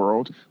theater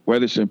world,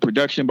 whether it's in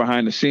production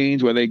behind the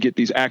scenes, where they get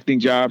these acting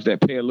jobs that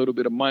pay a little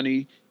bit of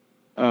money.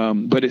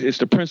 But it's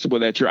the principle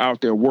that you're out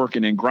there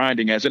working and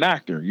grinding as an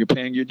actor. You're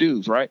paying your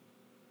dues, right?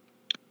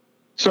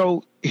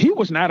 So he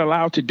was not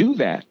allowed to do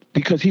that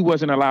because he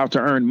wasn't allowed to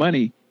earn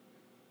money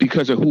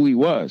because of who he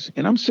was.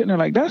 And I'm sitting there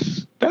like,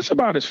 that's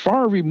about as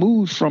far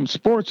removed from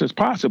sports as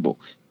possible.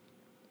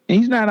 And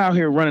he's not out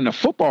here running a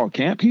football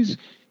camp. And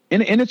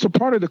it's a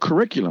part of the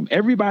curriculum.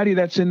 Everybody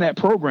that's in that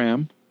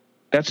program,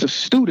 that's a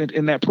student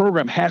in that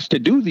program, has to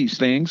do these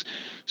things.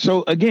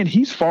 So again,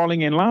 he's falling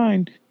in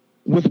line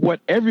with what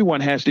everyone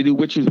has to do,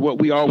 which is what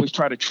we always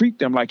try to treat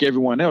them like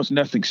everyone else,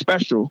 nothing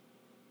special.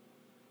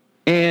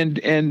 And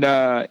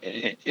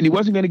he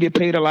wasn't going to get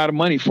paid a lot of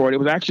money for it. It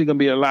was actually going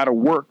to be a lot of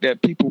work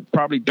that people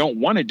probably don't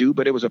want to do,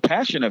 but it was a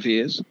passion of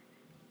his.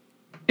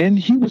 And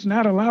he was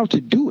not allowed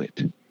to do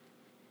it.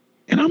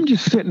 And I'm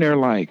just sitting there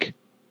like,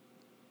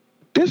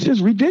 this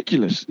is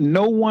ridiculous.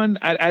 No one,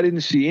 I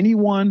didn't see any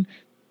one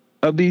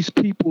of these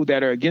people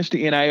that are against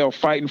the NIL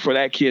fighting for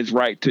that kid's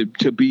right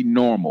to be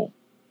normal.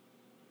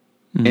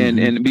 Mm-hmm.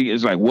 And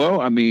it's like, well,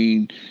 I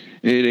mean,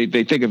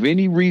 they think of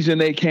any reason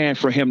they can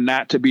for him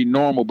not to be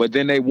normal, but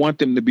then they want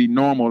them to be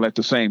normal at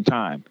the same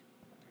time.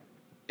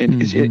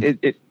 And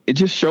mm-hmm. it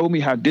just showed me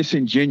how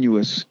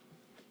disingenuous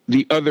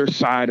the other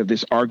side of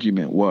this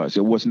argument was.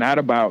 It was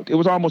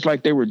almost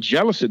like they were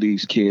jealous of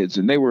these kids,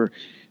 and they were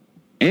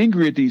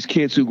angry at these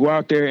kids who go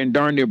out there and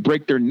darn near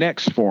break their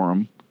necks for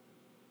them.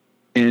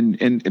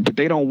 But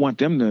they don't want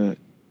them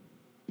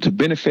to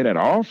benefit at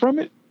all from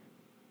it.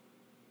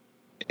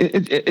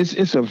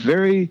 it's a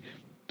very,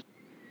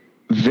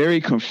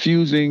 very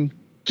confusing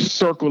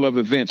circle of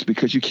events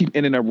because you keep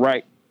ending up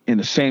right in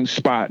the same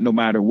spot no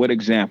matter what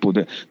example.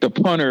 The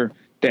punter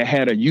that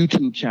had a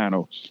YouTube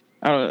channel.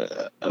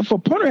 If a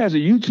punter has a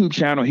YouTube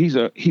channel,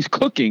 he's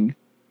cooking,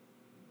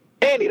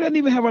 and he doesn't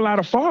even have a lot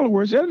of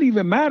followers. It doesn't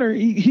even matter.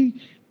 He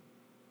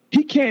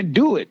can't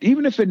do it,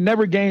 even if it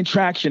never gained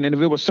traction. And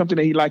if it was something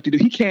that he liked to do,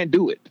 he can't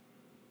do it.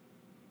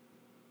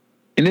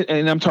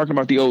 And I'm talking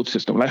about the old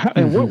system. Like,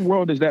 in what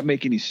world does that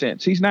make any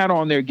sense? He's not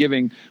on there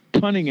giving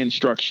punting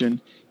instruction,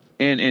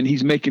 and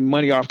he's making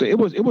money off the. It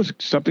was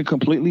something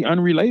completely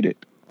unrelated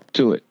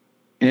to it,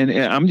 and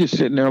I'm just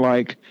sitting there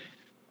like,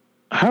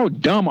 how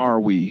dumb are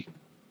we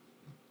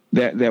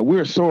that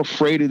we're so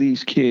afraid of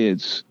these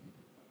kids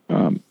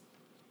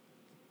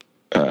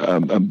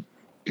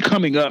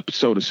coming up,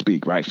 so to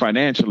speak, right,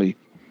 financially,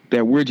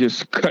 that we're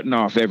just cutting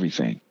off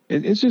everything.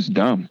 It's just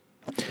dumb.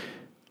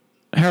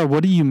 Harold,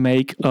 what do you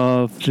make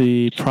of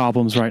the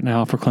problems right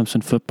now for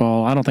Clemson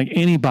football? I don't think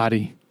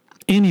anybody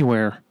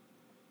anywhere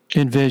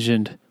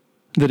envisioned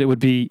that it would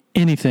be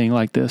anything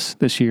like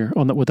this year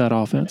with that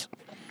offense.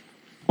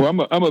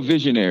 Well, I'm a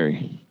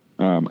visionary.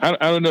 I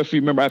don't know if you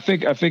remember. I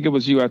think it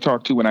was you I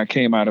talked to when I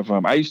came out of.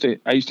 I used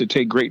to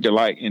take great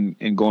delight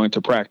in going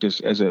to practice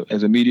as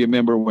a media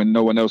member when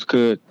no one else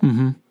could.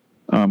 Mm-hmm.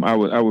 I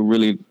would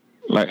really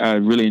I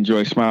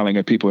enjoy smiling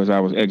at people as I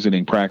was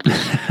exiting practice.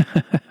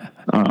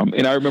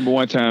 And I remember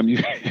one time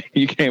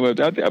you came up.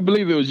 I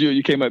believe it was you.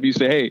 You came up. You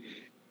said, "Hey,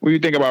 what do you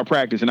think about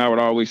practice?" And I would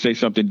always say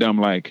something dumb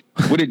like,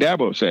 "What did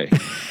Dabo say?"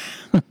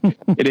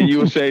 And then you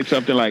would say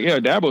something like, "Yeah,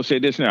 Dabo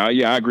said this now."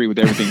 Yeah, I agree with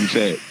everything you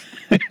said.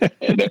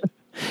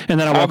 And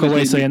then I walk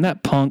away saying,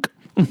 "That punk."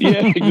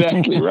 Yeah,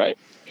 exactly right.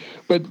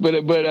 But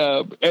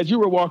as you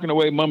were walking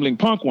away mumbling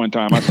 "punk" one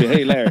time, I said,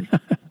 "Hey, Larry."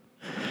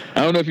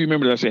 I don't know if you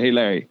remember that. I said, "Hey,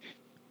 Larry,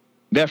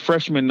 that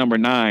freshman number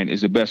 9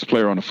 is the best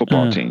player on the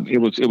football team." It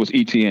was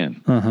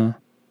ETN. Uh-huh.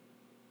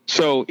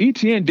 So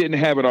ETN didn't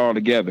have it all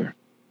together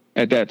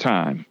at that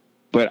time,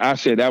 but I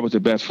said that was the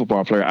best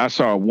football player. I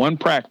saw one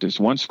practice,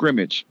 one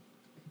scrimmage,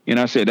 and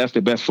I said that's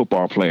the best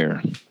football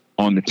player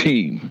on the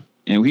team.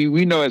 And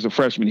we know as a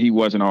freshman he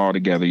wasn't all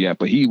together yet,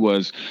 but he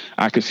was.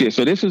 I could see it.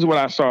 So this is what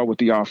I saw with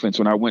the offense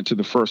when I went to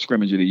the first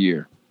scrimmage of the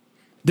year.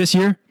 This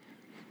year?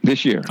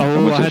 This year.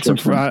 Oh, I had some.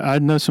 I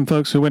know some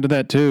folks who went to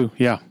that too.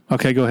 Yeah.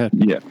 Okay, go ahead.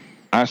 Yeah.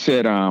 I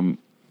said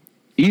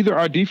either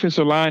our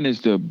defensive line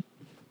is the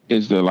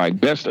like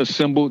best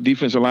assembled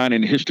defensive line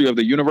in the history of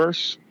the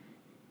universe,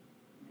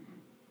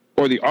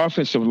 or the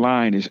offensive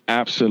line is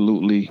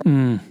absolutely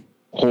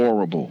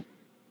horrible.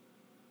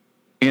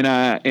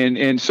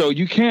 And so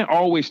you can't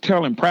always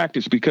tell in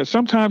practice because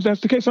sometimes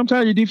that's the case.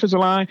 Sometimes your defensive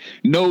line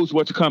knows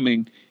what's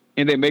coming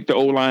and they make the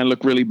O-line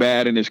look really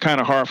bad, and it's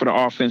kind of hard for the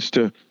offense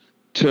to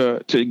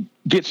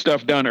get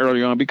stuff done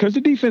early on because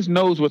the defense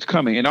knows what's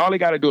coming, and all they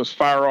got to do is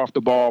fire off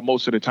the ball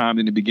most of the time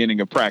in the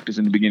beginning of practice,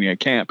 in the beginning of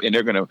camp, and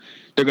they're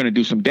gonna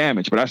do some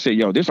damage. But I say,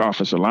 this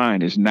offensive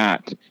line is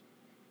not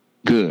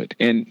good,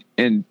 and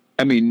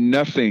I mean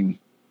nothing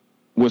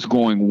was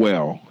going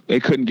well. They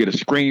couldn't get a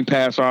screen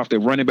pass off. The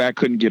running back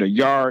couldn't get a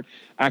yard.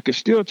 I could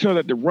still tell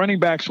that the running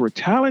backs were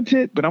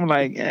talented, but I'm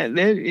like,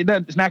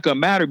 it's not gonna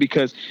matter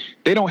because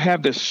they don't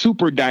have the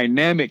super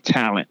dynamic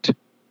talent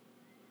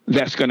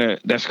that's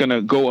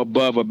gonna go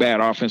above a bad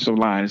offensive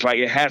line. It's like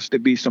it has to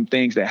be some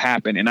things that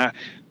happen. And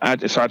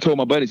so I told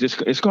my buddies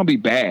it's gonna be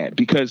bad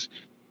because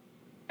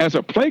as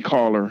a play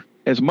caller,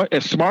 as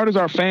smart as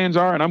our fans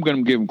are, and I'm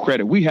gonna give them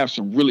credit, we have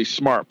some really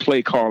smart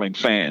play calling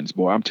fans,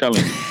 boy. I'm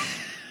telling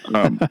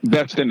you,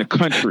 best in the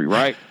country,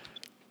 right?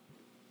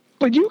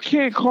 But you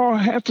can't call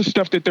half the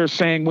stuff that they're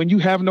saying when you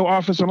have no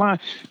offensive line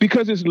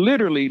because it's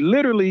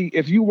literally,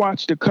 if you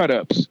watch the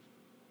cut-ups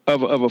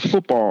of a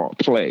football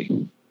play,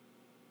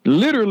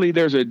 literally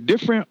there's a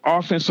different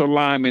offensive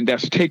lineman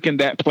that's taking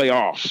that play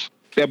off,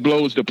 that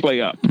blows the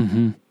play up.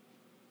 Mm-hmm.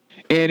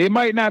 And it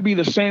might not be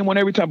the same one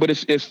every time, but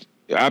it's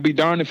I'll be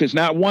darned if it's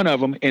not one of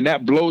them, and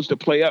that blows the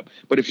play up.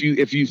 But if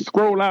you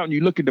scroll out and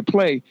you look at the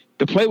play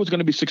was going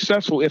to be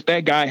successful if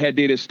that guy had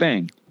did his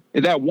thing.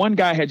 If that one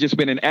guy had just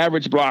been an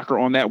average blocker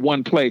on that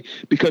one play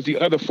because the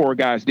other 4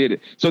 guys did it.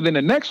 So then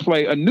the next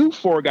play, a new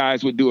 4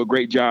 guys would do a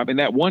great job, and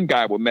that one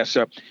guy would mess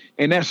up.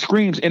 And that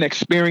screams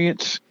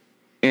inexperience,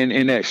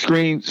 and that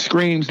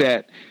screams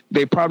that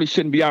they probably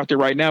shouldn't be out there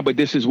right now, but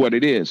this is what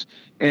it is.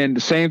 And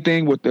the same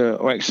thing with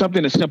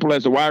something as simple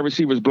as the wide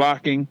receivers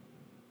blocking.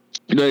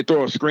 They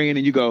throw a screen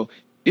and you go,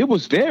 it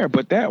was there,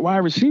 but that wide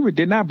receiver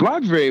did not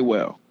block very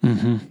well.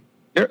 Mm-hmm.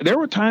 There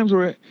were times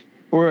where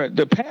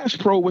the pass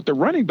pro with the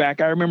running back,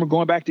 I remember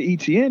going back to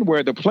ETN,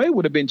 where the play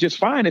would have been just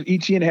fine if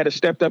ETN had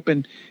stepped up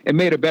and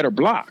made a better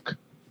block.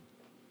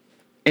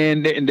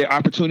 And the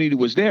opportunity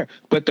was there.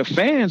 But the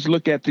fans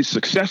look at the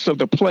success of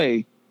the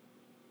play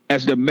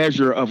as the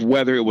measure of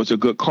whether it was a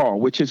good call,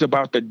 which is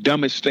about the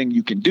dumbest thing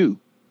you can do.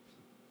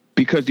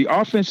 Because the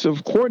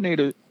offensive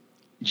coordinator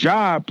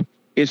job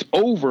is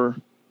over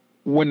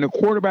when the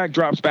quarterback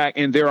drops back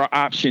and there are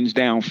options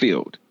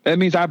downfield. That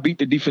means I beat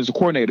the defensive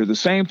coordinator. The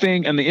same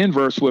thing in the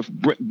inverse with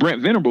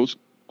Brent Venables.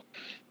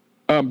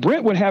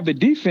 Brent would have the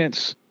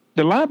defense,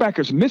 the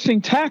linebackers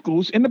missing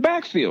tackles in the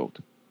backfield.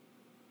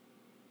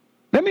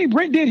 That means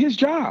Brent did his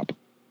job.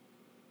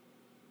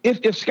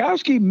 If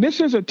Skowski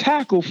misses a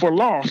tackle for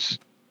loss,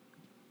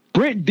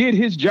 Brent did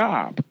his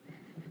job.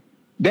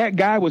 That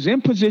guy was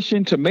in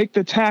position to make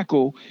the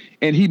tackle,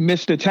 and he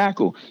missed the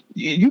tackle.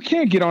 You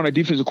can't get on a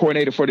defensive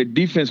coordinator for the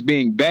defense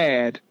being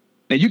bad.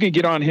 Now, you can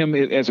get on him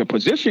as a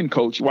position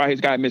coach why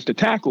his guy missed the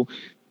tackle.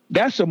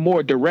 That's a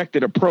more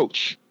directed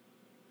approach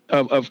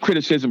of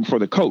criticism for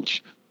the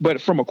coach.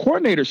 But from a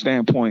coordinator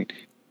standpoint,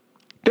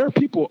 there are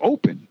people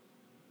open.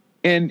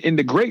 And in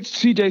the great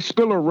C.J.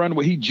 Spiller run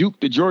where he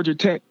juked the Georgia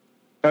Tech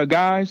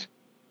guys,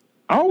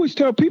 I always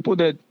tell people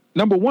that,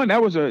 number one,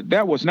 that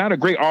was not a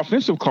great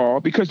offensive call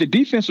because the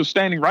defense was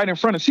standing right in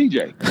front of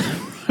CJ.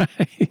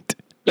 Right.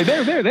 Like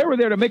they were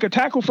there to make a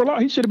tackle for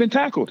loss. He should have been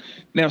tackled.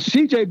 Now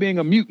CJ being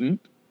a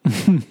mutant,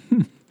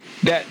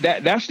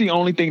 that's the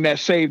only thing that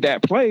saved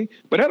that play.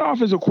 But that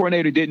offensive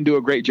coordinator didn't do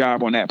a great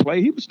job on that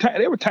play. He was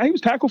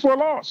tackled for a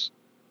loss.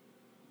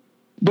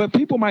 But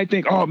people might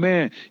think, oh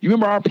man, you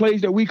remember our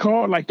plays that we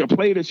called, like the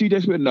play that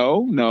CJ Smith?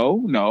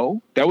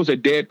 No, that was a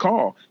dead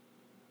call.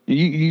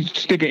 You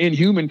stick an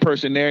inhuman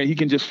person there and he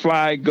can just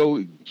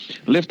go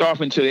lift off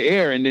into the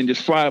air and then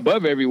just fly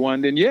above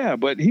everyone, then yeah,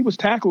 but he was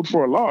tackled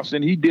for a loss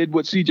and he did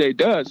what CJ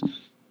does.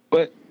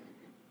 But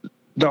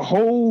the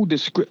whole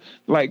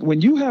like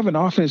when you have an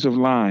offensive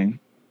line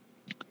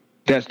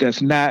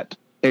that's not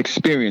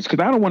experienced,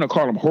 because I don't want to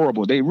call them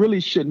horrible. They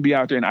really shouldn't be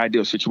out there in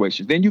ideal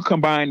situations. Then you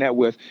combine that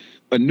with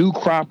a new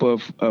crop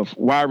of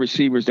wide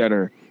receivers that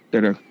are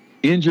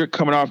injured,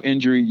 coming off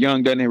injury,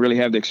 young, doesn't really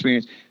have the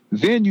experience.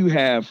 Then you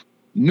have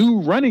new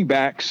running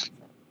backs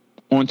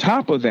on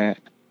top of that,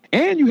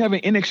 and you have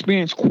an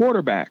inexperienced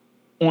quarterback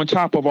on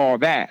top of all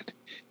that,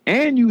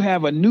 and you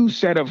have a new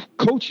set of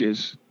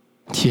coaches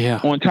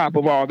on top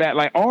of all that.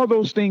 Like, all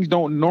those things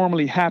don't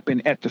normally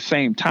happen at the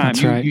same time.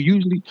 That's right.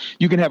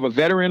 You can have a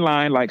veteran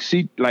line like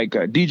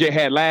DJ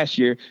had last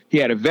year. He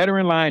had a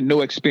veteran line,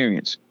 no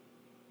experience,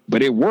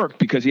 but it worked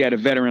because he had a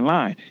veteran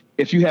line.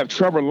 If you have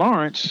Trevor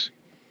Lawrence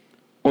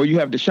or you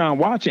have Deshaun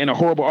Watson and a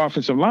horrible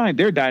offensive line,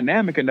 they're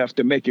dynamic enough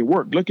to make it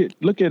work. Look at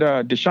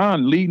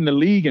Deshaun leading the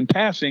league in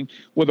passing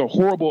with a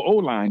horrible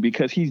O-line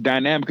because he's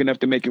dynamic enough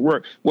to make it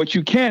work. What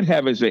you can't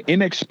have is an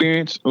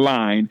inexperienced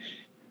line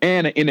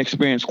and an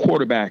inexperienced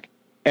quarterback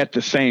at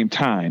the same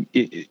time.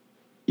 It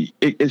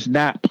is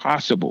not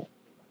possible.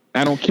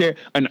 I don't care.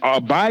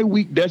 A bye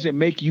week doesn't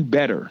make you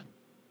better.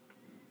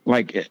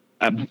 Like,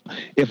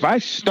 if I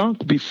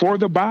stunk before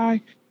the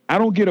bye, I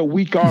don't get a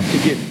week off to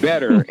get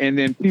better. And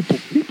then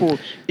people,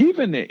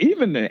 even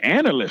the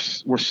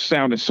analysts were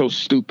sounding so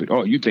stupid.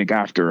 Oh, you think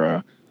after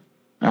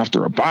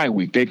a bye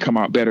week they come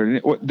out better?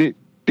 Did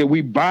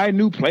we buy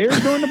new players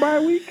during the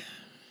bye week?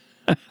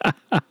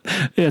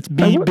 It's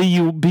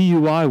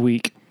BUI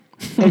week.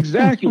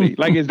 Exactly.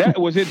 Like,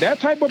 was it that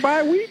type of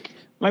bye week?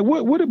 Like,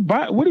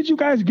 what did you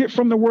guys get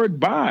from the word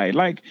bye?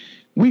 Like,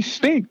 we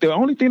stink. The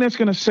only thing that's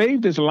going to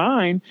save this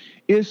line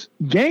is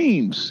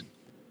games.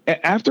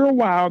 After a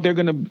while, they're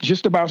going to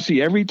just about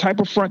see every type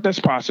of front that's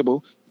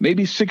possible.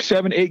 Maybe 6,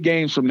 7, 8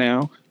 games from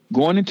now,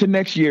 going into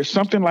next year,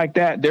 something like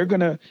that. They're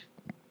going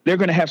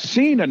to have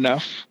seen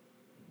enough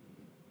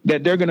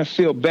that they're going to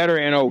feel better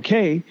and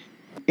okay,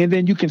 and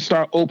then you can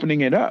start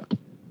opening it up.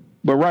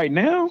 But right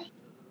now,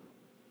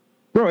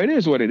 bro, it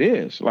is what it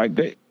is. Like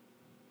they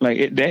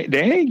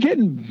ain't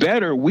getting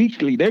better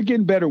weekly. They're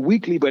getting better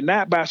weekly, but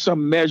not by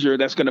some measure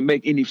that's going to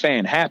make any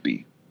fan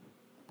happy.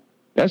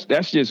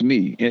 That's just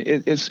me.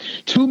 It's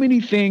too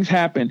many things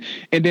happen,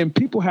 and then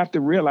people have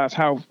to realize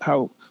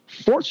how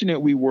fortunate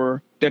we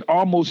were that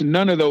almost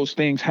none of those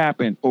things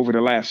happened over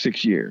the last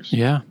 6 years.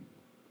 Yeah,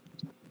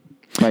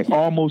 like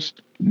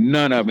almost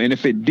none of them. And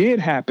if it did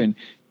happen,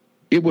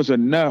 it was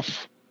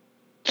enough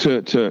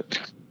to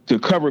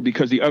cover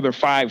because the other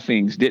 5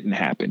 things didn't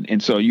happen,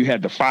 and so you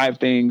had the 5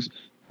 things,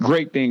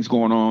 great things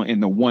going on,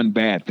 and the one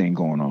bad thing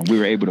going on. We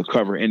were able to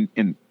cover and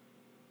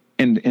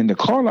to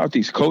call out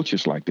these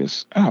coaches like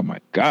this, oh my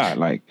God,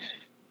 like,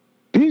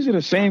 these are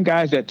the same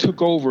guys that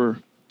took over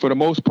for the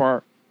most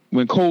part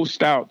when Cole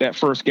Stout that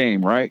first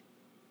game, right?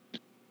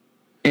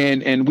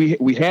 And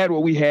we had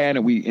what we had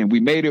and we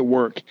made it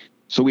work.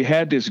 So we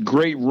had this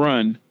great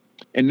run,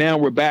 and now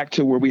we're back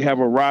to where we have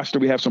a roster,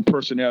 we have some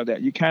personnel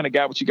that you kind of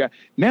got what you got.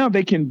 Now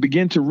they can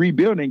begin to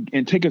rebuild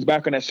and take us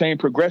back on that same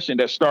progression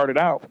that started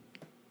out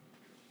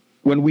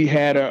when we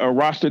had a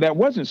roster that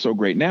wasn't so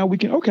great. Now we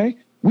can, okay,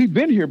 we've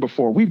been here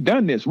before. We've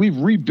done this. We've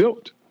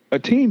rebuilt a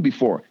team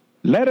before.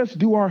 Let us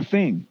do our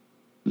thing.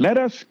 Let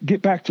us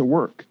get back to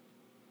work.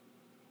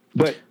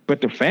 But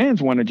the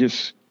fans want to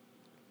just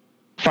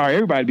fire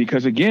everybody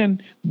because,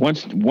 again,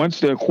 once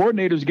the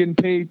coordinator's getting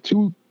paid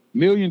 $2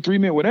 million, $3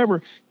 million,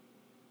 whatever,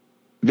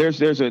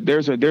 there's a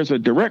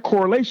direct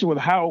correlation with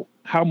how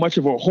much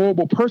of a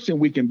horrible person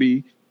we can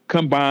be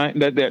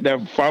combined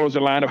that follows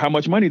the line of how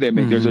much money they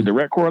make. Mm-hmm. There's a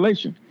direct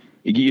correlation.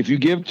 If you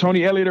give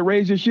Tony Elliott a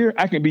raise this year,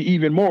 I can be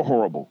even more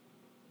horrible.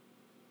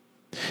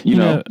 You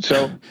know,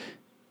 so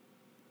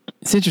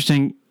it's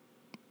interesting.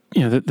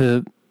 You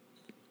know,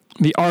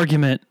 the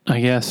argument, I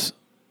guess,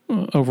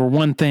 over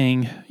one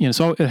thing,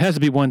 so it has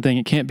to be one thing.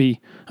 It can't be,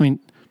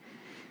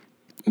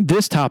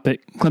 this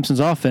topic, Clemson's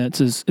offense,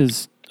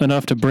 is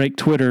enough to break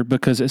Twitter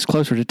because it's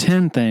closer to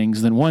 10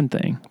 things than one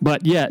thing.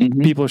 But yet,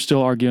 people are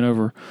still arguing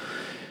over,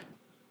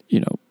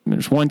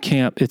 there's one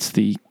camp, it's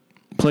the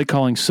play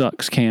calling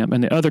sucks camp,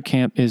 and the other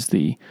camp is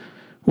the,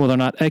 well, they're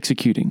not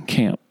executing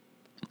camp.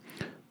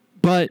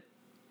 But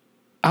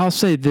I'll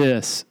say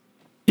this,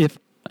 if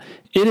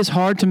it is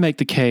hard to make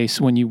the case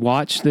when you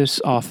watch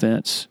this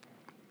offense,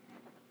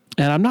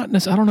 and I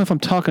don't know if I'm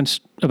talking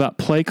about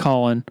play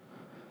calling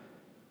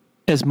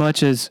as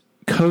much as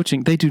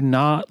coaching. They do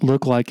not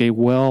look like a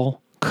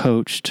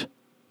well-coached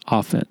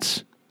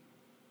offense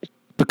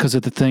because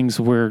of the things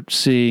we're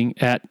seeing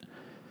at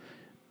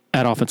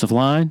offensive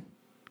line,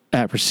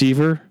 at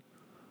receiver,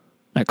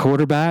 at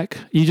quarterback.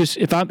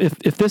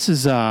 If this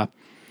is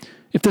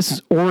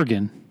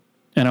Oregon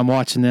and I'm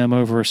watching them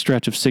over a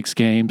stretch of 6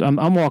 games,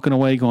 I'm walking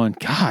away going,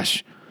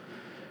 gosh,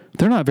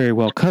 they're not very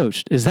well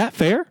coached. Is that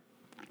fair?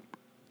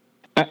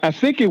 I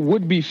think it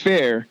would be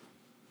fair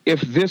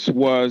if this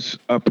was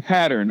a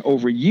pattern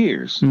over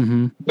years.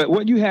 Mm-hmm. But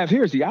what you have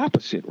here is the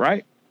opposite,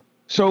 right?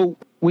 So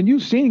when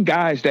you've seen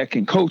guys that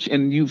can coach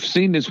and you've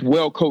seen this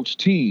well-coached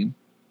team,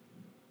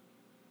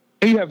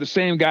 and you have the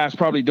same guys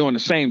probably doing the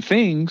same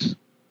things,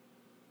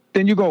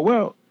 then you go,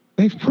 well,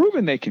 they've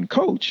proven they can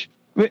coach.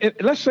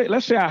 Let's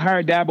say I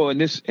hired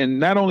Dabo and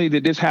not only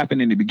did this happen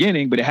in the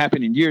beginning, but it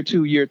happened in year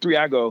 2, year 3.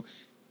 I go,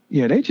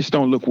 yeah, they just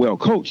don't look well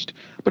coached.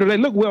 But if they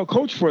look well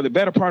coached for the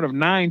better part of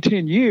 9,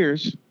 10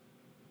 years,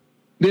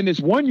 then this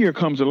 1 year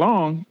comes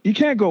along, you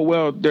can't go,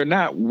 well, they're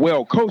not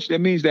well coached.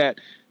 That means that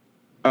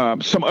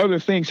some other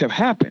things have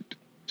happened.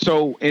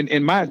 So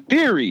in my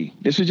theory,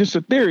 this is just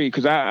a theory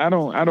because I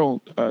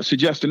don't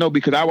suggest to know,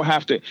 because I would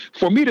have to,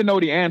 for me to know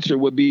the answer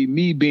would be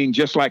me being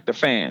just like the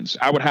fans.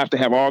 I would have to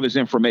have all this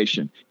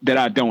information that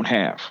I don't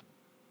have.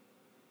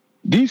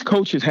 These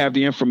coaches have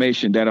the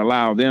information that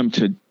allow them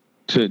to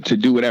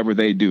do whatever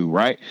they do,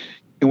 right?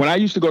 And when I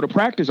used to go to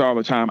practice all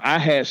the time, I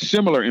had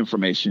similar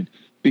information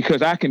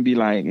because I can be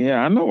like, yeah,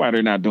 I know why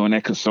they're not doing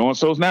that because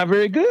so-and-so's not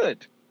very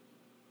good.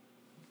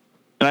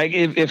 Like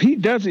if he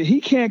does it, he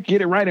can't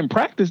get it right in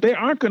practice, they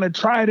aren't going to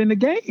try it in the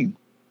game.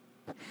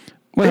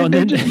 Well, and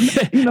then,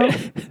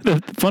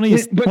 the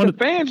funniest, but the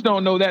fans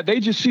don't know that. They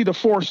just see the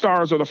 4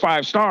 stars or the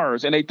 5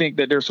 stars, and they think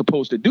that they're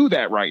supposed to do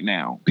that right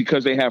now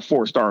because they have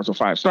 4 stars or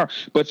 5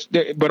 stars.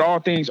 But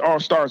all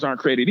stars aren't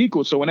created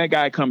equal. So when that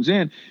guy comes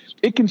in,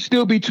 it can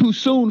still be too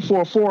soon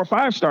for a 4 or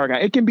 5 star guy.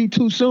 It can be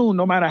too soon,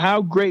 no matter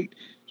how great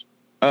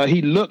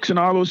he looks and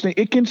all those things.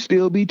 It can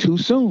still be too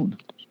soon.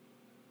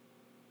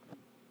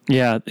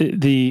 Yeah,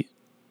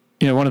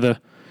 one of the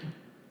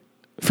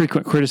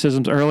frequent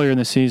criticisms earlier in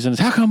the season is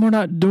how come we're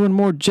not doing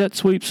more jet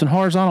sweeps and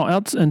horizontal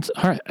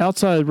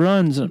outside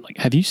runs? And like,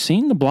 have you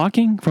seen the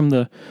blocking from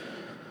the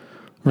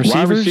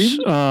receivers?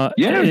 Yeah,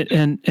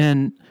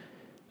 and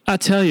I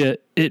tell you,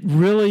 it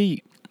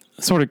really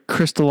sort of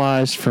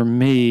crystallized for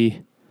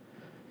me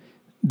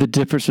the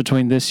difference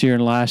between this year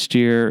and last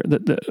year.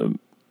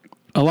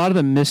 A lot of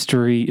the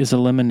mystery is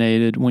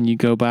eliminated when you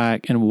go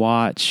back and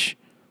watch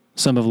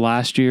some of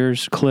last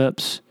year's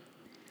clips,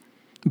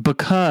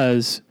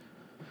 because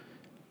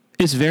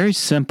it's very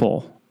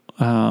simple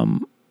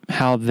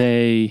how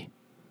they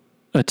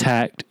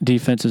attacked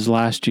defenses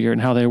last year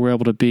and how they were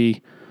able to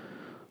be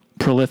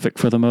prolific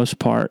for the most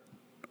part.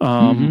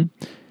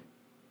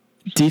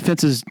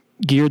 Defenses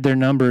geared their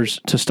numbers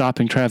to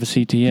stopping Travis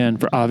Etienne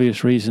for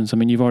obvious reasons. I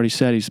mean, you've already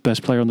said he's the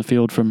best player on the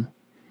field from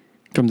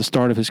the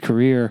start of his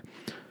career.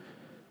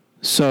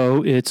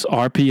 So it's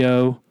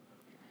RPO,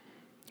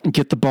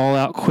 get the ball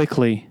out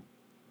quickly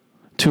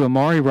to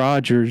Amari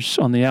Rodgers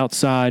on the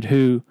outside,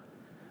 who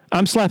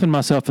I'm slapping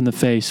myself in the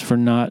face for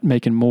not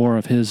making more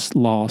of his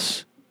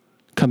loss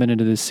coming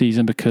into this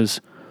season,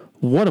 because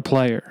what a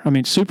player. I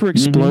mean, super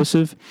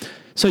explosive.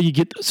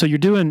 Mm-hmm. So you're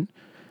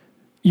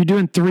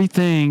doing 3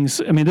 things.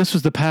 I mean, this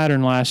was the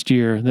pattern last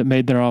year that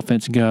made their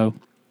offense go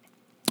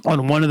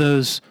on one of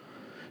those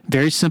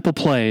very simple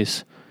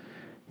plays.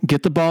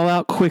 Get the ball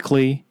out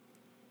quickly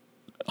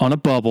on a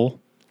bubble.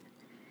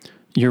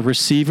 Your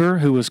receiver,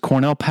 who was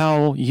Cornell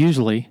Powell,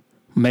 usually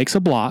makes a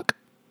block.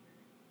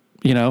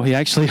 He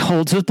actually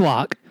holds his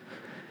block.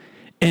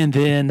 And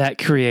then that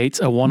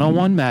creates a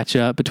one-on-one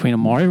matchup between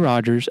Amari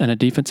Rodgers and a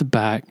defensive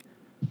back.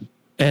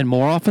 And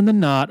more often than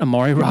not,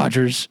 Amari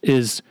Rodgers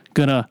is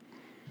going to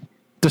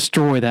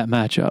destroy that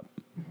matchup.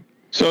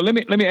 So let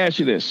me ask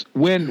you this.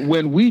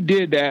 When we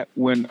did that,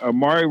 when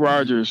Amari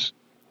Rodgers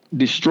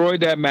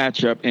destroyed that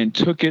matchup and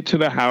took it to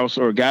the house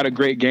or got a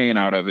great gain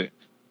out of it,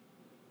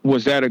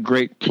 was that a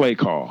great play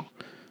call?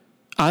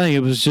 I think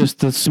it was just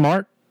the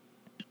smart.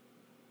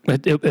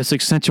 It's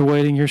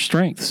accentuating your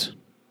strengths.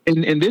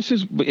 And that's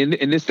a great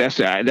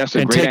answer.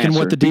 And taking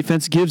what the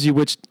defense gives you,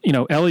 which,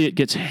 Elliott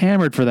gets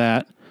hammered for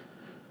that.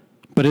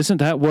 But isn't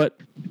that what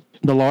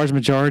the large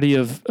majority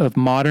of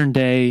modern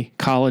day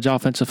college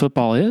offensive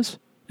football is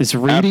It's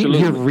reading. Absolutely.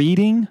 You're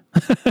reading.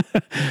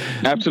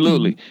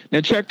 Absolutely.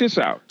 Now check this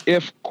out.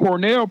 If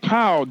Cornell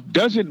Powell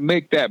doesn't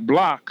make that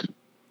block,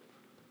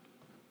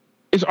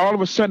 it's all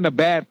of a sudden a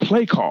bad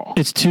play call.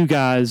 It's two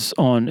guys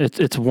on. It's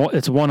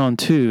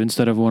 1-on-2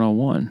 instead of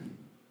 1-on-1.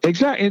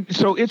 Exactly. And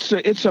so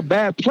it's a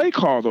bad play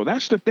call, though.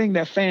 That's the thing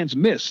that fans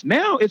miss.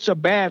 Now it's a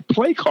bad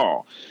play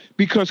call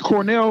because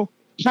Cornell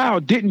Powell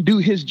didn't do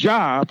his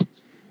job.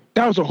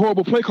 That was a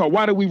horrible play call.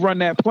 Why did we run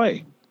that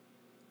play?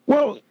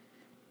 Well,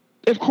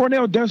 if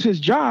Cornell does his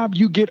job,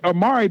 you get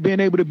Amari being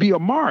able to be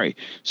Amari.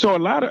 So a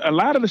lot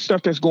of the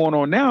stuff that's going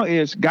on now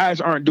is guys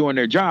aren't doing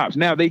their jobs.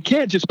 Now they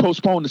can't just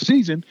postpone the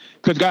season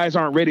because guys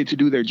aren't ready to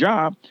do their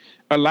job.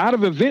 A lot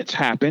of events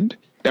happened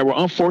that were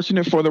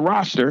unfortunate for the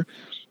roster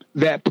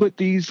that put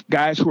these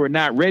guys who are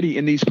not ready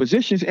in these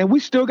positions, and we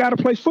still got to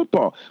play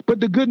football. But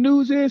the good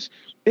news is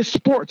it's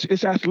sports,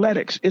 it's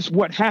athletics, it's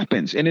what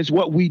happens, and it's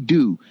what we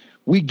do.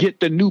 We get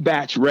the new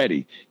batch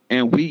ready,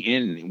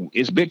 and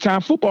it's big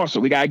time football, so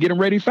we got to get them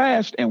ready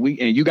fast, and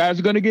you guys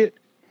are going to get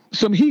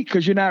some heat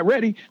because you're not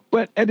ready.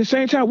 But at the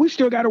same time, we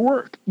still got to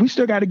work. We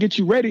still got to get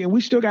you ready, and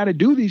we still got to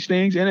do these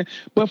things.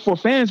 But for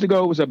fans to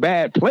go, it was a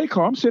bad play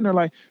call, I'm sitting there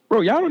like,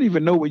 bro, y'all don't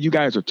even know what you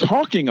guys are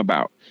talking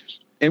about.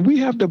 And we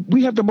have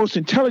the most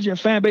intelligent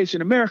fan base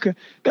in America.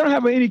 They don't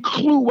have any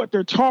clue what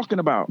they're talking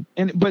about.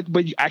 But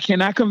I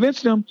cannot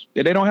convince them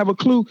that they don't have a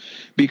clue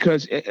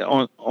because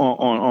on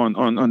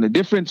the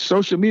different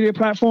social media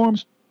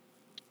platforms,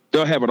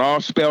 they'll have it all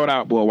spelled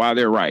out, boy, why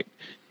they're right.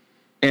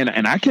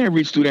 And I can't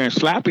reach through there and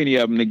slap any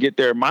of them to get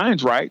their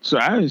minds right. So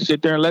I just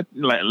sit there and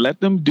let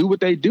them do what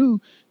they do.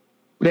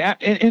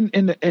 And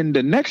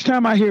the next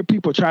time I hear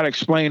people try to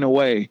explain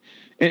away,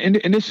 and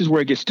this is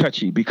where it gets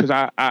touchy because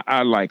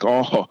I like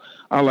all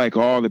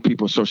the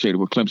people associated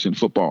with Clemson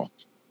football.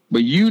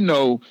 But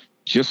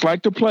just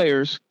like the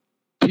players,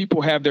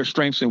 people have their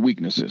strengths and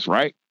weaknesses,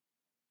 right?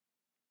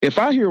 If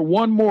I hear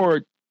one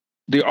more,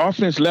 the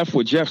offense left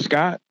with Jeff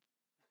Scott,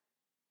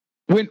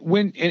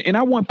 and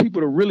I want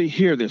people to really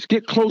hear this,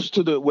 get close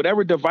to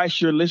whatever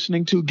device you're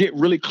listening to, get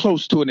really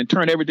close to it and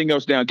turn everything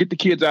else down. Get the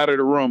kids out of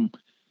the room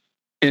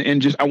and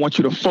just, I want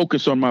you to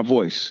focus on my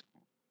voice.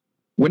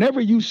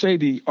 Whenever you say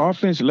the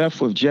offense left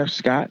with Jeff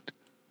Scott,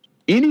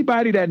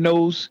 anybody that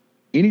knows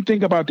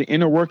anything about the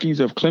inner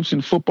workings of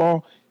Clemson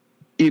football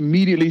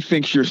immediately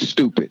thinks you're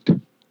stupid.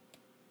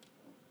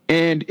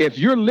 And if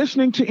you're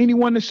listening to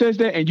anyone that says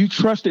that and you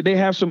trust that they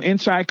have some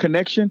inside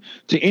connection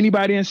to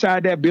anybody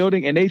inside that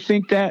building and they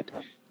think that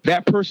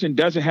person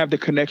doesn't have the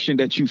connection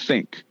that you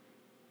think,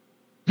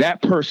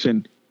 that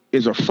person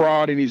is a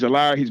fraud and he's a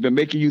liar. He's been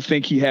making you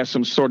think he has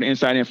some sort of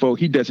inside info.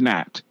 He does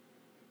not.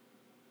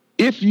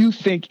 If you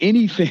think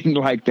anything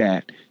like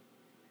that,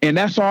 and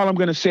that's all I'm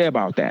going to say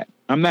about that.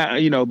 I'm not,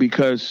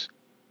 because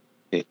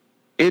it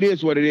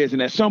is what it is.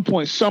 And at some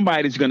point,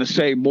 somebody's going to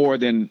say more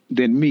than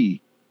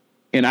me.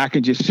 And I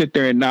can just sit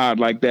there and nod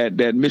like that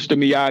Mr.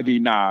 Miyagi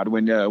nod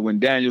when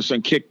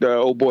Danielson kicked the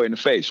old boy in the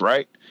face,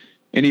 right?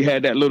 And he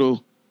had that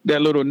little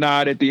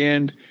nod at the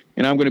end.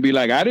 And I'm going to be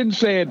like, I didn't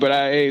say it, but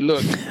hey,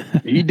 look,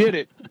 he did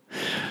it.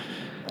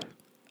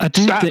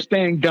 Stop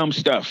saying dumb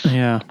stuff.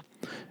 Yeah.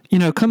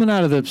 Coming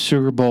out of the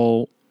Sugar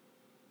Bowl,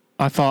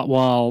 I thought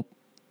while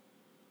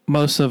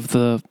most of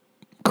the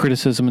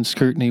criticism and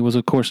scrutiny was,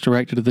 of course,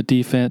 directed at the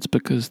defense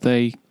because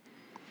they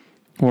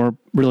were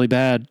really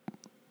bad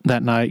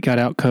that night, got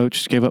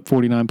out-coached, gave up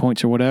 49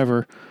 points or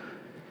whatever,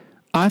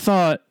 I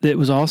thought it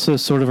was also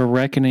sort of a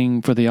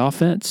reckoning for the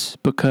offense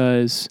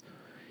because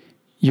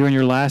you're in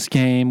your last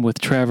game with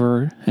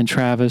Trevor and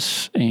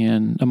Travis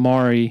and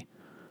Amari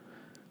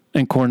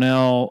and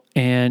Cornell,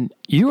 and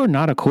you are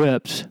not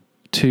equipped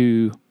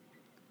to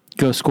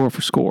go score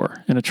for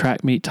score in a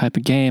track meet type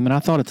of game. And I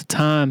thought at the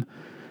time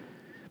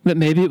that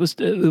maybe it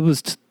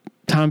was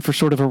time for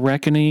sort of a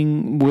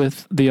reckoning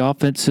with the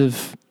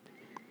offensive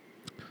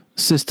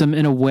system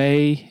in a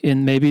way,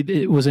 and maybe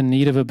it was in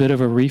need of a bit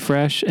of a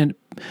refresh.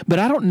 But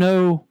I don't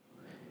know.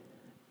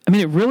 I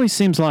mean, it really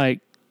seems like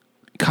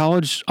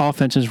college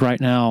offenses right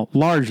now,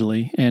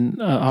 largely,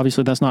 and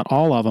obviously that's not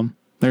all of them.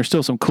 There's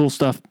still some cool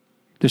stuff.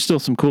 There's still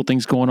some cool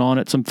things going on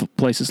at some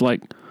places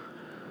like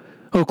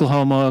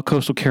Oklahoma,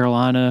 Coastal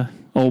Carolina,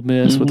 Ole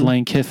Miss with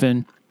Lane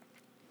Kiffin.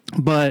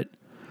 But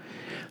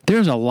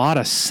there's a lot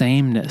of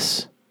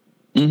sameness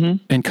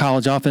in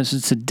college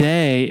offenses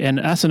today. And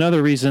that's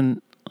another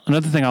reason,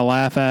 another thing I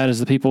laugh at is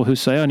the people who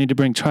say, I need to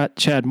bring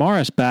Chad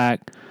Morris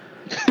back.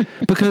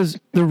 Because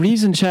the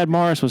reason Chad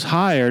Morris was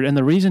hired and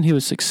the reason he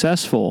was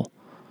successful,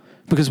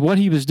 because what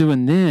he was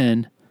doing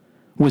then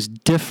was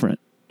different.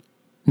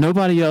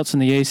 Nobody else in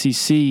the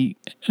ACC,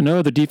 no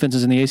other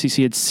defenses in the ACC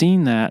had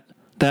seen that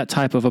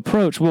type of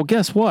approach. Well,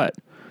 guess what?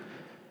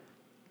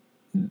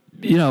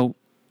 In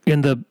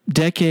the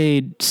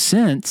decade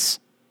since,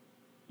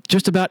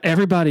 just about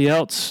everybody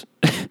else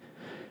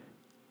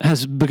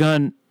has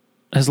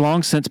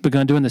long since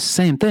begun doing the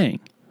same thing.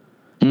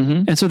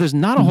 And so there's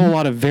not a whole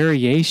lot of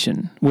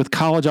variation with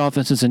college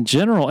offenses in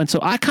general. And so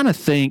I kind of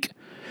think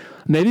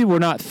maybe we're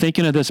not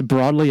thinking of this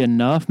broadly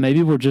enough.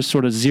 Maybe we're just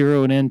sort of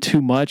zeroing in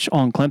too much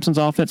on Clemson's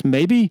offense.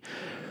 Maybe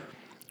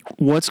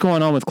what's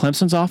going on with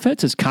Clemson's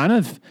offense is kind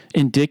of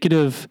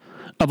indicative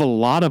of a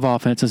lot of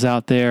offenses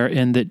out there,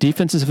 in that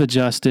defenses have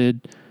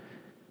adjusted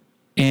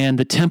and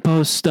the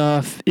tempo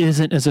stuff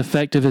isn't as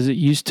effective as it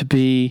used to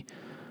be.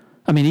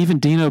 I mean, even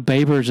Dino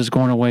Babers is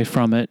going away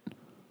from it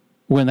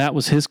when that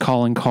was his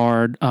calling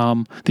card.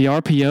 The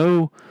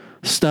RPO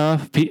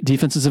stuff,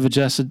 defenses have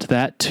adjusted to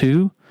that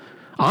too.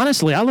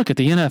 Honestly, I look at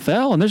the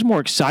NFL and there's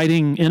more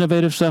exciting,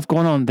 innovative stuff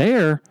going on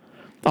there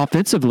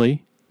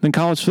offensively than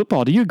college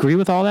football. Do you agree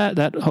with all that?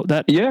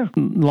 That Yeah.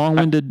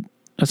 long-winded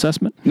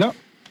assessment? No,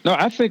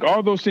 I think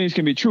all those things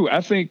can be true.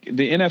 I think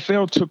the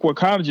NFL took what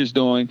college is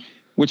doing,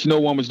 which no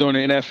one was doing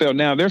in the NFL.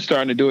 Now they're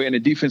starting to do it, and the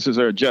defenses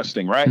are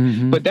adjusting, right?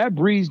 Mm-hmm. But that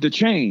breeds the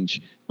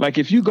change. Like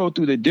if you go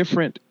through the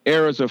different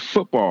eras of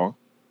football,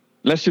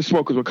 let's just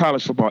focus on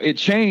college football. It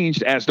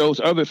changed as those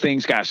other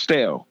things got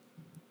stale.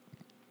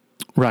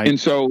 Right. And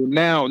so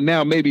now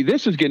maybe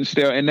this is getting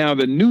stale, and now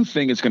the new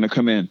thing is going to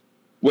come in.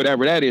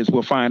 Whatever that is,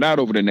 we'll find out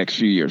over the next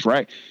few years,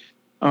 right?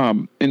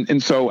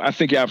 And so I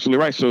think you're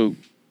absolutely right. So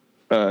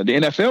the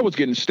NFL was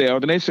getting stale.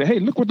 Then they said, hey,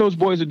 look what those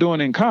boys are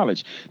doing in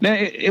college. Now,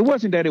 it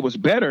wasn't that it was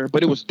better,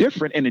 but it was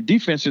different, and the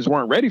defenses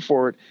weren't ready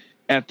for it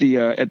at the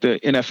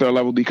NFL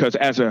level, because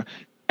as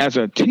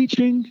a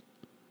teaching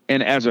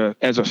and as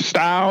a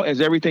style,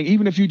 as everything,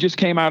 even if you just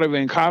came out of it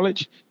in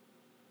college,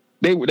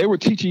 they were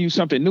teaching you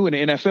something new in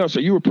the NFL, so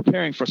you were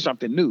preparing for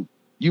something new.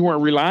 You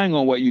weren't relying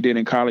on what you did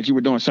in college. You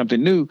were doing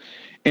something new,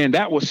 and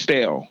that was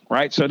stale,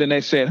 right? So then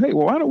they said, hey,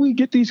 well, why don't we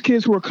get these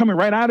kids who are coming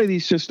right out of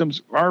these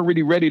systems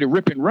already ready to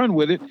rip and run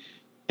with it,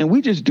 and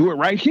we just do it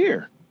right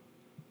here.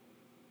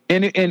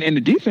 And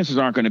the defenses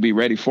aren't going to be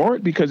ready for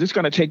it, because it's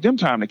going to take them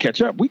time to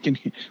catch up. We can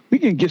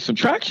get some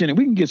traction, and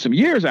we can get some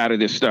years out of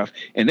this stuff,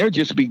 and they're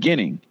just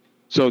beginning.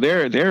 So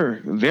they're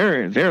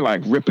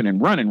like ripping and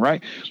running,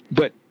 right?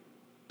 But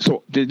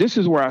so this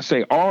is where I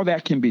say all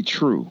that can be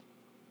true.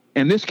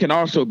 And this can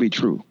also be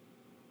true.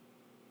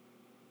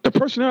 The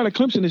personnel at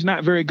Clemson is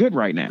not very good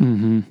right now.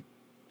 Mm-hmm.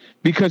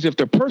 Because if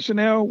the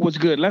personnel was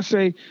good, let's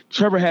say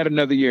Trevor had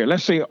another year.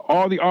 Let's say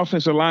all the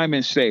offensive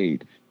linemen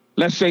stayed.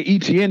 Let's say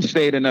ETN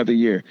stayed another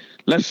year.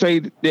 Let's say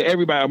that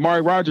everybody,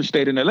 Amari Rogers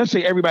stayed in there. Let's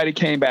say everybody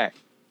came back.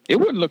 It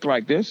wouldn't look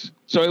like this.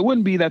 So it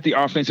wouldn't be that the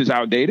offense is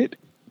outdated,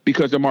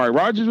 because Amari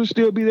Rogers would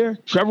still be there.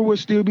 Trevor would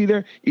still be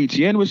there.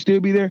 ETN would still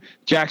be there.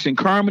 Jackson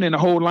Carman and the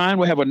whole line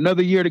would have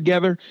another year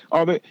together.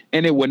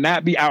 And it would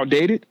not be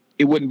outdated.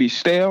 It wouldn't be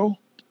stale.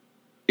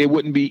 It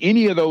wouldn't be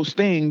any of those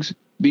things,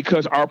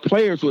 because our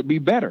players would be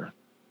better.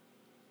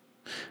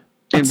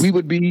 And we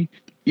would be,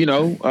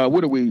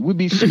 what are we? We'd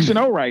be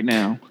 6-0 right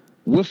now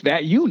with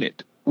that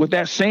unit, with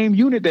that same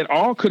unit that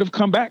all could have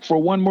come back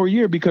for one more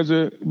year because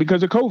of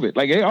COVID.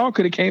 Like they all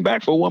could have came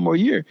back for one more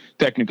year,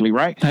 technically,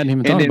 right? I hadn't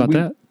even thought about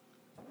that.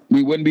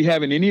 We wouldn't be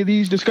having any of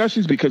these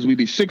discussions, because we'd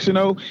be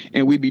 6-0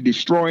 and we'd be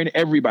destroying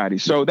everybody.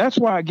 So that's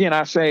why, again,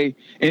 I say,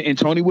 and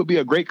Tony would be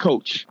a great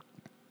coach.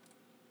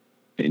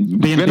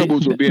 And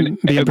Venables would be a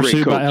great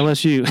pursued coach. by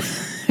LSU.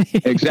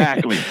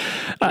 Exactly.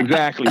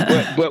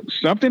 But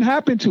something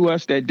happened to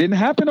us that didn't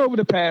happen over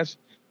the past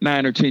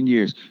 9 or 10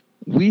 years.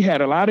 We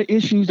had a lot of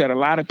issues that a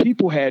lot of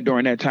people had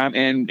during that time.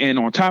 And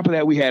on top of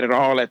that, we had it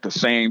all at the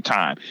same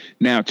time.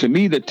 Now, to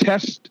me, the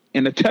test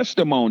and the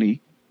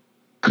testimony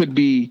could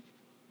be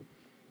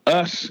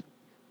us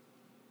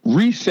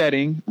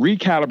resetting,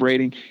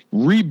 recalibrating,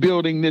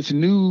 rebuilding this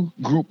new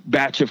group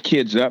batch of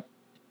kids up.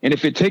 And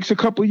if it takes a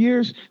couple of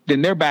years,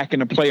 then they're back in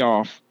the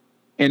playoff,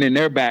 and then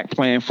they're back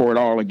playing for it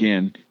all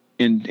again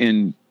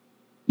in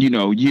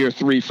year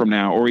 3 from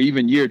now, or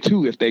even year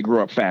 2 if they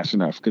grow up fast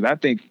enough. Because I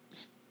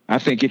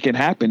think it can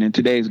happen in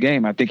today's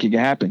game. I think it can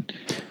happen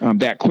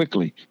that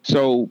quickly.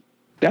 So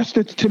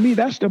to me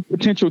that's the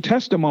potential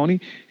testimony.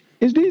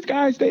 Is these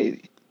guys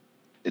they've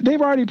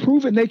already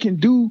proven they can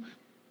do.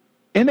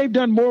 And they've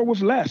done more with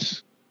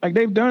less. Like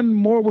they've done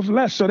more with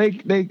less. So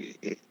they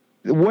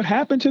what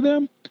happened to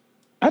them?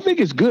 I think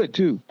it's good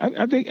too.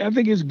 I think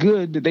it's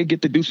good that they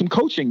get to do some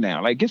coaching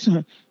now. Like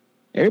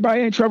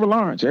everybody ain't Trevor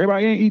Lawrence.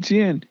 Everybody ain't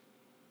ETN.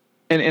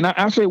 And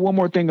I'll say one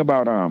more thing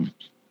about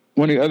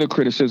one of the other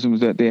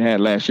criticisms that they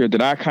had last year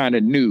that I kind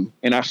of knew,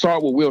 and I saw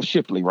it with Will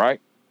Shipley, right?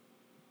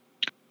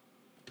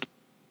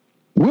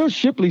 Will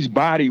Shipley's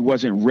body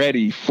wasn't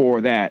ready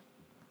for that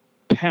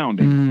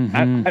pounding.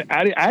 Mm-hmm.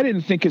 I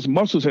didn't think his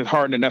muscles had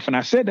hardened enough. And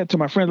I said that to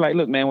my friends, like,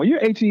 look, man, when you're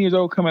 18 years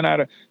old coming out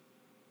of,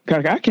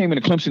 I came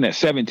into Clemson at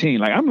 17.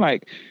 Like, I'm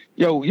like,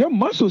 yo, your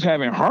muscles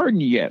haven't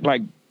hardened yet.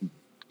 Like,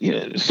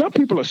 some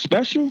people are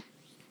special,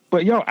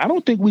 but I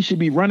don't think we should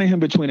be running him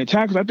between the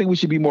tackles. I think we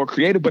should be more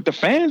creative. But the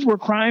fans were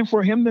crying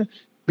for him to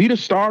be the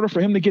starter, for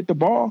him to get the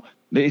ball.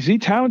 Is he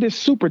talented?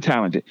 Super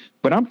talented.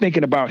 But I'm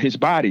thinking about his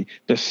body.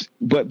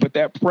 But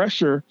that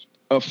pressure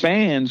of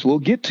fans will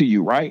get to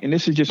you, right? And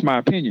this is just my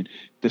opinion.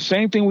 The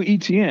same thing with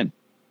ETN.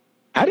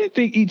 I didn't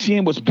think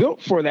ETN was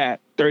built for that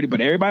 30, but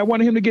everybody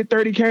wanted him to get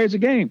 30 carries a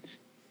game.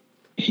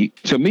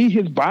 To me,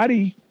 his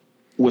body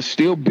was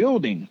still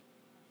building.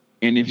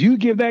 And if you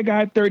give that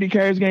guy 30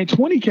 carries a game,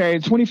 20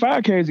 carries,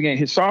 25 carries a game,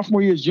 his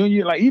sophomore year, his junior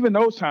year, like even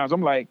those times,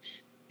 I'm like,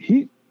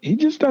 he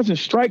just doesn't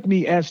strike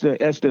me as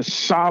the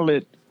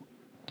solid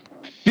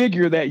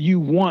figure that you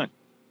want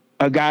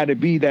a guy to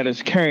be that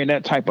is carrying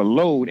that type of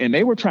load. And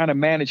they were trying to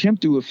manage him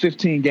through a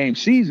 15-game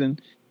season.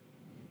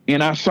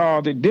 And I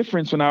saw the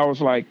difference when I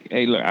was like,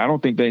 hey, look, I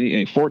don't think they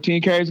need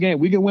 14 carries a game.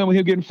 We can win with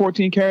him getting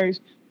 14 carries.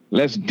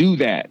 Let's do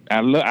that.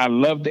 I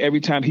loved every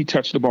time he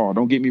touched the ball.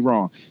 Don't get me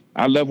wrong.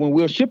 I love when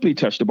Will Shipley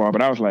touched the ball,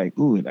 but I was like,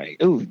 ooh,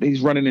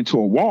 he's running into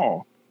a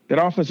wall. That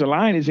offensive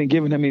line isn't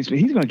giving him any space.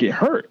 He's going to get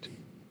hurt.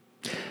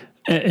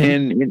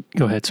 And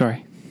go ahead.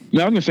 Sorry.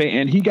 No, I was going to say,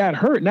 and he got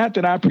hurt. Not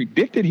that I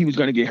predicted he was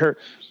going to get hurt,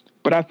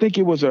 but I think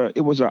it was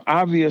an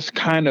obvious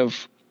kind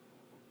of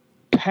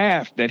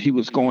path that he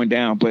was going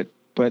down.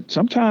 But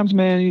sometimes,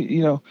 man,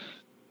 you know,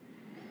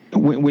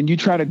 when you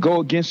try to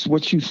go against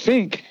what you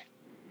think,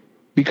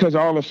 because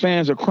all the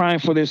fans are crying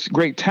for this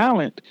great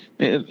talent,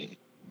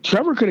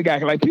 Trevor could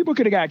have people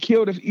could have got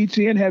killed if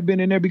ETN had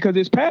been in there because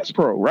it's pass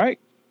pro, right?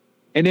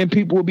 And then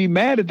people would be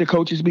mad at the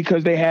coaches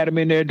because they had him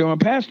in there doing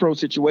pass pro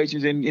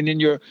situations, and then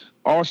your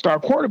all-star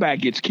quarterback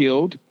gets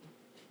killed.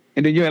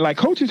 And then you're like,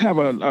 coaches have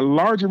a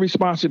larger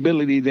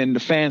responsibility than the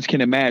fans can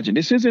imagine.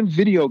 This isn't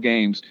video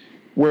games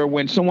where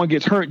when someone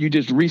gets hurt, you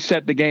just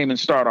reset the game and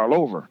start all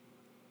over.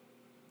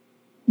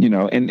 You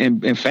know,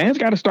 and fans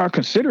got to start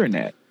considering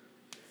that.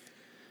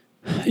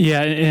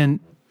 Yeah, and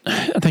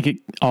I think it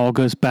all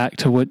goes back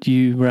to what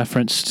you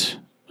referenced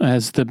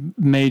as the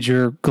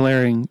major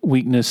glaring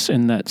weakness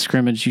in that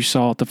scrimmage you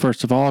saw at the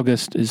 1st of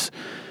August is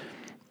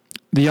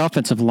the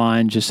offensive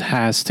line just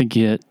has to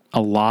get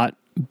a lot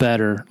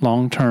better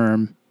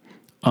long-term,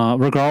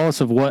 regardless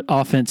of what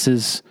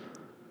offenses,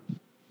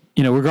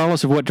 you know,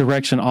 regardless of what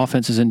direction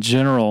offenses in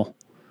general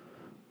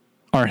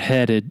are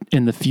headed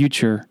in the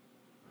future.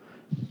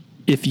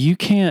 If you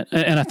can't,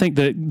 and I think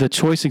the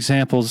choice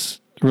examples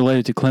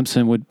related to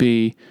Clemson would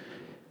be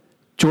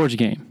Georgia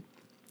game.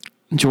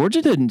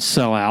 Georgia didn't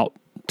sell out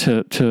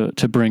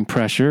to bring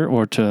pressure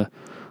or to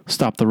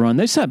stop the run.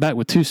 They sat back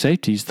with 2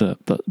 safeties the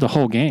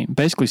whole game,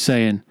 basically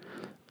saying,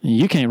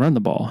 you can't run the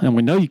ball, and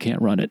we know you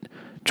can't run it.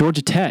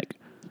 Georgia Tech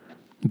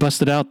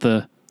busted out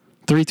the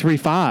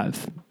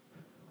 3-3-5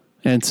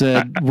 and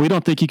said, we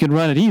don't think you can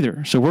run it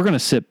either, so we're going to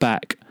sit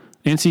back.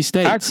 NC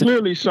State. I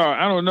clearly saw,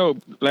 I don't know,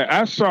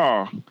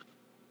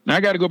 now I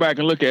got to go back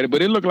and look at it,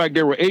 but it looked like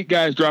there were 8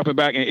 guys dropping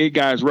back and 8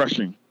 guys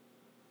rushing.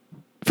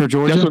 For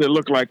Georgia? That's what it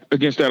looked like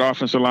against that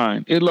offensive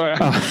line. I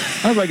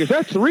was like, is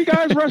that 3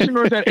 guys rushing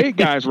or is that 8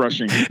 guys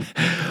rushing?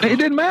 It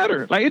didn't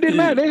matter. Like, it didn't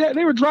matter.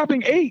 They were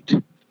dropping 8.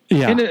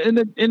 Yeah.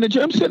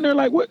 I'm sitting there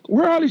like,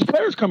 where are all these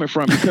players coming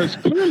from? Because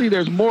clearly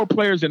there's more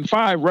players than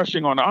 5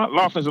 rushing on the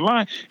offensive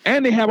line,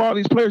 and they have all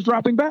these players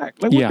dropping back.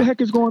 Like, what the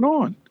heck is going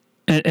on?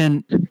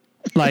 And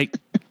like,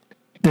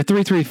 the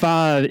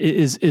 3-3-5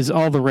 is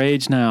all the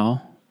rage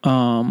now.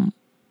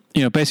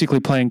 You know, basically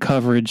playing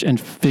coverage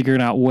and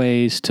figuring out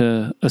ways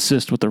to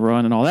assist with the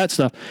run and all that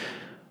stuff.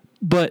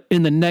 But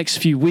in the next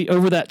few weeks,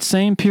 over that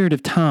same period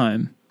of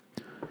time,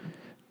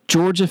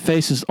 Georgia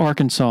faces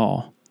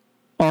Arkansas.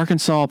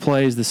 Arkansas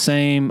plays the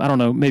same, I don't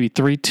know, maybe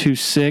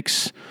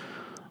 3-2-6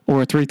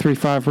 or a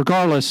 3-3-5.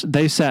 Regardless,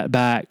 they sat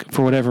back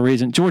for whatever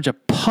reason. Georgia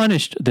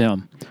punished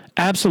them,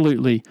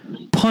 absolutely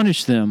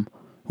punished them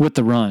with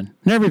the run.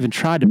 Never even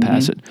tried to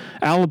pass it.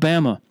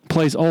 Alabama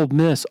plays Ole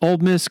Miss. Ole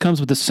Miss comes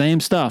with the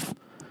same stuff.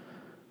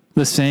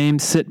 The same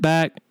sit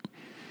back,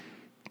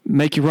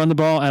 make you run the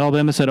ball.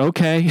 Alabama said,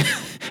 okay,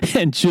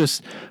 and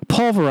just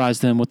pulverize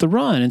them with the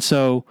run. And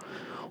so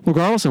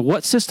regardless of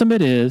what system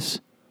it is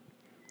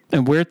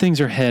and where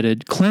things are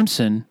headed,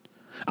 Clemson,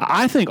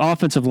 I think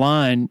offensive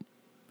line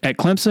at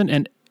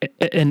Clemson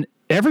and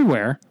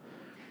everywhere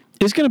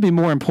is going to be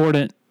more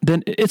important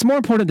than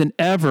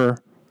ever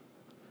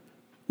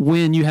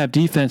when you have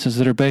defenses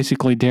that are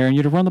basically daring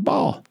you to run the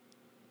ball.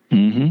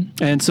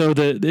 Mm-hmm. And so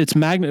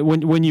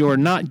when you are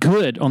not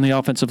good on the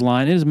offensive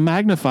line, it is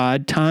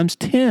magnified times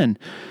 10.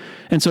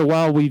 And so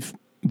while we've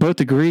both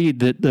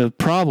agreed that the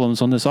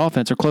problems on this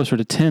offense are closer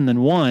to 10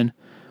 than 1,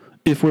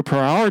 if we're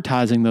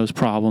prioritizing those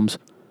problems,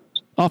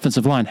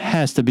 offensive line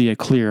has to be a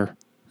clear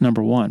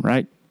number 1,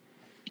 right?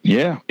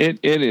 Yeah,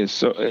 it is.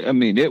 So, I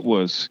mean, it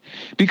was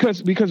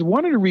because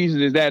one of the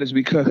reasons is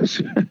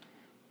because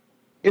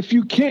if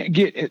you can't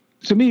get it,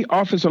 to me,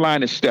 offensive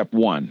line is step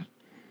 1.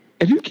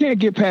 If you can't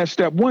get past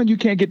step 1, you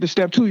can't get to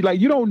step 2. Like,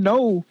 you don't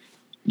know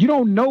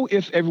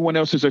if everyone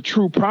else is a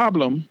true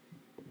problem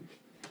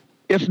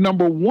if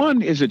number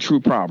 1 is a true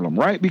problem,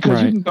 right?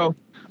 Because you can go,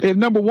 if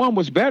number 1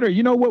 was better,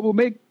 you know what will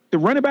make the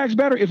running backs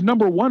better? If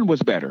number 1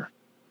 was better.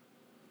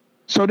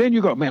 So then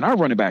you go, man, our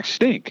running backs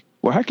stink.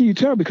 Well, how can you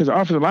tell? Because the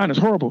offensive line is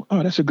horrible.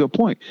 Oh, that's a good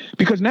point.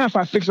 Because now if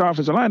I fix the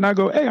offensive line, I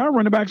go, hey, our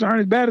running backs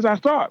aren't as bad as I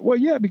thought. Well,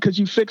 yeah, because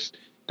you fixed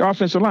the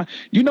offensive line.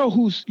 You know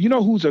who's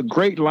a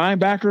great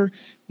linebacker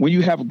when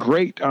you have a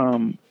great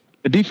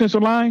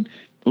defensive line?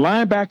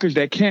 Linebackers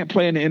that can't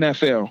play in the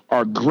NFL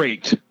are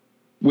great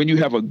when you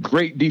have a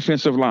great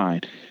defensive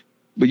line.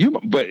 But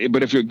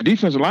if your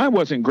defensive line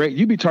wasn't great,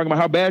 you'd be talking about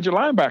how bad your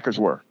linebackers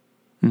were.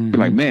 Mm-hmm. You're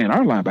like, man,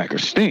 our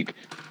linebackers stink.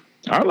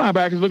 Our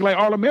linebackers look like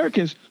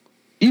All-Americans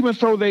even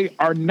though they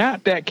are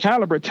not that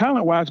caliber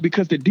talent-wise,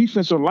 because the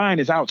defensive line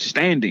is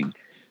outstanding.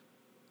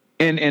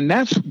 And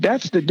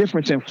that's the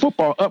difference in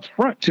football. Up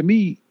front, to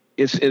me,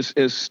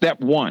 is step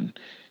one.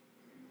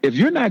 If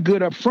you're not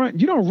good up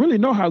front, you don't really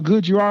know how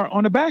good you are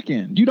on the back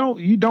end. You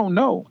don't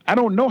know. I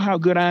don't know how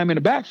good I am in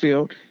the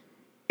backfield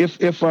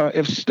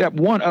if step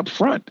one up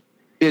front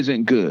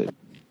isn't good.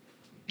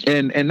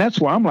 And that's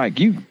why I'm like,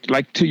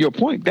 to your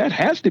point, that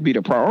has to be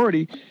the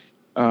priority.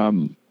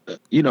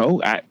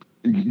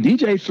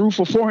 DJ threw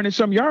for 400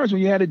 some yards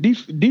when you had a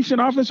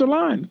decent offensive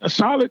line, a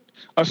solid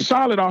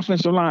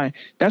offensive line.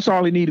 That's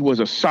all he needed was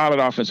a solid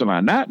offensive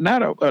line, not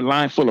a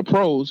line full of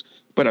pros,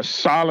 but a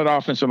solid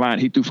offensive line.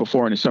 He threw for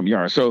 400 some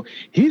yards. So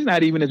he's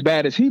not even as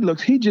bad as he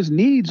looks. He just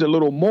needs a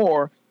little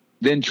more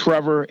than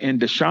Trevor and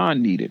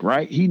Deshaun needed,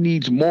 right? He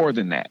needs more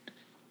than that.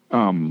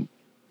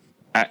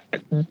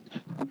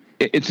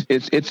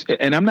 It's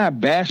and I'm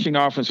not bashing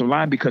offensive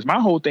line, because my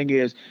whole thing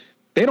is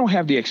they don't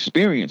have the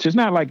experience. It's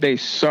not like they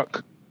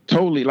suck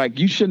totally. Like,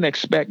 you shouldn't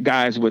expect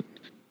guys with,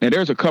 and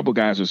there's a couple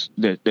guys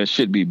that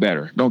should be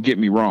better. Don't get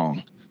me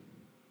wrong.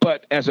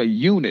 But as a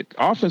unit,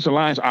 offensive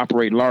lines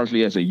operate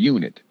largely as a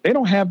unit. They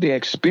don't have the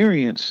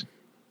experience.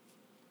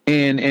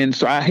 And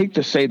so I hate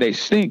to say they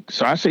stink.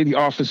 So I say the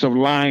offensive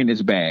line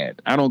is bad.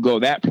 I don't go,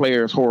 that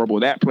player is horrible,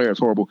 that player is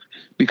horrible.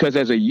 Because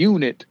as a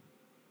unit,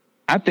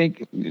 I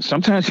think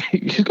sometimes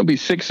it's going to be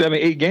 6, 7,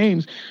 8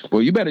 games.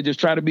 Well, you better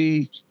just try to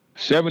be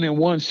 7-1,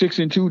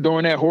 6-2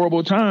 during that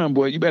horrible time.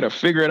 Boy, you better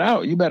figure it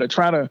out. You better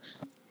try to,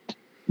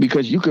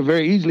 because you could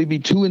very easily be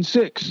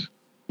 2-6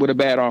 with a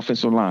bad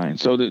offensive line.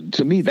 So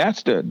to me,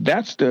 that's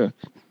the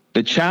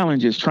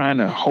challenge, is trying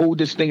to hold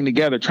this thing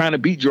together, trying to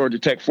beat Georgia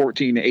Tech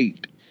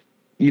 14-8.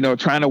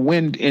 Trying to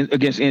win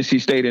against NC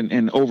State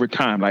in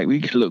overtime. Like, we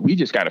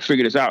just got to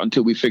figure this out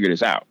until we figure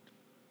this out.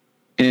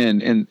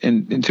 And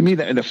to me,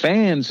 the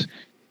fans,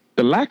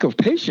 the lack of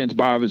patience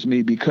bothers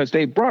me, because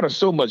they brought us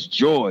so much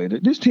joy.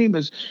 This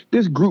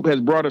group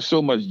has brought us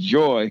so much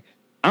joy.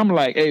 I'm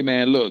like, hey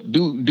man, look,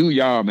 do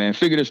y'all, man,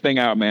 figure this thing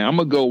out, man. I'm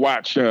gonna go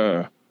watch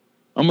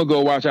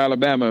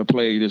Alabama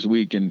play this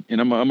week, and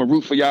I'm gonna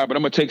root for y'all, but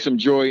I'm gonna take some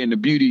joy in the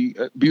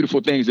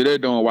beautiful things that they're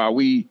doing while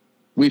we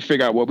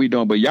figure out what we're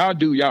doing. But y'all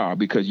do y'all,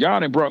 because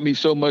y'all done brought me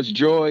so much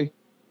joy.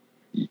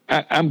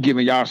 I'm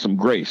giving y'all some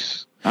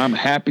grace. I'm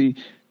happy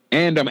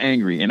and I'm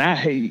angry. And I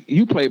hate,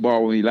 you play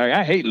ball with me. Like,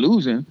 I hate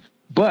losing,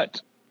 but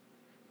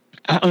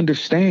I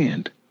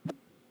understand.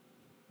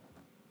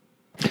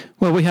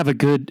 Well, we have a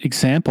good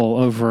example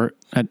over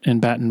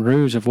in Baton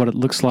Rouge of what it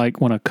looks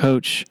like when a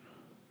coach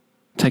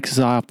takes his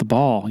eye off the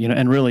ball,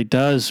 and really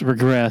does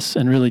regress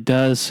and really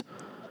does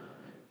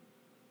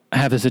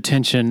have his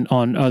attention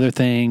on other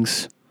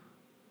things,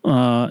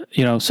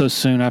 so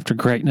soon after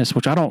greatness,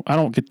 which I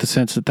don't get the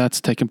sense that that's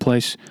taking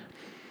place.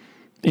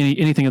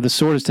 Anything of the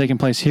sort is taking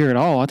place here at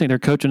all. I think they're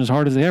coaching as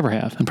hard as they ever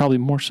have, and probably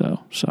more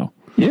so. So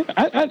yeah,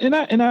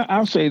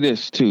 I'll say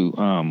this too.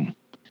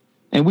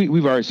 And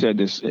we've already said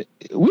this.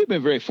 We've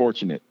been very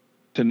fortunate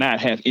to not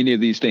have any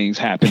of these things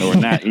happen, or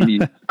not any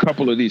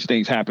couple of these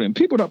things happen.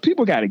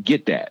 People got to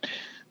get that.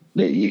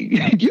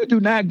 You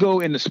do not go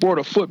in the sport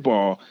of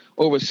football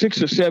over a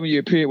 6 or 7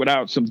 year period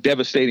without some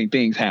devastating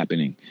things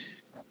happening.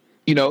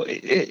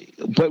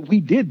 But we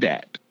did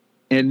that.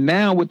 And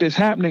now with this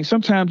happening,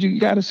 sometimes you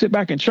got to sit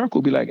back and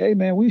chuckle, be like, hey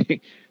man,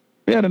 we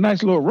had a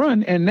nice little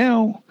run. And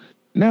now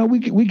we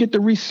get to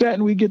reset,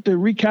 and we get to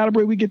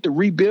recalibrate, we get to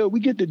rebuild,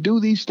 we get to do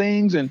these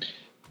things. And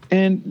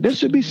there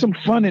should be some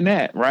fun in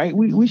that, right?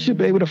 We should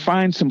be able to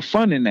find some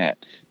fun in that.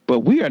 But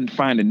we are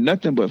finding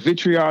nothing but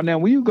vitriol. Now,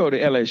 when you go to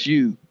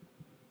LSU,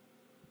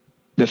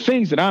 the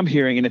things that I'm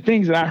hearing and the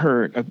things that I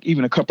heard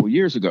even a couple of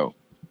years ago,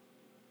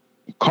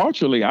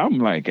 culturally, I'm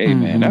like, hey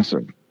man, that's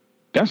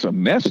a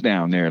mess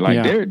down there.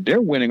 Like,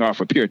 they're winning off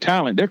of pure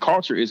talent. Their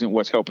culture isn't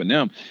what's helping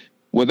them.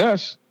 With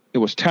us, it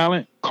was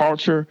talent,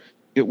 culture.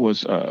 It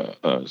was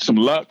some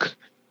luck.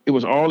 It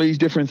was all these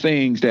different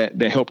things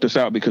that helped us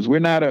out, because we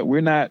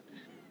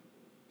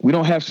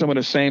don't have some of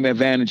the same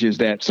advantages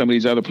that some of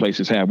these other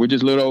places have. We're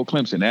just little old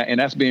Clemson, and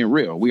that's being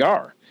real. We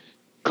are,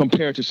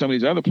 compared to some of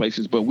these other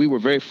places, but we were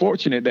very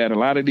fortunate that a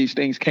lot of these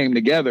things came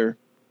together,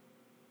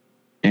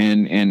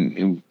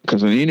 and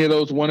because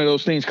one of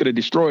those things could have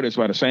destroyed us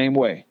by the same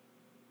way.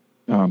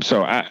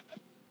 So I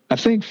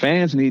think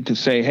fans need to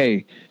say,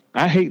 hey,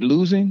 I hate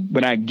losing,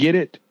 but I get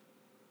it.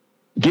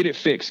 Get it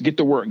fixed. Get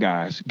to work,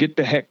 guys. Get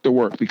the heck to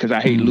work, because I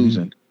hate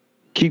losing.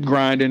 Keep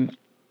grinding.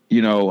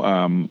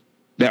 That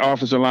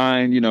offensive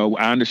line,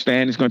 I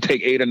understand it's going to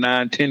take 8 or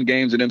 9, 10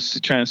 games of them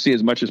trying to see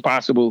as much as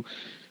possible.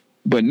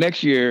 But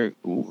next year,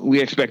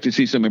 we expect to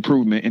see some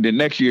improvement. And then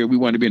next year, we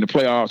want to be in the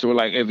playoffs. So we're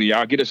like, if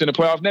y'all get us in the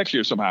playoffs next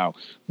year somehow,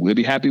 we'll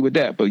be happy with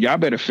that. But y'all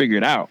better figure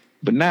it out.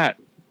 But not,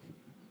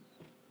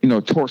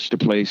 torch the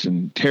place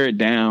and tear it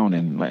down.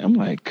 And I'm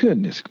like,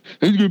 goodness,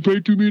 he's going to pay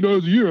 $2 million a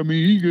year. I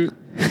mean,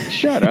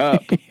 shut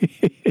up.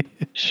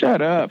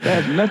 Shut up.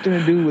 That has nothing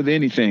to do with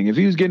anything. If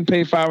he was getting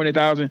paid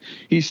 $500,000,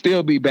 he'd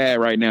still be bad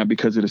right now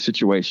because of the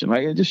situation.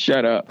 Like, just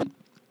shut up.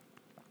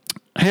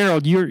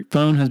 Harold, your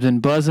phone has been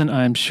buzzing.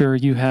 I'm sure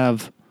you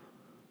have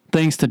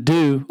things to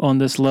do on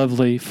this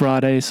lovely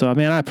Friday. So, I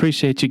mean, I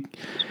appreciate you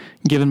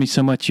giving me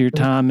so much of your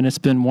time, and it's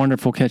been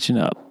wonderful catching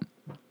up.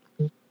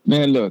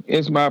 Man, look,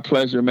 it's my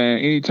pleasure, man.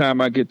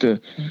 Anytime I get to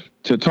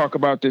talk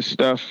about this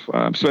stuff,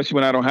 especially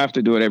when I don't have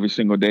to do it every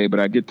single day,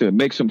 but I get to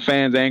make some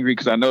fans angry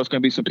because I know it's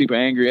going to be some people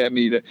angry at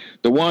me.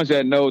 The ones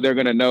that know, they're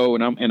going to know,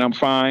 and I'm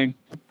fine.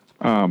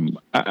 So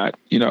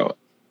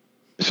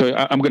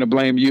I'm going to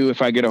blame you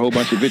if I get a whole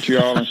bunch of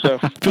vitriol and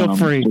stuff. Feel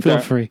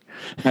free.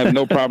 I have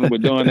no problem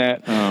with doing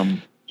that.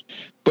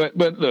 But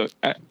look,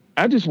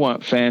 I just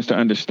want fans to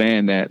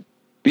understand that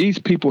these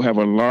people have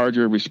a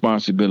larger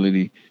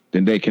responsibility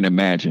than they can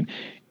imagine.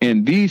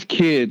 And these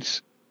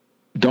kids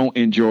don't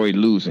enjoy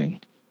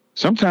losing.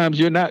 Sometimes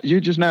you're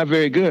just not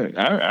very good.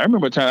 I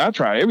remember a time I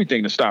tried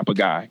everything to stop a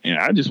guy, and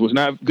I just was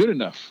not good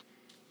enough.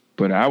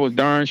 But I was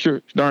darn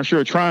sure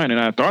trying, and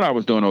I thought I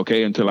was doing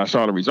okay until I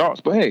saw the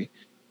results. But hey,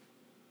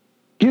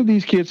 give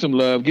these kids some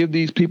love. Give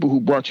these people who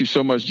brought you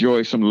so much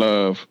joy some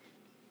love,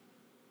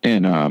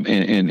 and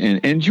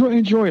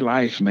enjoy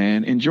life,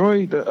 man.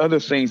 Enjoy the other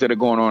things that are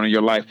going on in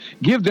your life.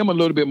 Give them a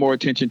little bit more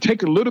attention.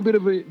 Take a little bit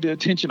of the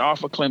attention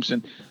off of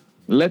Clemson.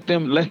 Let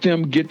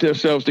them get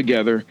themselves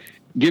together.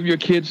 Give your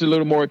kids a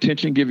little more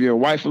attention. Give your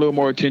wife a little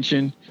more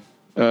attention.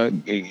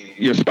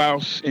 Your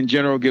spouse in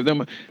general, give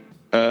them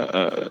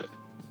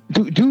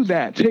do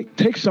that.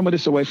 Take some of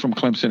this away from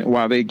Clemson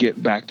while they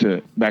get back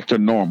to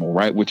normal,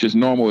 right? Which is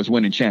normal is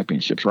winning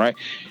championships, right?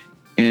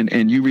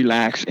 And you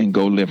relax and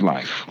go live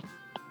life.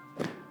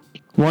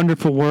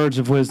 Wonderful words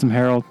of wisdom,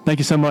 Harold. Thank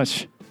you so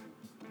much.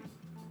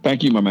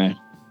 Thank you, my man.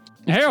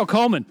 Harold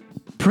Coleman,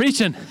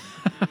 preaching.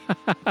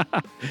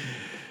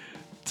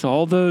 To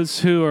all those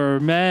who are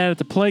mad at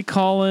the play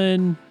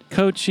calling,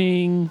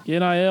 coaching,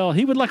 NIL,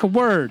 he would like a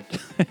word,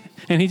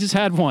 and he just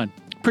had one.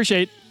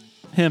 Appreciate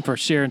him for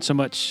sharing so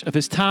much of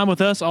his time with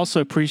us.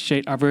 Also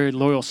appreciate our very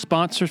loyal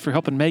sponsors for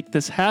helping make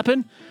this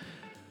happen.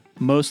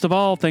 Most of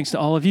all, thanks to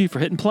all of you for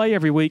hitting play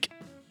every week.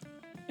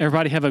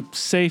 Everybody have a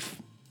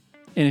safe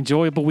and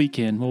enjoyable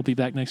weekend. We'll be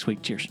back next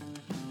week. Cheers.